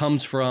that, and that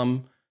comes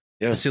from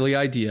a silly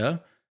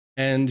idea,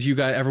 and you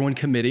guys, everyone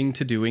committing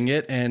to doing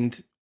it, and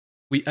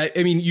I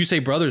mean, you say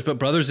brothers, but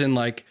brothers in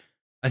like.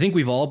 I think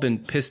we've all been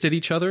pissed at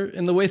each other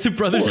in the way that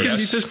brothers can be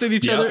pissed at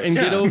each other and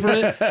get over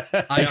it.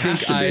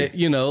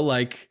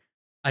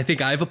 I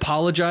think I've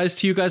apologized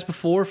to you guys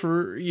before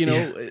for,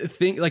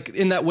 think like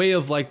in that way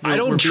of like, I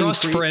don't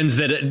trust friends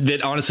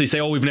that honestly say,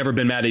 oh, we've never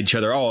been mad at each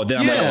other. Oh, then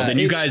I'm like, oh, then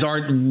you guys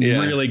aren't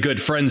really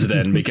good friends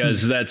then,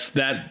 because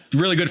that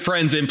really good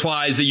friends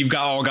implies that you've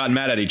all gotten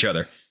mad at each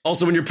other.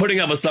 Also, when you're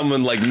putting up with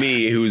someone like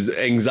me who's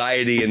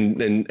anxiety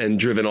and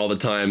driven all the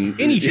time,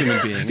 any human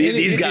being,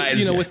 these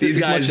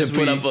guys have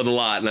put up with a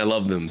lot, and I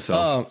love them.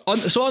 So,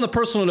 on the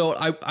personal note,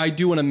 I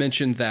do want to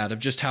mention that of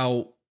just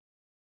how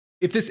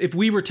if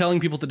we were telling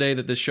people today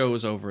that this show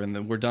is over and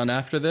that we're done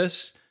after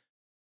this,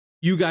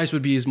 you guys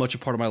would be as much a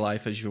part of my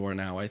life as you are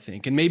now, I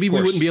think, and maybe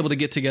we wouldn't be able to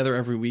get together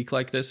every week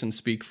like this and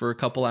speak for a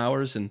couple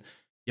hours and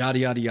yada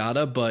yada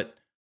yada, but.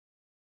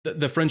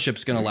 The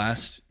friendship's going to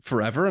last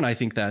forever, and I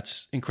think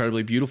that's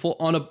incredibly beautiful.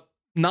 On a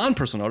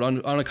non-personal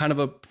note, on a kind of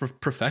a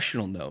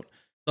professional note,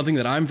 something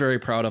that I'm very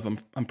proud of.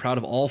 I'm proud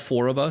of all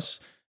four of us,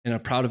 and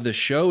I'm proud of this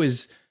show.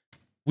 Is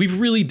we've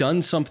really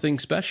done something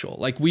special.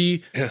 Like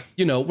we're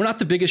not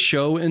the biggest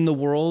show in the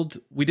world.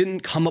 We didn't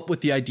come up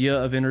with the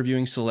idea of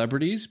interviewing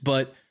celebrities,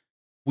 but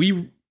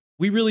we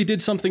really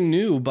did something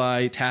new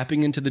by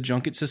tapping into the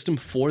junket system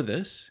for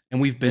this,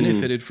 and we've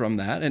benefited from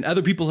that. And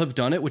other people have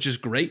done it, which is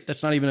great.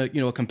 That's not even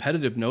a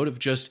competitive note of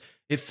just,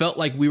 it felt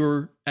like we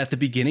were at the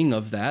beginning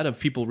of that,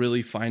 of people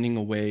really finding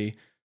a way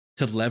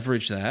to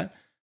leverage that.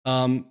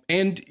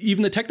 And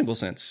even the technical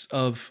sense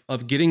of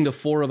getting the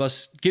four of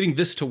us, getting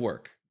this to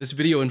work, this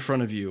video in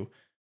front of you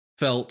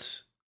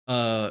felt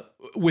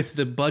with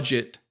the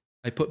budget,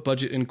 I put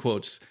budget in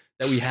quotes,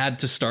 that we had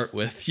to start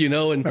with, and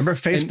remember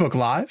Facebook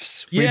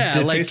Lives? Yeah,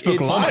 we did Facebook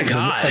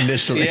Lives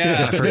initially.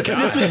 Yeah,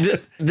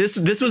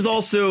 this was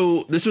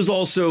also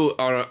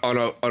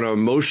on an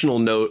emotional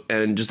note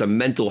and just a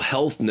mental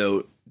health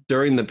note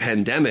during the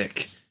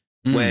pandemic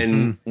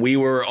when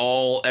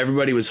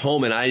everybody was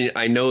home, and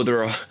I know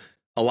there are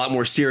a lot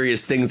more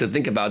serious things to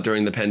think about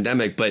during the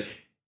pandemic, but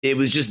it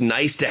was just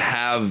nice to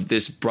have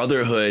this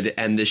brotherhood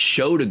and this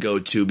show to go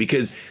to,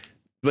 because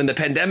when the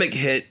pandemic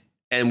hit.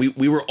 And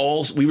we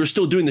were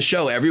still doing the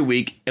show every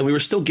week, and we were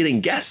still getting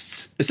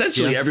guests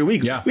essentially every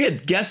week. Yeah. We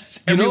had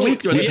guests every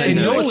week during the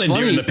pandemic.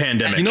 During the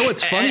pandemic. You know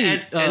what's funny?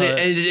 And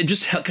it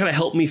just kind of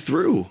helped me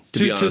through, to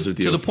be honest with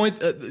you. To the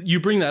point, you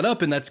bring that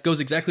up, and that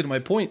goes exactly to my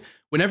point.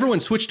 When everyone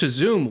switched to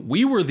Zoom,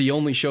 we were the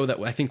only show that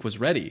I think was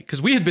ready,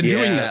 because we had been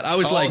doing that. I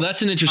was like,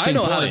 that's an interesting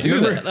point. I know how to do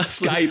that.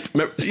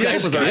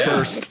 Skype was our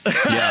first.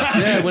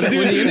 When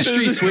the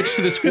industry switched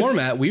to this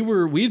format,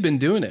 we'd been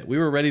doing it. We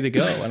were ready to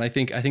go, and I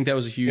think that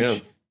was a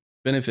huge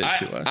benefit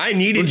to us. I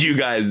needed you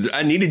guys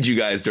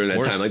during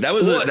that time. Like that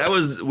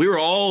was we were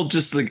all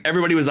just like,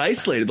 everybody was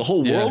isolated. The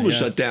whole world was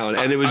shut down,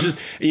 and it was just,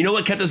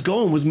 what kept us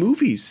going was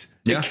movies.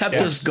 It kept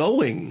us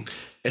going.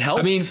 It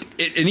helped. I mean,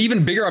 and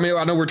even bigger. I mean,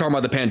 I know we're talking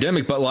about the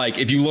pandemic, but like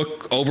if you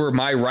look over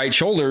my right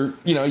shoulder,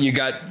 you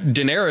got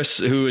Denis,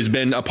 who has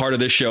been a part of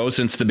this show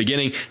since the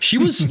beginning. She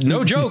was,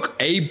 no joke,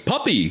 a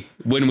puppy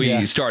when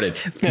we started.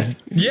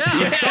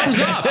 Thumbs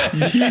up.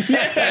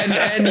 And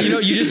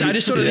I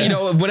just sort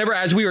of, whenever,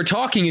 as we were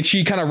talking and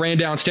she kind of ran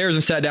downstairs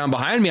and sat down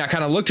behind me, I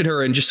kind of looked at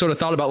her and just sort of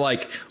thought about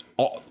like,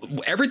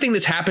 everything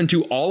that's happened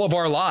to all of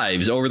our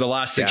lives over the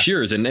last 6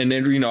 years. And I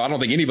don't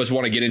think any of us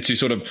want to get into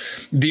sort of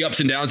the ups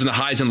and downs and the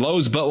highs and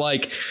lows, but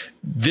like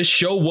this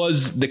show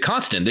was the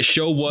constant. This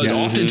show was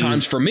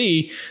oftentimes for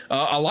me,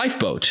 a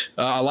lifeboat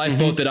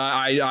that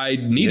I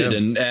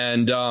needed.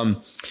 It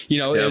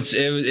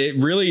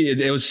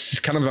was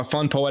kind of a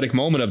fun poetic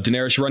moment of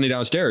Daenerys running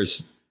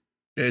downstairs.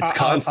 It's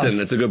constant.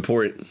 That's a good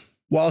point.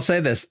 Well, I'll say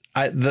this.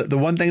 The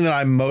one thing that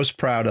I'm most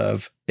proud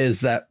of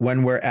is that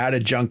when we're at a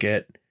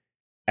junket,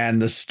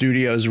 and the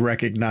studios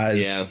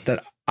recognize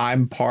that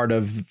I'm part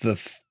of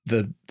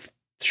the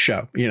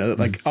show,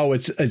 like, oh,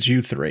 it's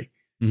you three,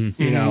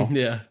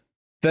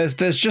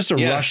 there's just a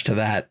rush to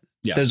that.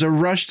 Yeah. There's a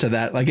rush to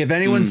that. Like if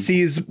anyone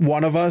sees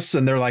one of us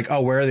and they're like,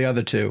 oh, where are the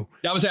other two?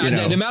 That was the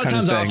amount of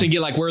times I often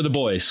get like, where are the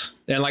boys?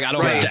 And like, I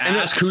don't have to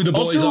ask who the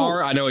boys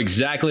are. I know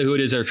exactly who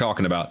it is they're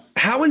talking about.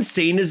 How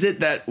insane is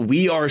it that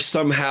we are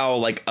somehow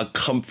like a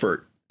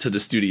comfort to the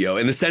studio,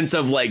 in the sense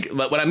of like,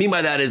 what I mean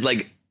by that is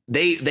like,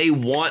 they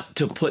want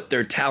to put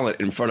their talent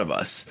in front of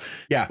us.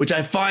 Yeah. Which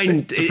I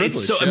find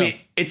it's so, I mean,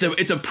 it's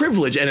a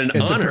privilege and an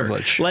honor.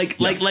 Like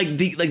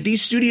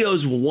these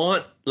studios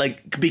want,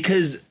 like,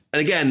 because and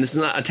again, this is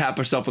not a tap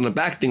ourselves on the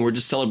back thing. We're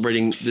just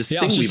celebrating this thing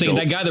I was we just saying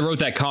built. that guy that wrote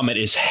that comment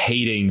is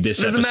hating this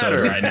Doesn't episode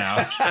matter. right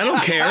now. I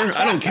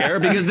don't care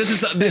because this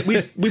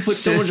is we put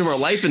so much of our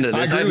life into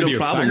this. I have no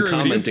problem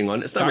commenting on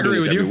it. It's not I agree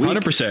with you,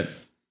 100%.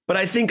 But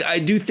I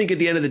do think at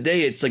the end of the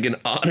day, it's like an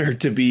honor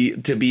to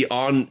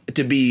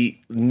be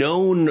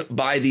known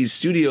by these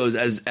studios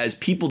as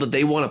people that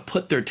they want to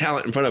put their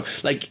talent in front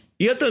of. Like,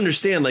 you have to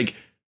understand, like,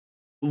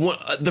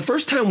 the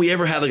first time we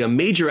ever had like a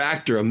major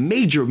actor on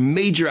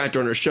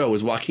our show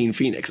was Joaquin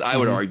Phoenix, I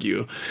would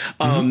argue.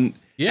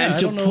 Yeah, and I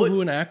don't know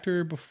who an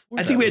actor before.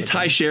 I think we had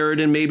Ty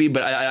Sheridan, maybe,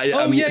 but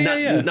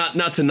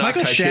not to knock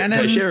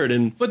Ty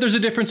Sheridan. But there's a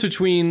difference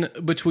between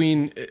again,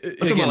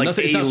 like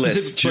nothing, it's not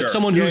A-list, specific, but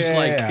someone who's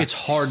it's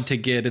hard to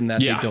get in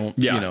that they don't,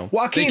 you know,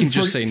 Joaquin they can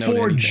just say no to for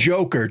anything.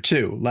 Joker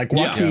too, like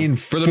Joaquin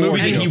for the movie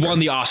that he Joker. won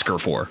the Oscar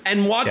for.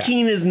 And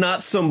Joaquin is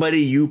not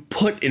somebody you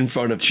put in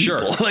front of people.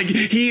 Sure. Like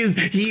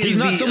he's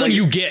not someone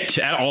you get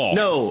at all.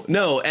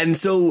 No, and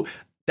so.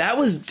 That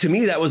was, to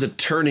me, that was a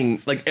turning,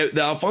 like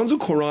the Alfonso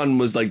Cuarón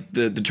was like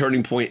the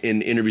turning point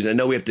in interviews. I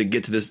know we have to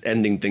get to this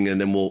ending thing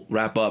and then we'll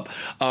wrap up.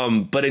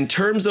 But in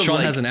terms of Sean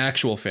like, has an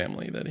actual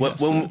family that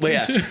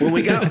he when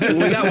we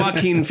got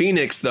Joaquin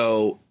Phoenix,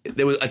 though,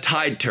 there was a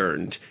tide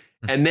turned.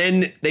 And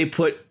then they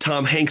put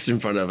Tom Hanks in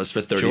front of us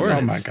for 30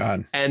 minutes. Oh my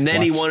God. And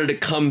then he wanted to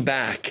come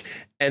back.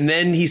 And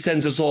then he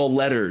sends us all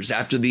letters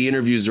after the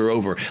interviews are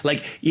over.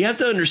 Like, you have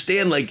to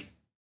understand, like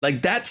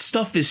that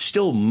stuff is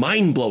still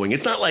mind blowing.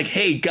 It's not like,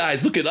 hey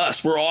guys, look at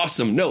us, we're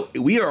awesome. No,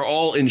 we are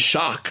all in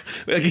shock.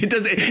 Like, it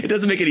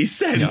doesn't make any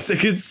sense. Yeah.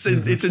 Like, it's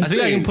insane. I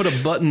think I can put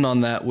a button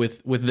on that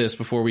with this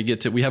before we get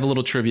to. We have a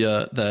little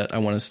trivia that I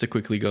want us to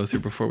quickly go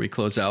through before we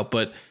close out.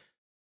 But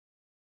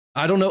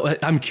I don't know.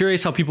 I'm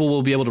curious how people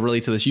will be able to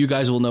relate to this. You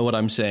guys will know what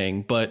I'm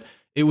saying, but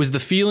it was the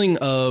feeling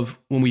of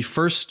when we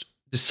first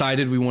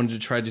decided we wanted to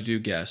try to do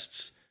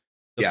guests.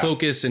 The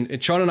focus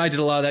and Sean and I did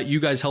a lot of that. You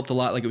guys helped a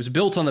lot. Like, it was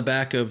built on the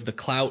back of the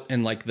clout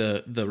and like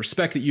the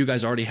respect that you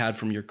guys already had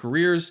from your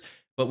careers.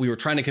 But we were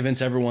trying to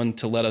convince everyone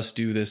to let us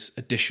do this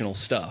additional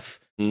stuff.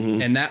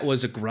 Mm-hmm. And that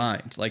was a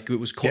grind. Like, it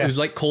was cold. It was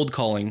like cold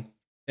calling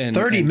and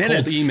 30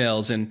 minutes cold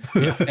emails and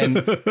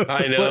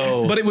I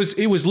know. But it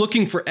was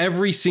looking for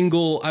every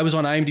single. I was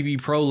on IMDb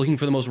Pro looking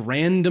for the most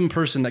random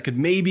person that could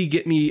maybe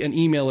get me an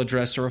email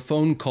address or a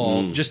phone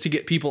call just to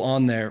get people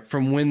on there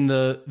from when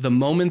the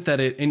moment that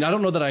it. And I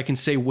don't know that I can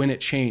say when it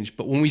changed,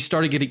 but when we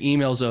started getting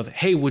emails of,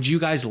 hey, would you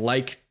guys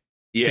like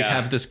to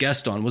have this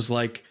guest on, was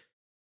like,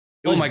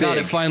 oh my God,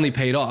 it finally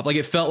paid off. Like,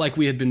 it felt like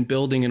we had been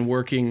building and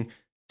working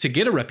to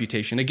get a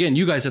reputation. Again,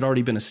 you guys had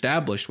already been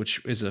established,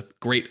 which is a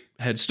great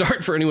head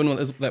start for anyone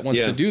that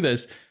wants to do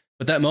this.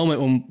 But that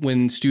moment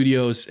when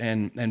studios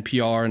and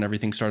PR and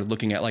everything started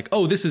looking at like,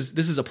 oh, this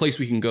is a place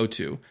we can go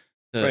to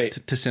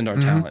send our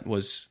talent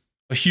was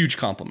a huge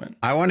compliment.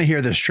 I want to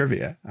hear this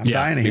trivia. I'm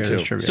dying to hear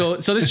this trivia.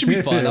 So this should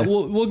be fun.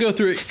 We'll go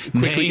through it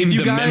quickly. Name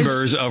the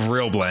members of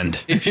Real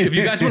Blend. If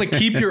you guys want to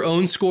keep your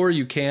own score,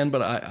 you can,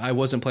 but I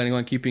wasn't planning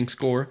on keeping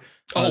score.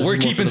 We're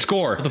keeping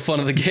score for the fun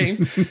of the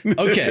game.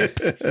 Okay.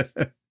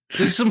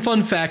 This is some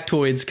fun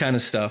factoids kind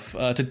of stuff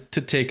to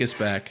take us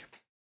back.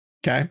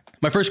 Okay.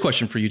 My first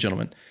question for you,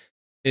 gentlemen,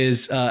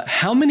 is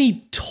how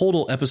many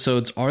total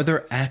episodes are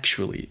there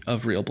actually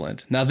of Real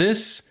Blend? Now,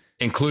 this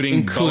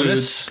includes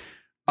bonus?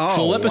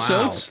 Full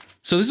episodes. Wow.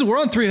 So we're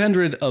on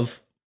 300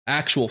 of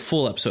actual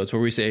full episodes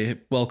where we say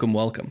welcome,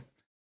 welcome.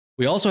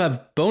 We also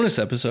have bonus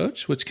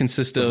episodes, which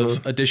consist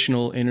of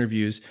additional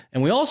interviews,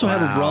 and we also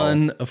have a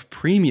run of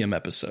premium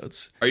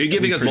episodes. Are you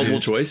giving us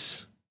multiple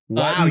choice?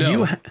 Wow,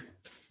 no.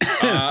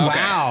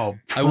 Wow.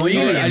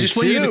 I just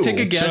want you to take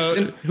a guess,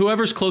 and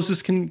whoever's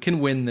closest can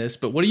win this.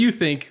 But what do you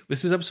think?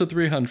 This is episode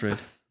 300.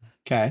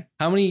 Okay.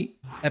 How many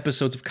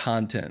episodes of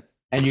content?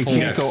 And you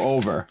can't go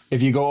over.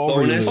 If you go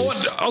over,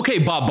 okay,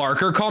 Bob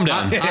Barker, calm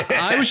down.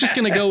 I was just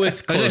going to go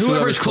with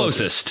whoever's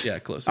closest. Yeah,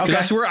 closest. Okay.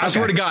 I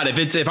swear to God,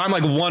 if I'm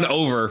like one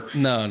over.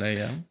 No,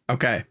 yeah.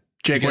 Okay.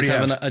 Jake, you what do you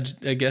have?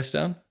 A guess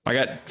down? I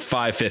got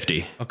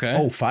 550. Okay.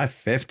 Oh,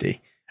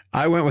 550.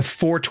 I went with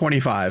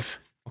 425.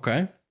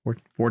 Okay.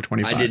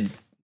 425. I did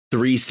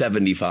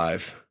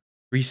 375.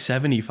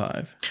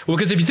 375. Well,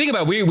 because if you think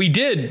about it, we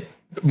did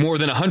more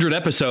than 100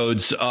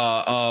 episodes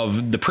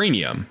of the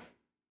premium.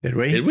 Did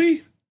we? Did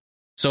we?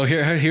 So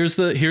here's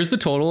the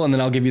total, and then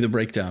I'll give you the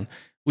breakdown.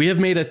 We have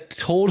made a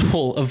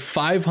total of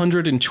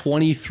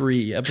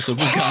 523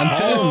 episodes of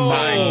content. Oh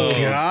my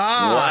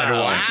God!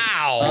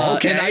 Wow.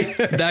 Okay,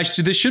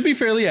 this should be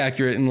fairly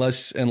accurate,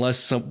 unless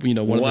some, one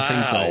of the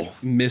things I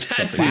missed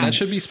something. That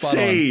should be spot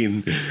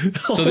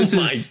on. So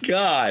this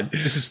God.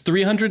 This is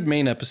 300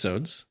 main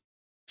episodes,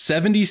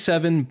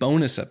 77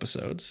 bonus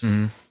episodes,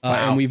 and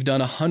we've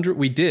done 100.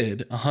 We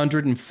did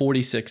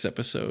 146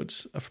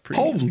 episodes of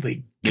premium.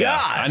 Holy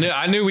God!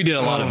 I knew we did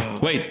a lot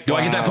of. Wait, do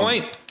I get that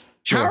point?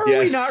 How are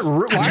we not?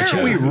 Why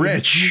are we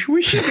rich?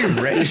 We should be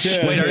rich.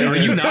 Wait, are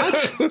you not?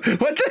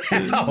 What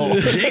the hell?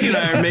 Jake and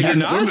I are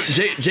making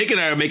Jake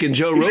and I are making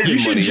Joe Rogan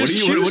money. What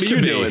are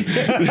you doing?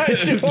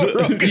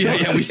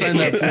 Yeah, we signed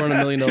that $400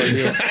 million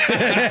deal.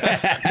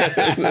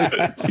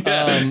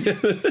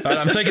 All right,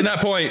 I'm taking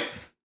that point.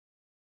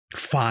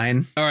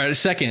 Fine. All right, a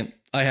second.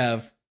 I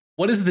have.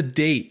 What is the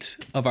date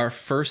of our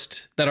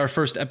first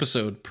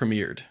episode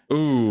premiered?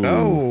 Ooh.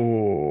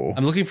 Oh.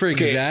 I'm looking for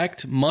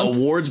exact month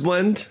Awards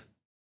blend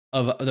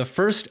of the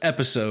first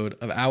episode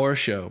of our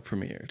show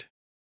premiered.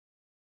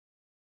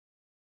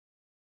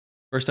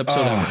 First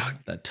episode ever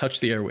that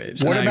touched the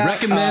airwaves. What and I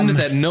recommend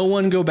that no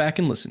one go back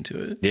and listen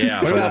to it.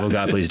 Yeah, for the love of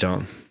God, please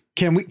don't.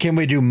 Can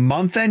we do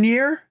month and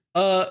year?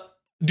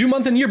 Do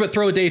month and year, but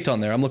throw a date on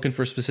there. I'm looking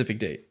for a specific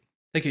date.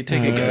 Take a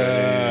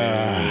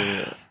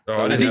guess.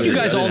 I think you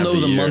guys all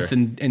know the month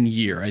and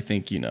year. I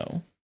think you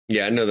know.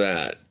 Yeah, I know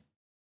that.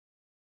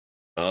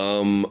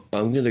 I'm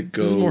gonna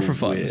go. This is more for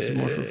fun.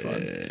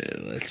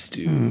 Let's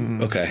do.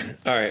 Okay.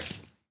 All right.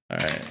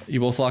 You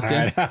both locked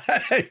in?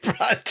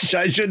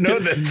 I should know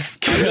this.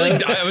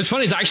 It was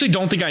funny. I actually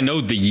don't think I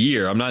know the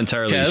year. I'm not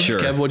entirely sure.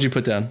 Kev, what'd you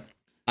put down?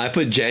 I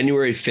put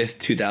January 5th,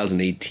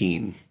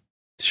 2018.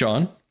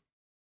 Sean?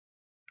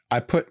 I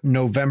put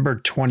November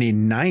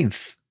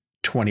 29th,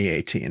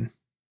 2018.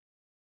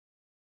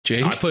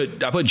 Jake? I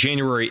put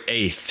January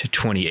 8th,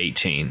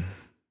 2018.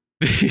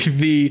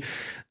 The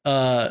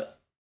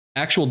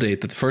actual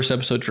date that the first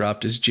episode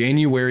dropped is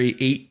January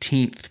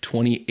 18th,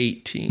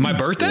 2018. My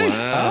birthday?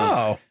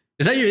 Wow.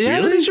 Is that your?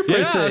 Yeah, that is your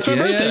birthday. Yeah, that's my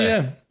birthday.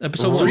 Yeah.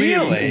 Episode 1.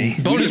 Really?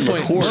 Bonus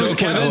point. So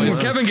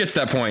Kevin gets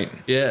that point.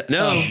 Yeah.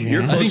 No,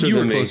 you're closer. I think you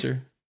were than me.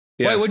 closer.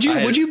 Yeah, Wait,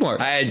 what'd you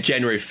mark? I had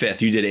January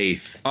 5th. You did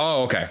 8th.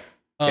 Oh, okay.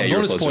 Yeah, you were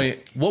bonus closer. point.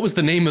 What was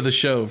the name of the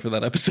show for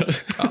that episode?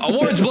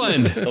 Awards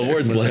blend.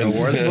 Awards blend.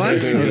 Awards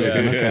blend?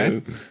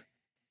 Okay.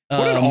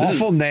 What an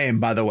awful name,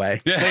 by the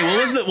way. Yeah.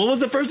 Wait, what was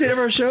the first date of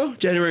our show?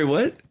 January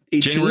what?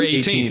 18th? January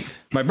 18th.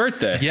 My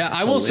birthday. Yeah,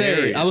 I will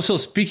say,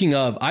 speaking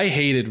of, I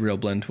hated Real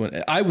Blend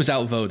when I was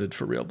outvoted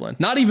for Real Blend.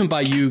 Not even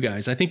by you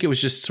guys. I think it was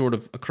just sort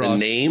of across.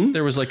 The name?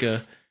 There was a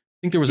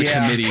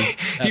committee.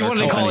 He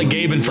wanted to call it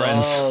Gabe and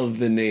Friends. I love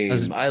the name.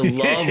 I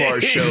love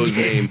our show's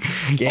name.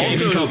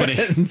 Also, Company.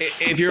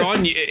 If you're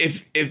on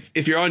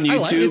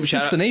YouTube,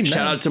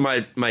 shout out to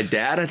my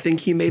dad. I think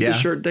he made the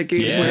shirt that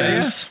Gabe's wearing.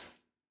 Yes.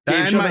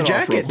 And my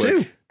jacket,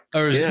 too.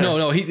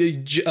 No,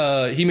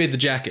 he made the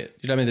jacket.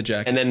 Did I make the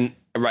jacket? And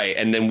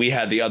then we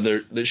had the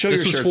other. Show this your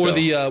was shirt, for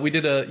though. we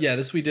did a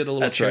little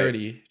That's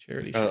charity.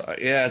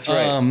 Yeah, that's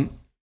right.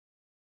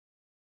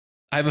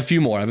 I have a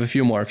few more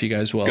if you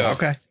guys will. Go.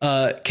 Okay.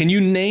 Can you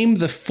name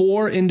the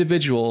 4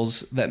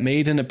 individuals that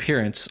made an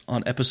appearance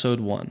on episode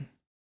 1?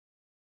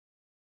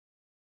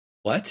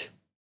 What?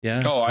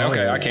 Yeah. Oh,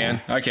 okay.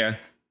 I can.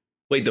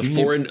 Wait, the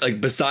 4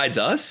 besides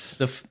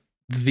us?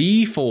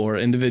 The 4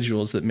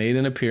 individuals that made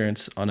an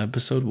appearance on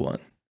episode 1.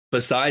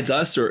 Besides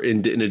us, or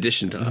in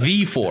addition to us?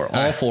 The 4,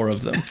 all 4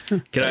 of them.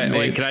 Can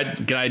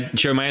I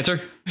share my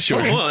answer?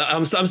 Sure.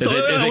 I'm still. Is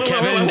it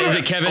Kevin? Is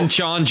it Kevin,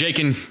 Sean, Jake,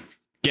 and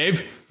Gabe?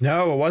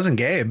 No, it wasn't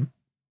Gabe.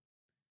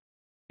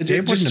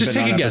 Just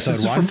take a guess.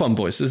 This is for fun,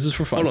 boys. This is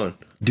for fun. Hold on.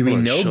 Do we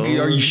know? Sean.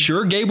 Are you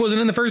sure Gabe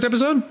wasn't in the first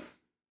episode?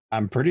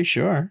 I'm pretty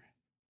sure.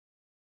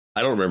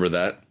 I don't remember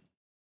that.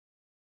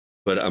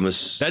 But I'm a.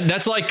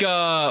 That's like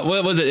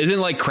what was it? Isn't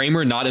like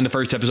Kramer not in the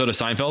first episode of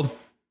Seinfeld?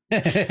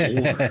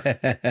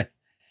 Okay,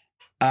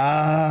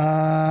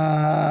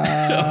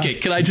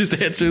 can I just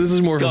answer? This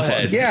is more for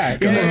fun. Yeah,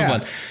 This is more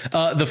for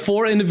fun. The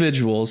 4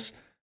 individuals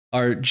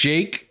are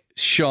Jake,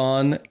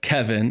 Sean,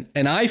 Kevin,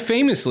 and I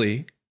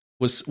famously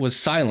was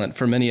silent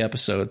for many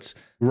episodes.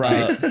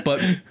 Right.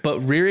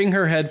 But rearing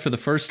her head for the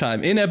first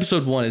time in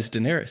episode 1 is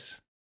Daenerys.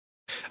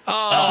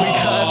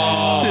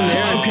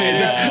 Daenerys. Okay,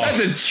 that's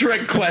a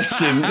trick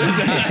question.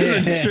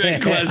 That's a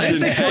trick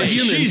question.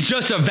 She's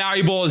just as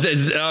valuable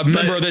as a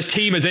member of this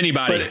team as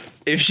anybody. But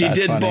if she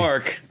did funny.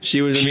 bark,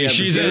 she was in the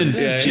She's episode.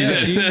 in. Yeah,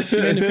 She's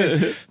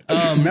in.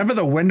 Remember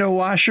the window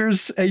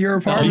washers at your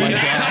apartment?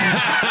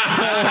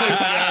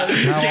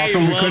 How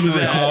often we couldn't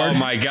record? Oh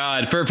my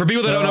God. For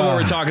people that don't know what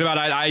we're talking about,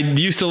 I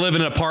used to live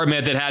in an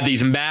apartment that had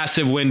these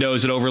massive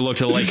windows that overlooked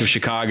the Lake of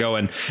Chicago.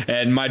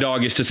 And my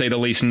dog is, to say the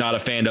least, not a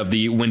fan of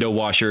the window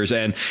washers.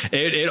 And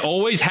it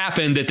always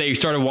happened that they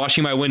started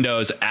washing my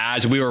windows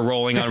as we were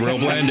rolling on Real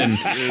Blend. And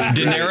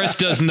Daenerys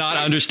does not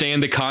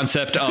understand the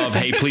concept of,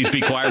 hey, please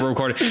be quiet, we're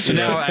recording. So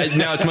now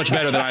it's much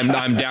better that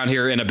I'm down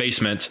here in a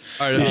basement.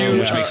 All right,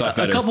 which makes life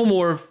better. A couple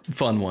more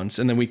fun ones,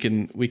 and then we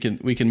can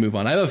move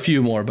on. I have a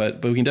few more,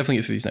 but we can definitely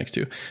get through these next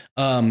 2.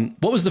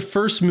 What was the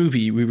first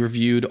movie we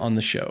reviewed on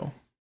the show?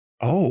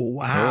 Oh,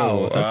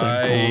 wow. That's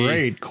a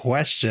great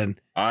question.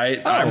 I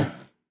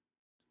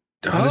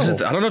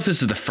don't know if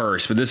this is the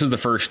first, but this is the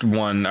first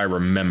one I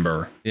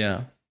remember.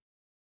 Yeah.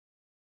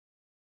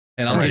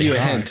 And I'll give you a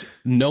hint.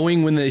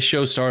 Knowing when the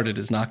show started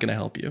is not going to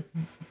help you.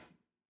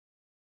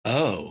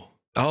 Oh.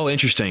 Oh,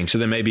 interesting. So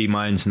then maybe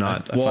mine's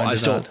not.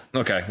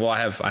 Okay. Well, I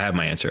have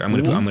my answer. I'm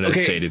gonna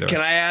say it either.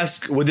 Can I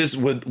ask? Would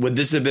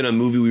this have been a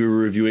movie we were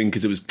reviewing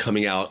because it was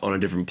coming out on a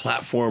different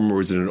platform, or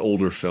was it an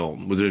older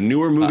film? Was it a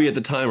newer movie at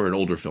the time or an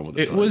older film at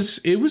the time?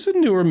 It was a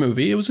newer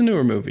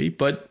movie.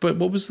 But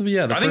what was the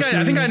I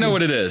think I know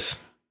what it is.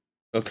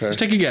 Okay. Just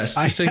take a guess.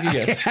 I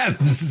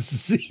have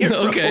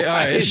zero Okay. All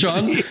right.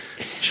 Sean is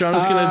going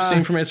to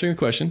abstain from answering a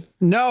question.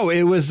 No,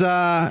 it was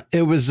the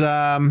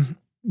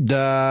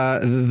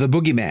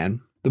Boogeyman.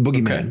 The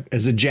Boogeyman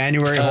is a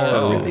January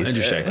horror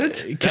release.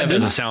 Interesting. Kevin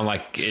doesn't sound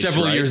like it's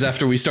several right. years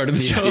after we started the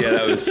show. Yeah,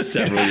 that was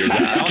several years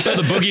out. Also,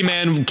 the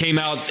Boogeyman came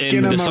out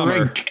in the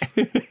summer.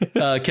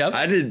 Kev?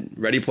 I did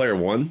Ready Player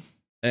One.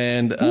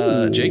 And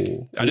Jake?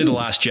 I did The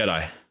Last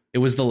Jedi. It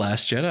was The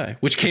Last Jedi,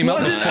 which came out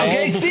the fall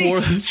before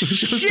the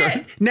show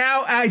started.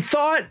 Now, I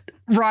thought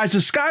Rise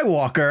of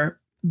Skywalker.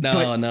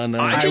 No.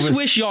 I just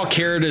wish y'all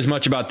cared as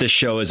much about this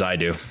show as I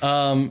do.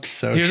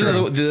 Here's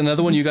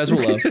another one you guys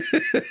will love.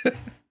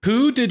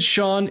 Who did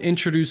Sean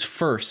introduce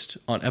first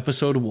on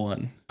episode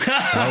 1? Oh,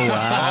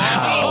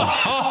 wow.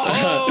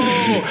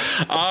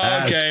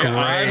 Okay,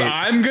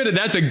 I'm gonna.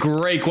 That's a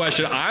great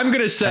question. I'm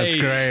gonna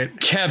say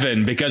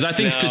Kevin, because I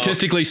think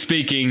statistically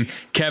speaking,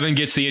 Kevin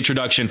gets the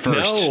introduction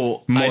first.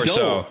 No, more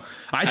so.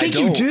 I think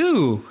you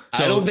do.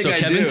 I don't think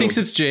I do. Kevin thinks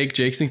it's Jake.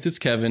 Jake thinks it's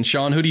Kevin.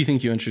 Sean, who do you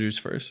think you introduced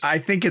first? I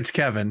think it's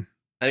Kevin.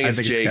 I think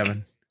it's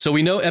Kevin. So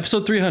we know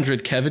episode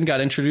 300, Kevin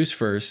got introduced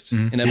first.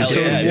 In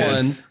episode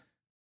 1,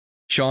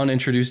 Sean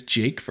introduced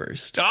Jake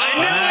first. I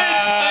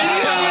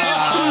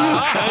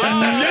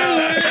knew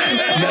it!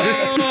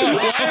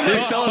 Why am I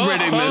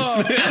celebrating this?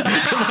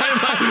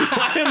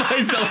 Why am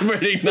I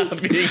celebrating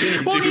not being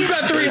introduced? Well, you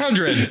got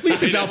 300. At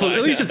least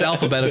it's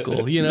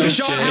alphabetical, you know.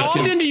 Sean, how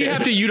often do you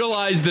have to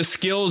utilize the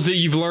skills that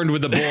you've learned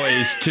with the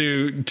boys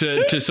to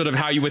sort of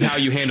how you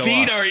handle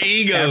feed us? our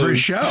egos? Every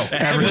show.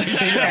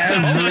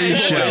 Every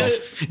show.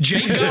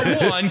 Jake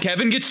got 1.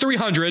 Kevin gets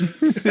 300.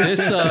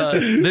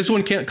 This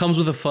one comes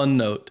with a fun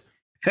note.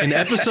 In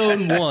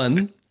episode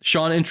 1,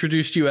 Sean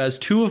introduced you as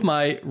 2 of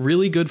my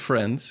really good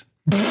friends.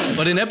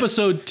 But in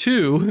episode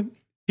 2,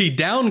 he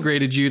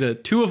downgraded you to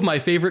 2 of my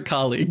favorite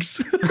colleagues.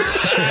 What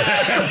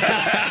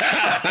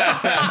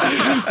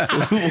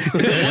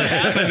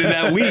happened in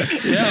that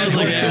week? Yeah, I was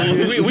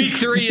like, week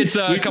 3, it's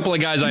a couple of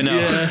guys I know.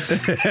 Yeah.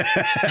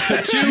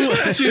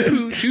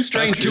 two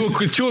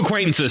strangers. Two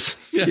acquaintances.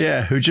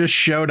 Yeah, who just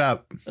showed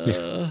up.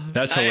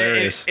 That's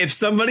hilarious. If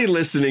somebody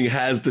listening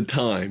has the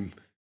time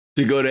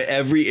to go to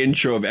every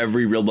intro of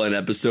every Real Blind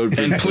episode,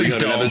 and please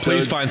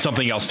find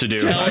something else to do.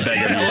 Tell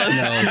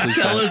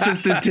us the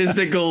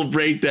statistical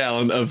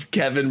breakdown of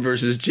Kevin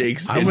versus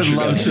Jake's. I would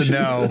love to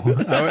know.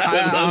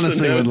 I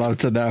honestly would love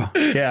to know.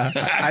 Yeah,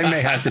 I may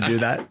have to do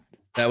that.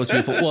 That was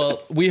beautiful.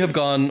 Well, we have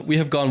gone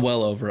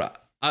well over.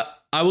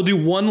 I will do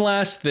one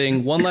last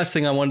thing. One last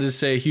thing I wanted to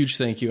say a huge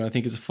thank you. And I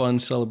think it's a fun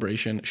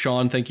celebration.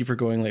 Sean, thank you for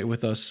going late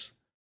with us.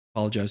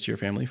 Apologize to your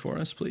family for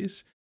us,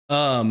 please.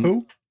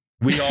 Who?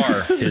 We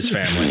are his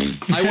family.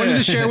 I wanted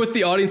to share with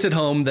the audience at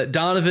home that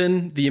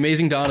Donovan, the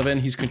amazing Donovan,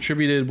 he's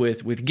contributed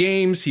with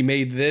games. He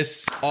made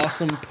this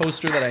awesome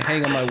poster that I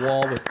hang on my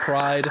wall with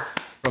pride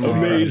from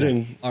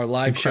our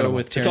live show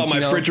with Tarantino. It's on my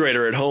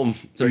refrigerator at home.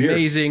 So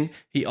amazing.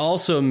 He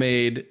also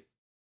made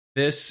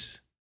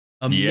this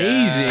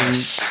amazing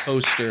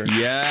poster.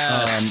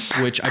 Yes.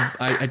 Which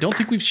I don't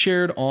think we've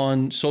shared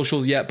on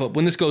socials yet, but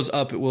when this goes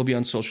up, it will be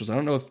on socials. I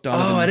don't know if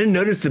Donovan... Oh, I didn't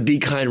notice the Be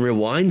Kind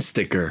Rewind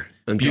sticker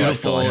until I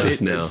saw it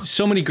just now.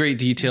 So many great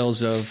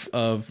details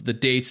of the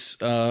dates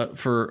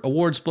for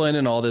awards blend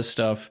and all this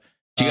stuff.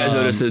 Do you guys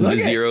notice that the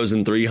zeros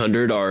and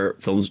 300 are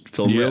film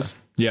reels?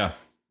 Yeah.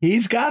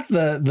 He's got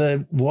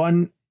the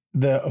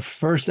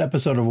first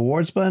episode of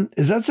Awards Blend.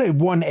 Does that say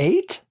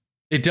 1/8?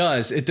 It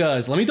does.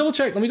 Let me double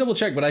check.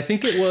 But I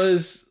think it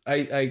was.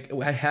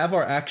 I have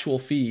our actual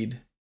feed.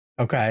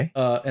 Okay.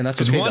 And that's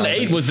because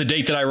 1/8 was the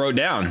date that I wrote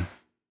down.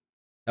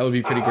 That would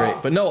be pretty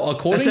great. But no,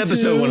 according that's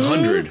episode to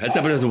 100. That's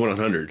episode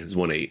 100 is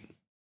 1/8.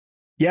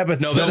 Yeah, but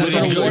no, if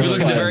you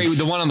look at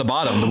the one on the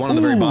bottom, the one on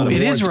the very bottom.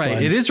 It is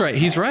right. It is right.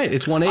 He's right.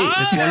 It's 1/8.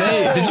 It's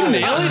 1/8. Did you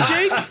nail it,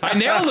 Jake? I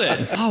nailed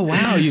it. Oh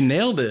wow, you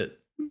nailed it.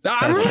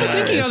 I'm really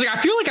thinking. I was like,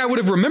 I feel like I would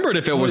have remembered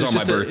if it was on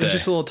my birthday. It's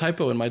just a little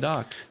typo in my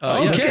doc.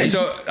 Okay,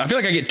 so I feel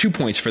like I get 2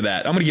 points for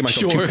that. I'm going to give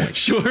myself 2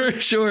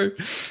 points. Sure.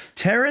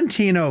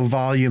 Tarantino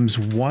volumes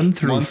 1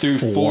 through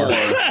 4.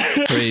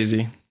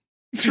 Crazy.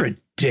 It's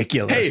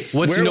ridiculous. Hey,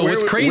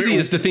 what's crazy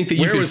is to think that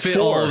you could fit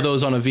all of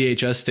those on a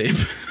VHS tape.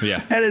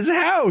 Yeah. At his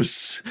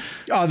house.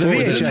 Oh, the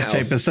VHS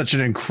tape is such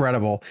an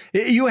incredible.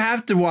 You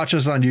have to watch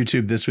us on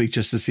YouTube this week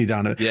just to see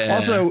Donovan. Yeah.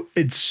 Also,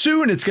 it's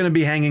going to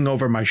be hanging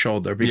over my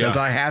shoulder because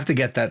I have to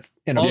get that.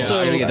 I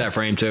gotta get that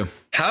frame too.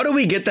 How do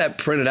we get that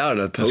printed out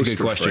in a poster? That's a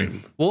good question.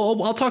 Frame?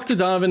 Well, I'll talk to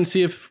Donovan and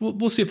see if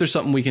we'll see if there's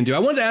something we can do. I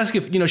wanted to ask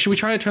if should we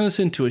try to turn this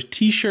into a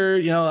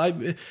T-shirt?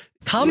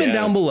 Comment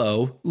down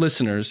below,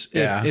 listeners,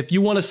 if you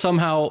want to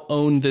somehow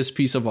own this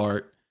piece of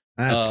art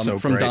from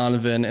great.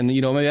 Donovan, and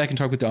maybe I can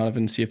talk with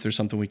Donovan and see if there's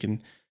something we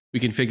can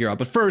figure out.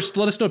 But first,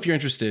 let us know if you're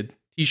interested.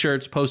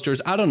 T-shirts,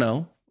 posters, I don't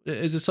know.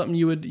 Is it something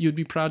you'd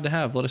be proud to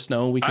have? Let us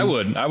know. I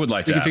would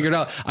like to. We can figure it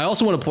out. I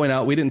also want to point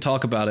out we didn't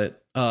talk about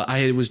it.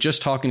 I was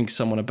just talking to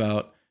someone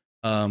about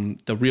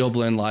the Real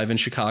Blend Live in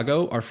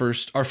Chicago, our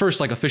first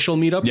like official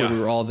meetup where we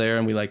were all there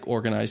and we like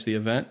organized the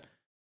event.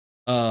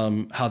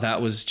 How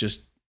that was just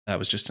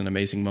an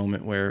amazing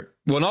moment where.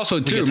 Well, and also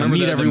too, remember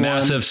the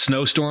massive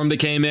snowstorm that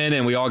came in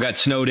and we all got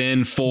snowed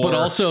in for. But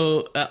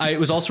also, I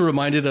was also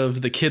reminded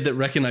of the kid that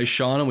recognized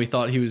Sean and we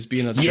thought he was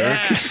being a jerk.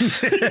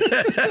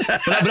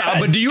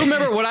 but do you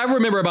remember what I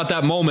remember about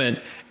that moment?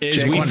 Is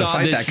Jake we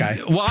thought this? That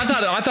guy. Well,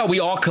 I thought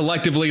we all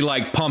collectively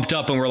like pumped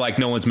up and we're like,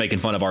 no one's making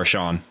fun of our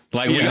Sean.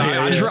 Like,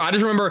 I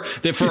just remember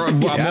that for a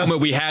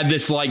moment we had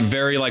this like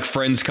very like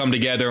friends come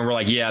together and we're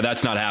like, yeah,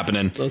 that's not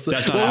happening. That's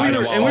not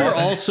happening. And we were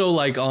also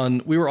like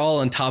we were all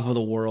on top of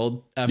the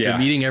world after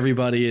meeting everybody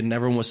and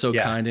everyone was so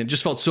kind and it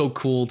just felt so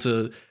cool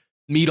to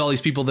meet all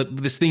these people that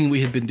this thing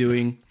we had been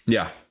doing.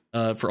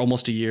 For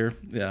almost a year.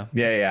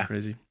 Yeah.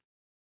 Crazy.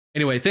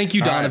 Anyway, thank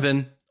you,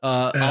 Donovan.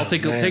 I'll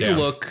take a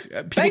look.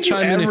 Thank you,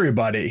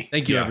 everybody.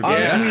 Thank you,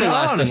 everybody. That's the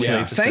last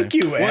thing. Thank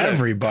you,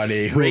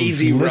 everybody who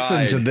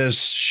listened to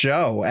this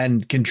show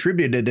and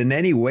contributed in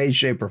any way,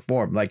 shape, or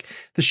form. Like,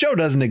 the show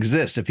doesn't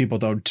exist if people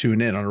don't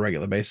tune in on a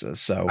regular basis.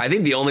 So I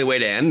think the only way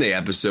to end the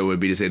episode would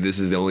be to say this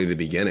is only the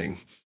beginning.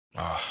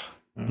 Oh,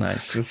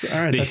 nice.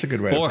 All right, that's a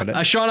good way to put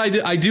it. Sean,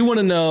 I do want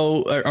to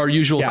know our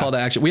usual call to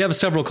action. We have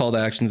several call to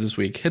actions this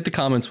week. Hit the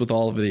comments with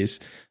all of these.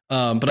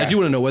 But I do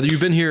want to know whether you've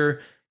been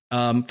here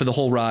for the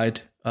whole ride.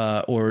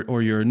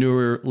 Or you're a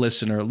newer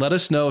listener, let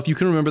us know if you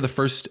can remember the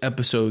first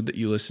episode that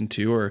you listened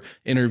to or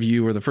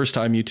interview or the first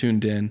time you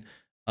tuned in.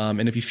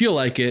 And if you feel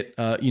like it,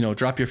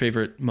 drop your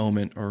favorite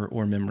moment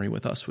or memory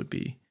with us would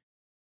be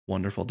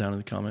wonderful down in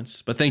the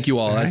comments. But thank you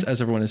all. Right.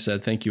 As everyone has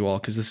said, thank you all.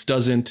 Because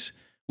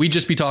we'd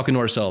just be talking to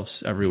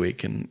ourselves every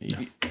week and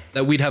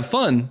that we'd have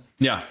fun.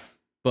 Yeah.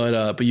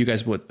 But you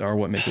guys are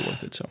what make it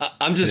worth it. So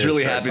I'm just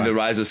really happy the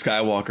Rise of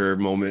Skywalker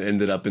moment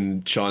ended up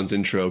in Sean's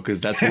intro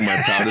because that's one of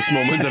my proudest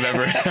moments I've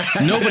ever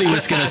had. Nothing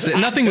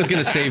was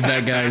gonna save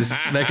that guy's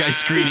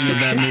screening of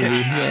that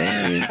movie.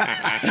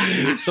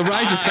 The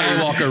Rise of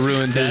Skywalker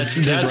ruined that's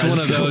one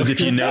of those. If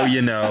you know,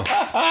 you know.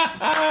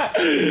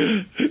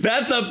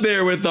 That's up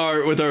there with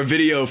our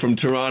video from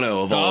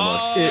Toronto of all of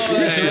us.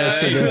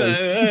 Yes, it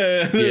is.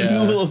 Yeah.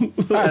 All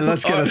right,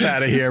 let's get us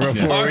out of here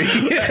before we.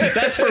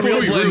 That's for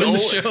Real Blend the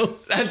show.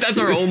 That's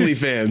our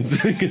OnlyFans.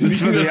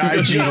 It's for the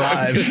IG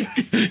Live.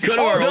 Go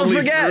to our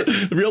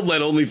Real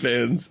Blend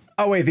OnlyFans.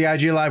 Oh wait, the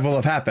IG Live will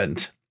have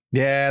happened.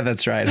 Yeah,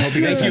 that's right. Hope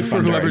you guys Thank you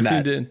for whoever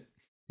tuned in.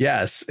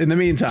 Yes. In the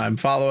meantime,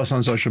 follow us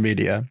on social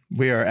media.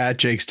 We are at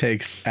Jake's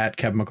Takes, at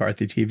Kevin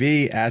McCarthy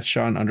TV, at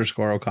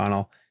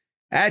Sean_O'Connell,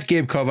 at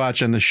Gabe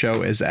Kovac, and the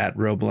show is at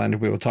Real Blend.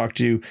 We will talk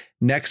to you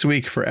next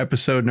week for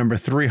episode number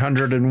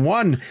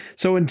 301.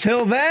 So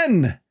until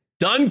then,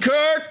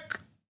 Dunkirk.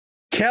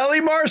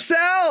 Kelly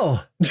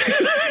Marcel.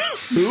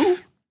 Who?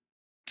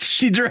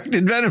 She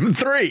directed Venom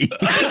 3. Okay,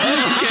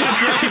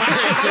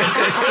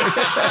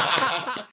 great.